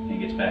and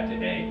gets back to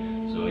A.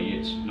 So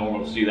it's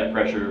normal to see that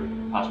pressure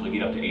possibly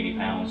get up to 80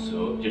 pounds.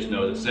 So just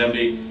know that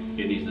 70,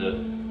 it needs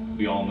to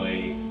be on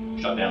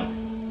the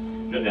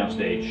shutdown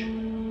stage.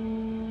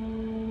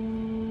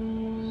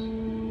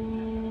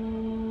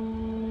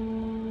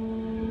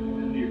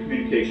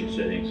 Communication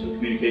settings. So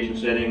communication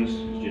settings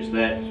is just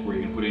that. It's where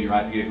you can put in your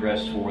IP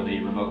address for the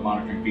remote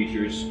monitoring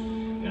features,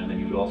 and then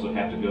you would also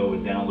have to go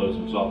and download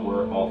some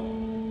software off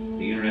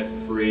the internet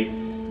for free,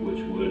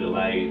 which would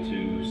allow you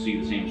to see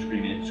the same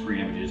screen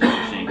images that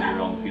you're seeing here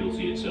on the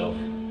PLC itself.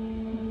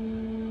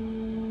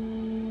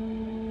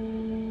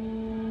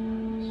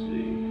 Let's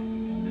see.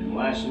 And then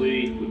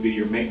lastly would be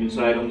your maintenance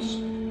items.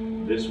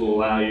 This will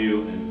allow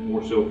you, and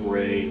more so for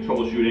a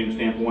troubleshooting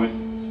standpoint,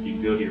 you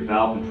can go to your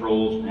valve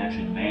controls and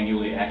actually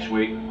manually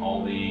actuate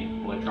all the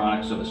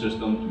electronics of the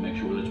system to make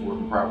sure that it's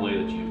working properly,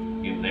 that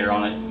you get air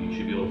on it. You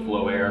should be able to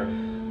flow air.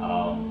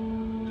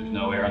 If there's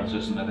no air on the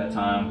system at that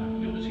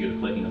time, you'll just hear the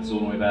clicking of the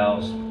solenoid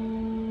valves.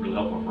 Really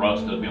helpful for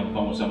us to be on the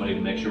phone with somebody to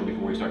make sure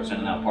before we start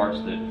sending out parts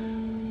that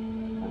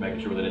we're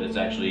making sure that it's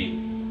actually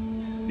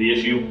the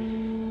issue.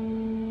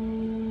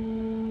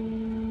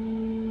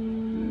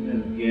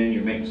 And again,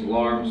 maintenance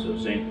alarm, so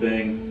same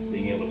thing,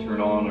 being able to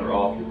turn on or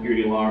off your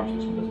purity alarms.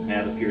 This one doesn't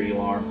have a purity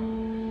alarm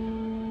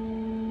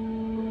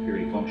or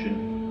purity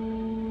function.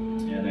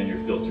 And then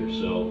your filters.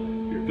 So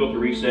your filter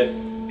reset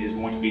is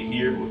going to be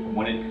here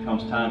when it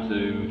comes time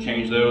to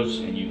change those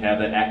and you have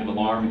that active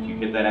alarm. If you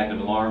hit that active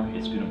alarm,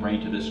 it's going to bring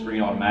you to this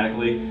screen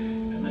automatically,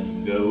 and then you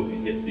can go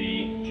and hit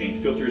the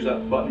change filters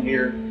up button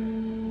here,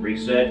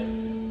 reset,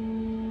 and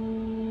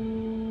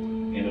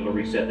it'll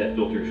reset that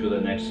filter for the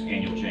next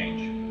annual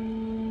change.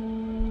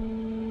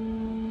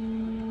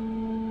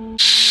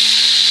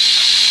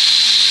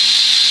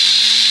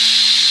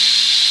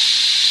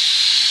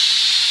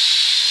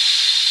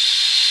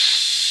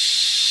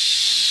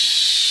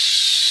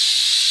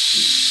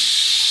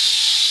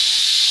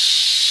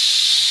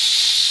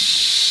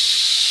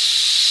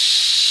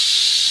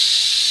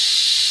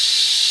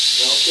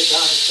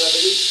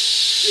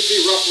 Should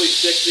be roughly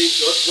 60,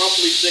 so it's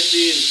roughly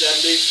 60 and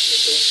 70.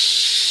 Okay.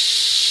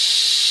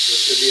 So it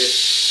should be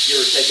give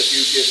or take a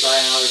few PSI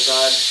on either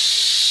side.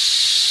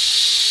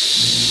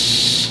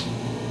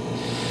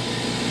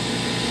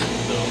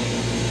 So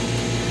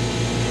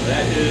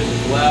that is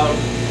loud.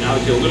 Now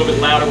it's a little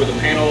bit louder with the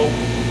panel,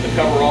 the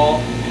cover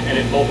off, and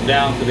it bolted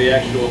down to the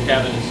actual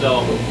cabinet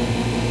itself.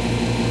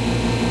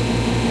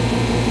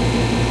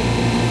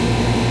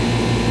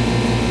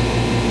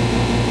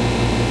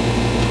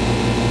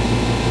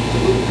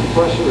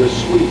 Compressor is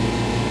sweet.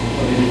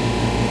 I mean,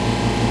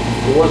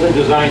 it wasn't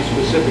designed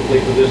specifically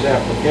for this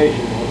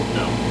application.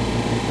 No.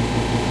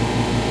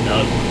 No.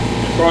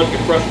 As far as the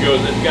compressor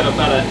goes, it's got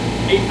about an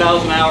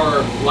 8,000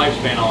 hour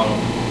lifespan on them.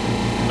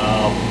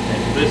 And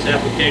for this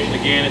application,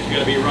 again, it's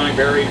going to be running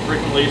very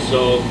infrequently,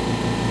 so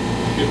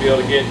you should be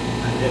able to get,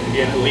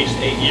 again, at least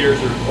 8 years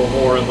or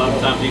more. A lot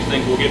of times these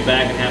things will get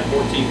back and have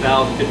 14,000,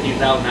 15,000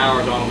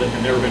 hours on them that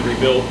have never been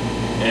rebuilt.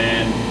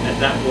 And at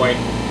that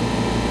point,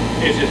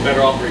 it's just better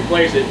off to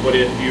replace it. But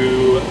if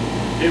you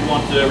did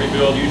want to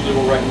rebuild, usually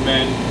we'll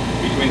recommend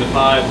between the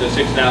 5,000 to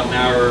 6,000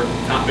 hour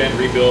top end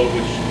rebuild,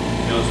 which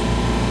is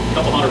a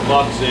couple $100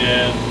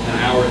 and an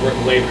hour's worth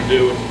of labor to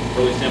do. It's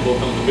really simple,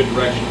 comes in good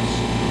directions.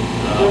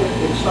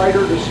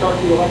 Exciter to start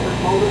the electric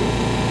motor?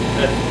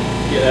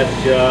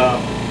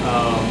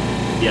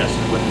 Yes,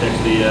 I wouldn't text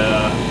the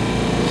I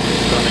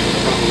don't think what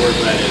the proper word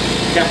for that is.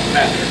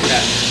 Capacitor.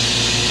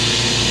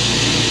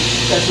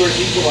 That's where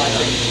it's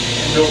equalizing.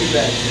 No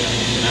feedback.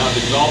 Now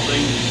it's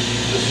exhausting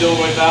the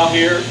solenoid valve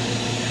here.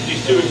 These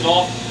two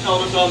exhaust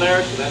elements on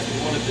there, so that's the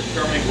one that's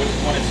determining which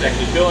one it's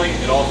actually filling.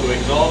 It also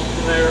exhausts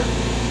from there.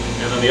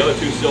 And then the other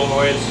two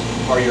solenoids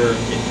are your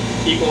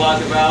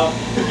equalizer valve,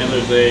 and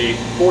there's a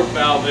fourth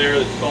valve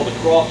there that's called the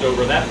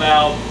crossover. That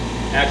valve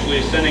actually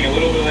is sending a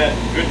little bit of that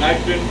good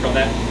nitrogen from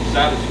that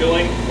side that's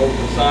filling over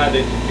to the side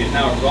that is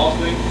now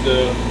exhausting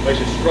to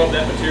basically scrub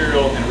that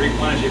material and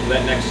replenish it for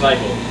that next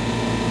cycle.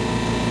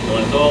 So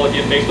it's all,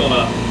 again, based on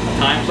a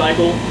time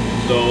cycle,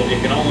 so it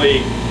can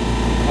only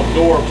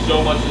absorb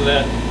so much of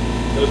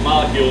those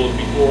molecules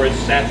before it's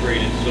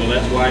saturated. So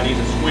that's why it needs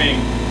to swing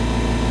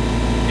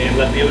and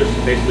let the others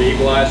basically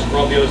equalize,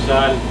 scrub the other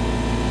side,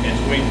 and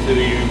swing to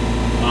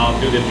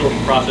do the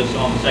absorption process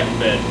on the second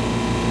bed.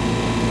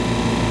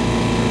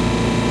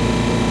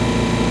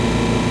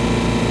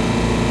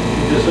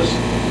 Does this,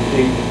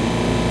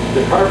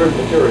 the carbon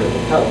material, the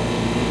pellets,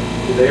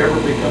 do they ever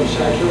become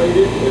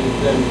saturated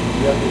and then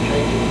you have to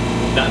change it?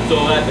 So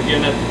that,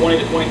 again, that's 20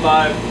 to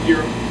 25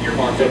 year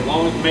mark. So as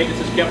long as the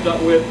maintenance is kept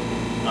up with,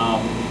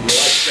 the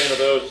lifespan of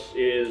those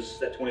is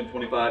that 20 to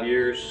 25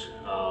 years.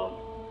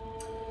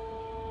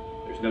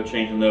 There's no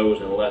change in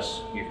those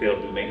unless you fail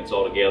to do maintenance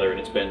altogether, and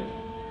it's been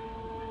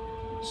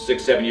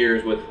 6-7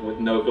 years with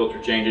no filter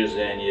changes,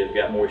 and you've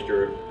got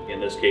moisture. In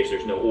this case,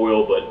 there's no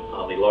oil, but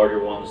the larger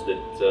ones that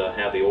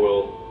have the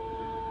oil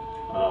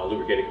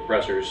lubricated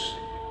compressors,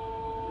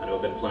 I know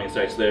I've been to plenty of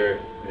sites there,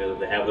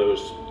 they have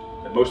those.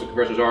 And most of the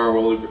compressors are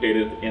oil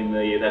lubricated in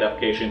that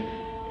application,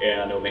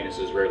 and I know maintenance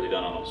is rarely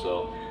done on them.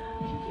 So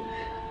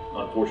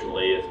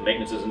unfortunately, if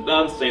maintenance isn't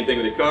done, same thing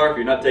with your car. If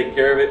you're not taking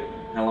care of it,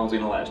 how long is it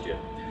going to last you?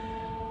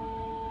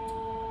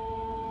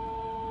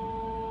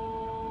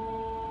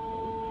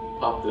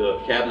 Pop the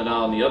cabinet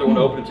on the other one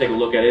open and take a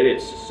look at it.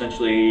 It's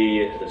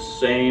essentially the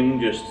same,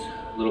 just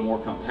a little more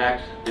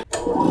compact. This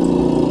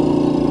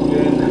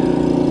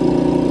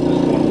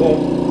one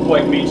won't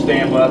quite meet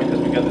standby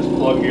because we've got this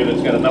plug here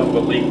that's got enough of a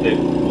leak that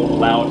won't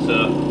allow it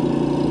to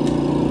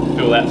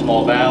fill that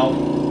small valve.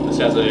 This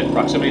has a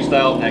proximity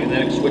style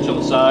magnetic switch on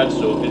the side,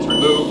 so if it's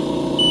removed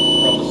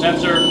from the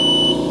sensor,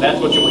 that's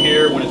what you'll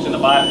hear when it's in the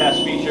bypass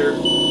feature.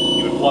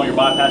 You would plumb your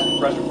bypass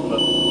compressor from the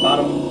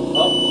bottom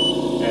up.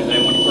 And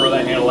then when you throw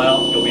that handle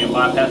out, you'll be in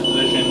bypass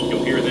position.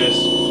 You'll hear this.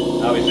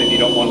 Obviously, if you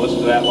don't want to listen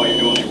to that while you're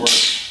doing your work,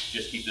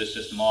 just keep this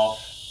system off.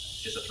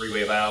 It's just a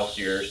three-way valve,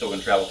 so you're still going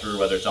to travel through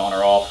whether it's on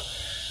or off.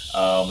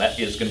 That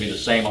is going to be the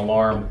same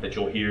alarm that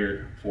you'll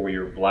hear for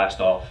your blast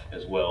off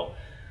as well.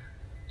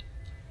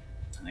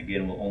 And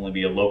again, it will only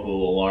be a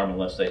local alarm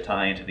unless they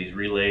tie into these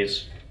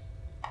relays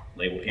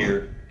labeled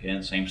here.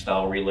 Again, same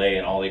style relay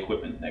and all the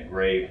equipment, that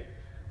gray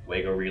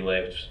Wago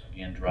relay, which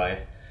again,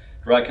 dry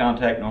dry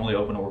contact, normally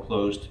open or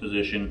closed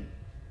position.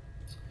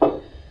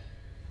 Let's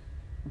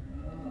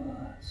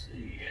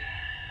see.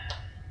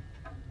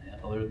 Yeah,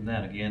 other than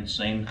that, again,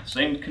 same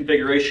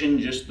configuration,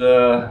 just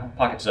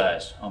pocket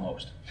size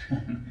almost.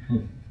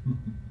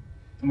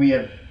 And we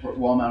have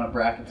wall-mounted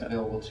brackets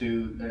available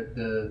too.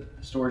 The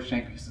storage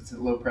tank, because it's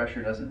at low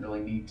pressure, doesn't really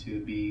need to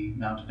be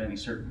mounted any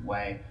certain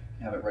way.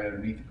 You have it right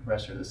underneath the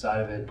compressor, the side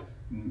of it,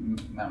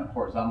 mount it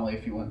horizontally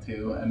if you want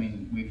to. I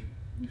mean,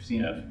 we've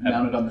seen it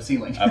mounted on the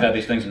ceiling. I've had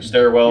these things in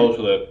stairwells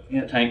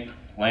with a tank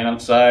laying on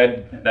the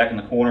side, back in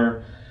the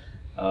corner.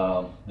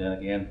 Then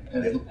again,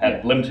 they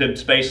had limited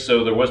space,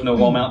 so there was no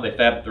wall mount. They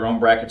fabbed their own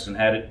brackets and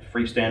had it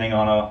freestanding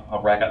on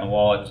a bracket on the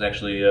wall. It was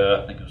actually,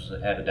 I think it was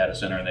at a data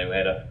center, and they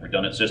had a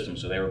redundant system,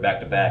 so they were back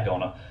to back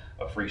on a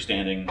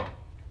freestanding.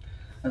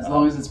 As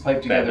long as it's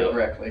piped together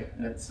correctly,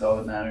 that's all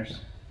that matters.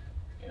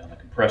 Yeah, the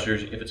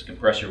compressors, if it's a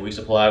compressor we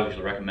supply, we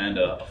should recommend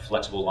a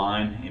flexible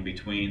line in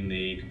between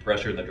the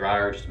compressor and the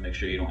dryer, just to make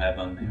sure you don't have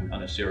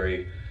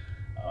unnecessary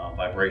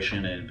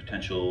vibration and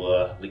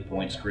potential leak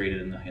points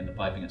created in the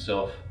piping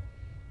itself.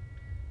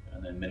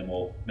 And then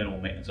minimal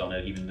maintenance on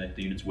it. Even the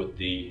units with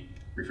the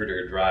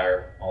refrigerator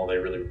dryer, all they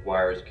really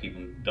require is to keep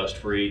them dust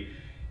free,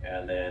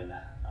 and then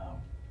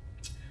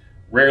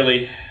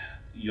rarely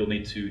you'll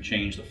need to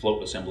change the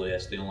float assembly.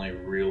 That's the only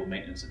real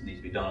maintenance that needs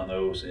to be done on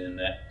those, and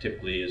that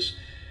typically is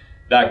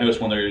diagnosed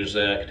when there's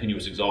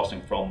continuous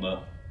exhausting from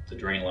the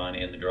drain line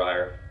in the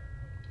dryer.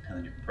 And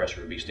then your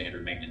compressor would be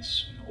standard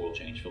maintenance, oil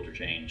change, filter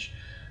change,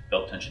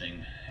 belt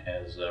tensioning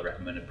as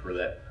recommended per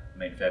that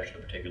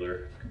manufacturer,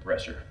 particular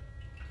compressor.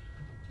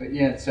 But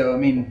yeah, so I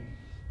mean,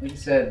 like I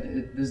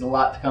said, there's a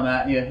lot to come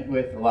at you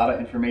with, a lot of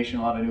information,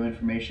 a lot of new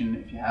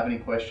information. If you have any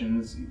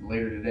questions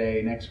later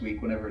today, next week,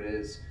 whenever it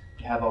is,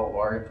 you have all of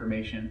our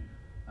information.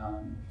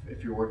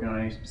 If you're working on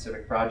any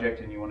specific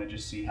project and you want to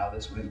just see how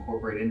this would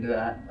incorporate into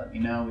that, let me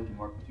know. We can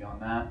work with you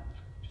on that.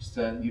 Just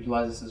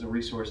utilize this as a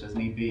resource as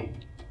need be.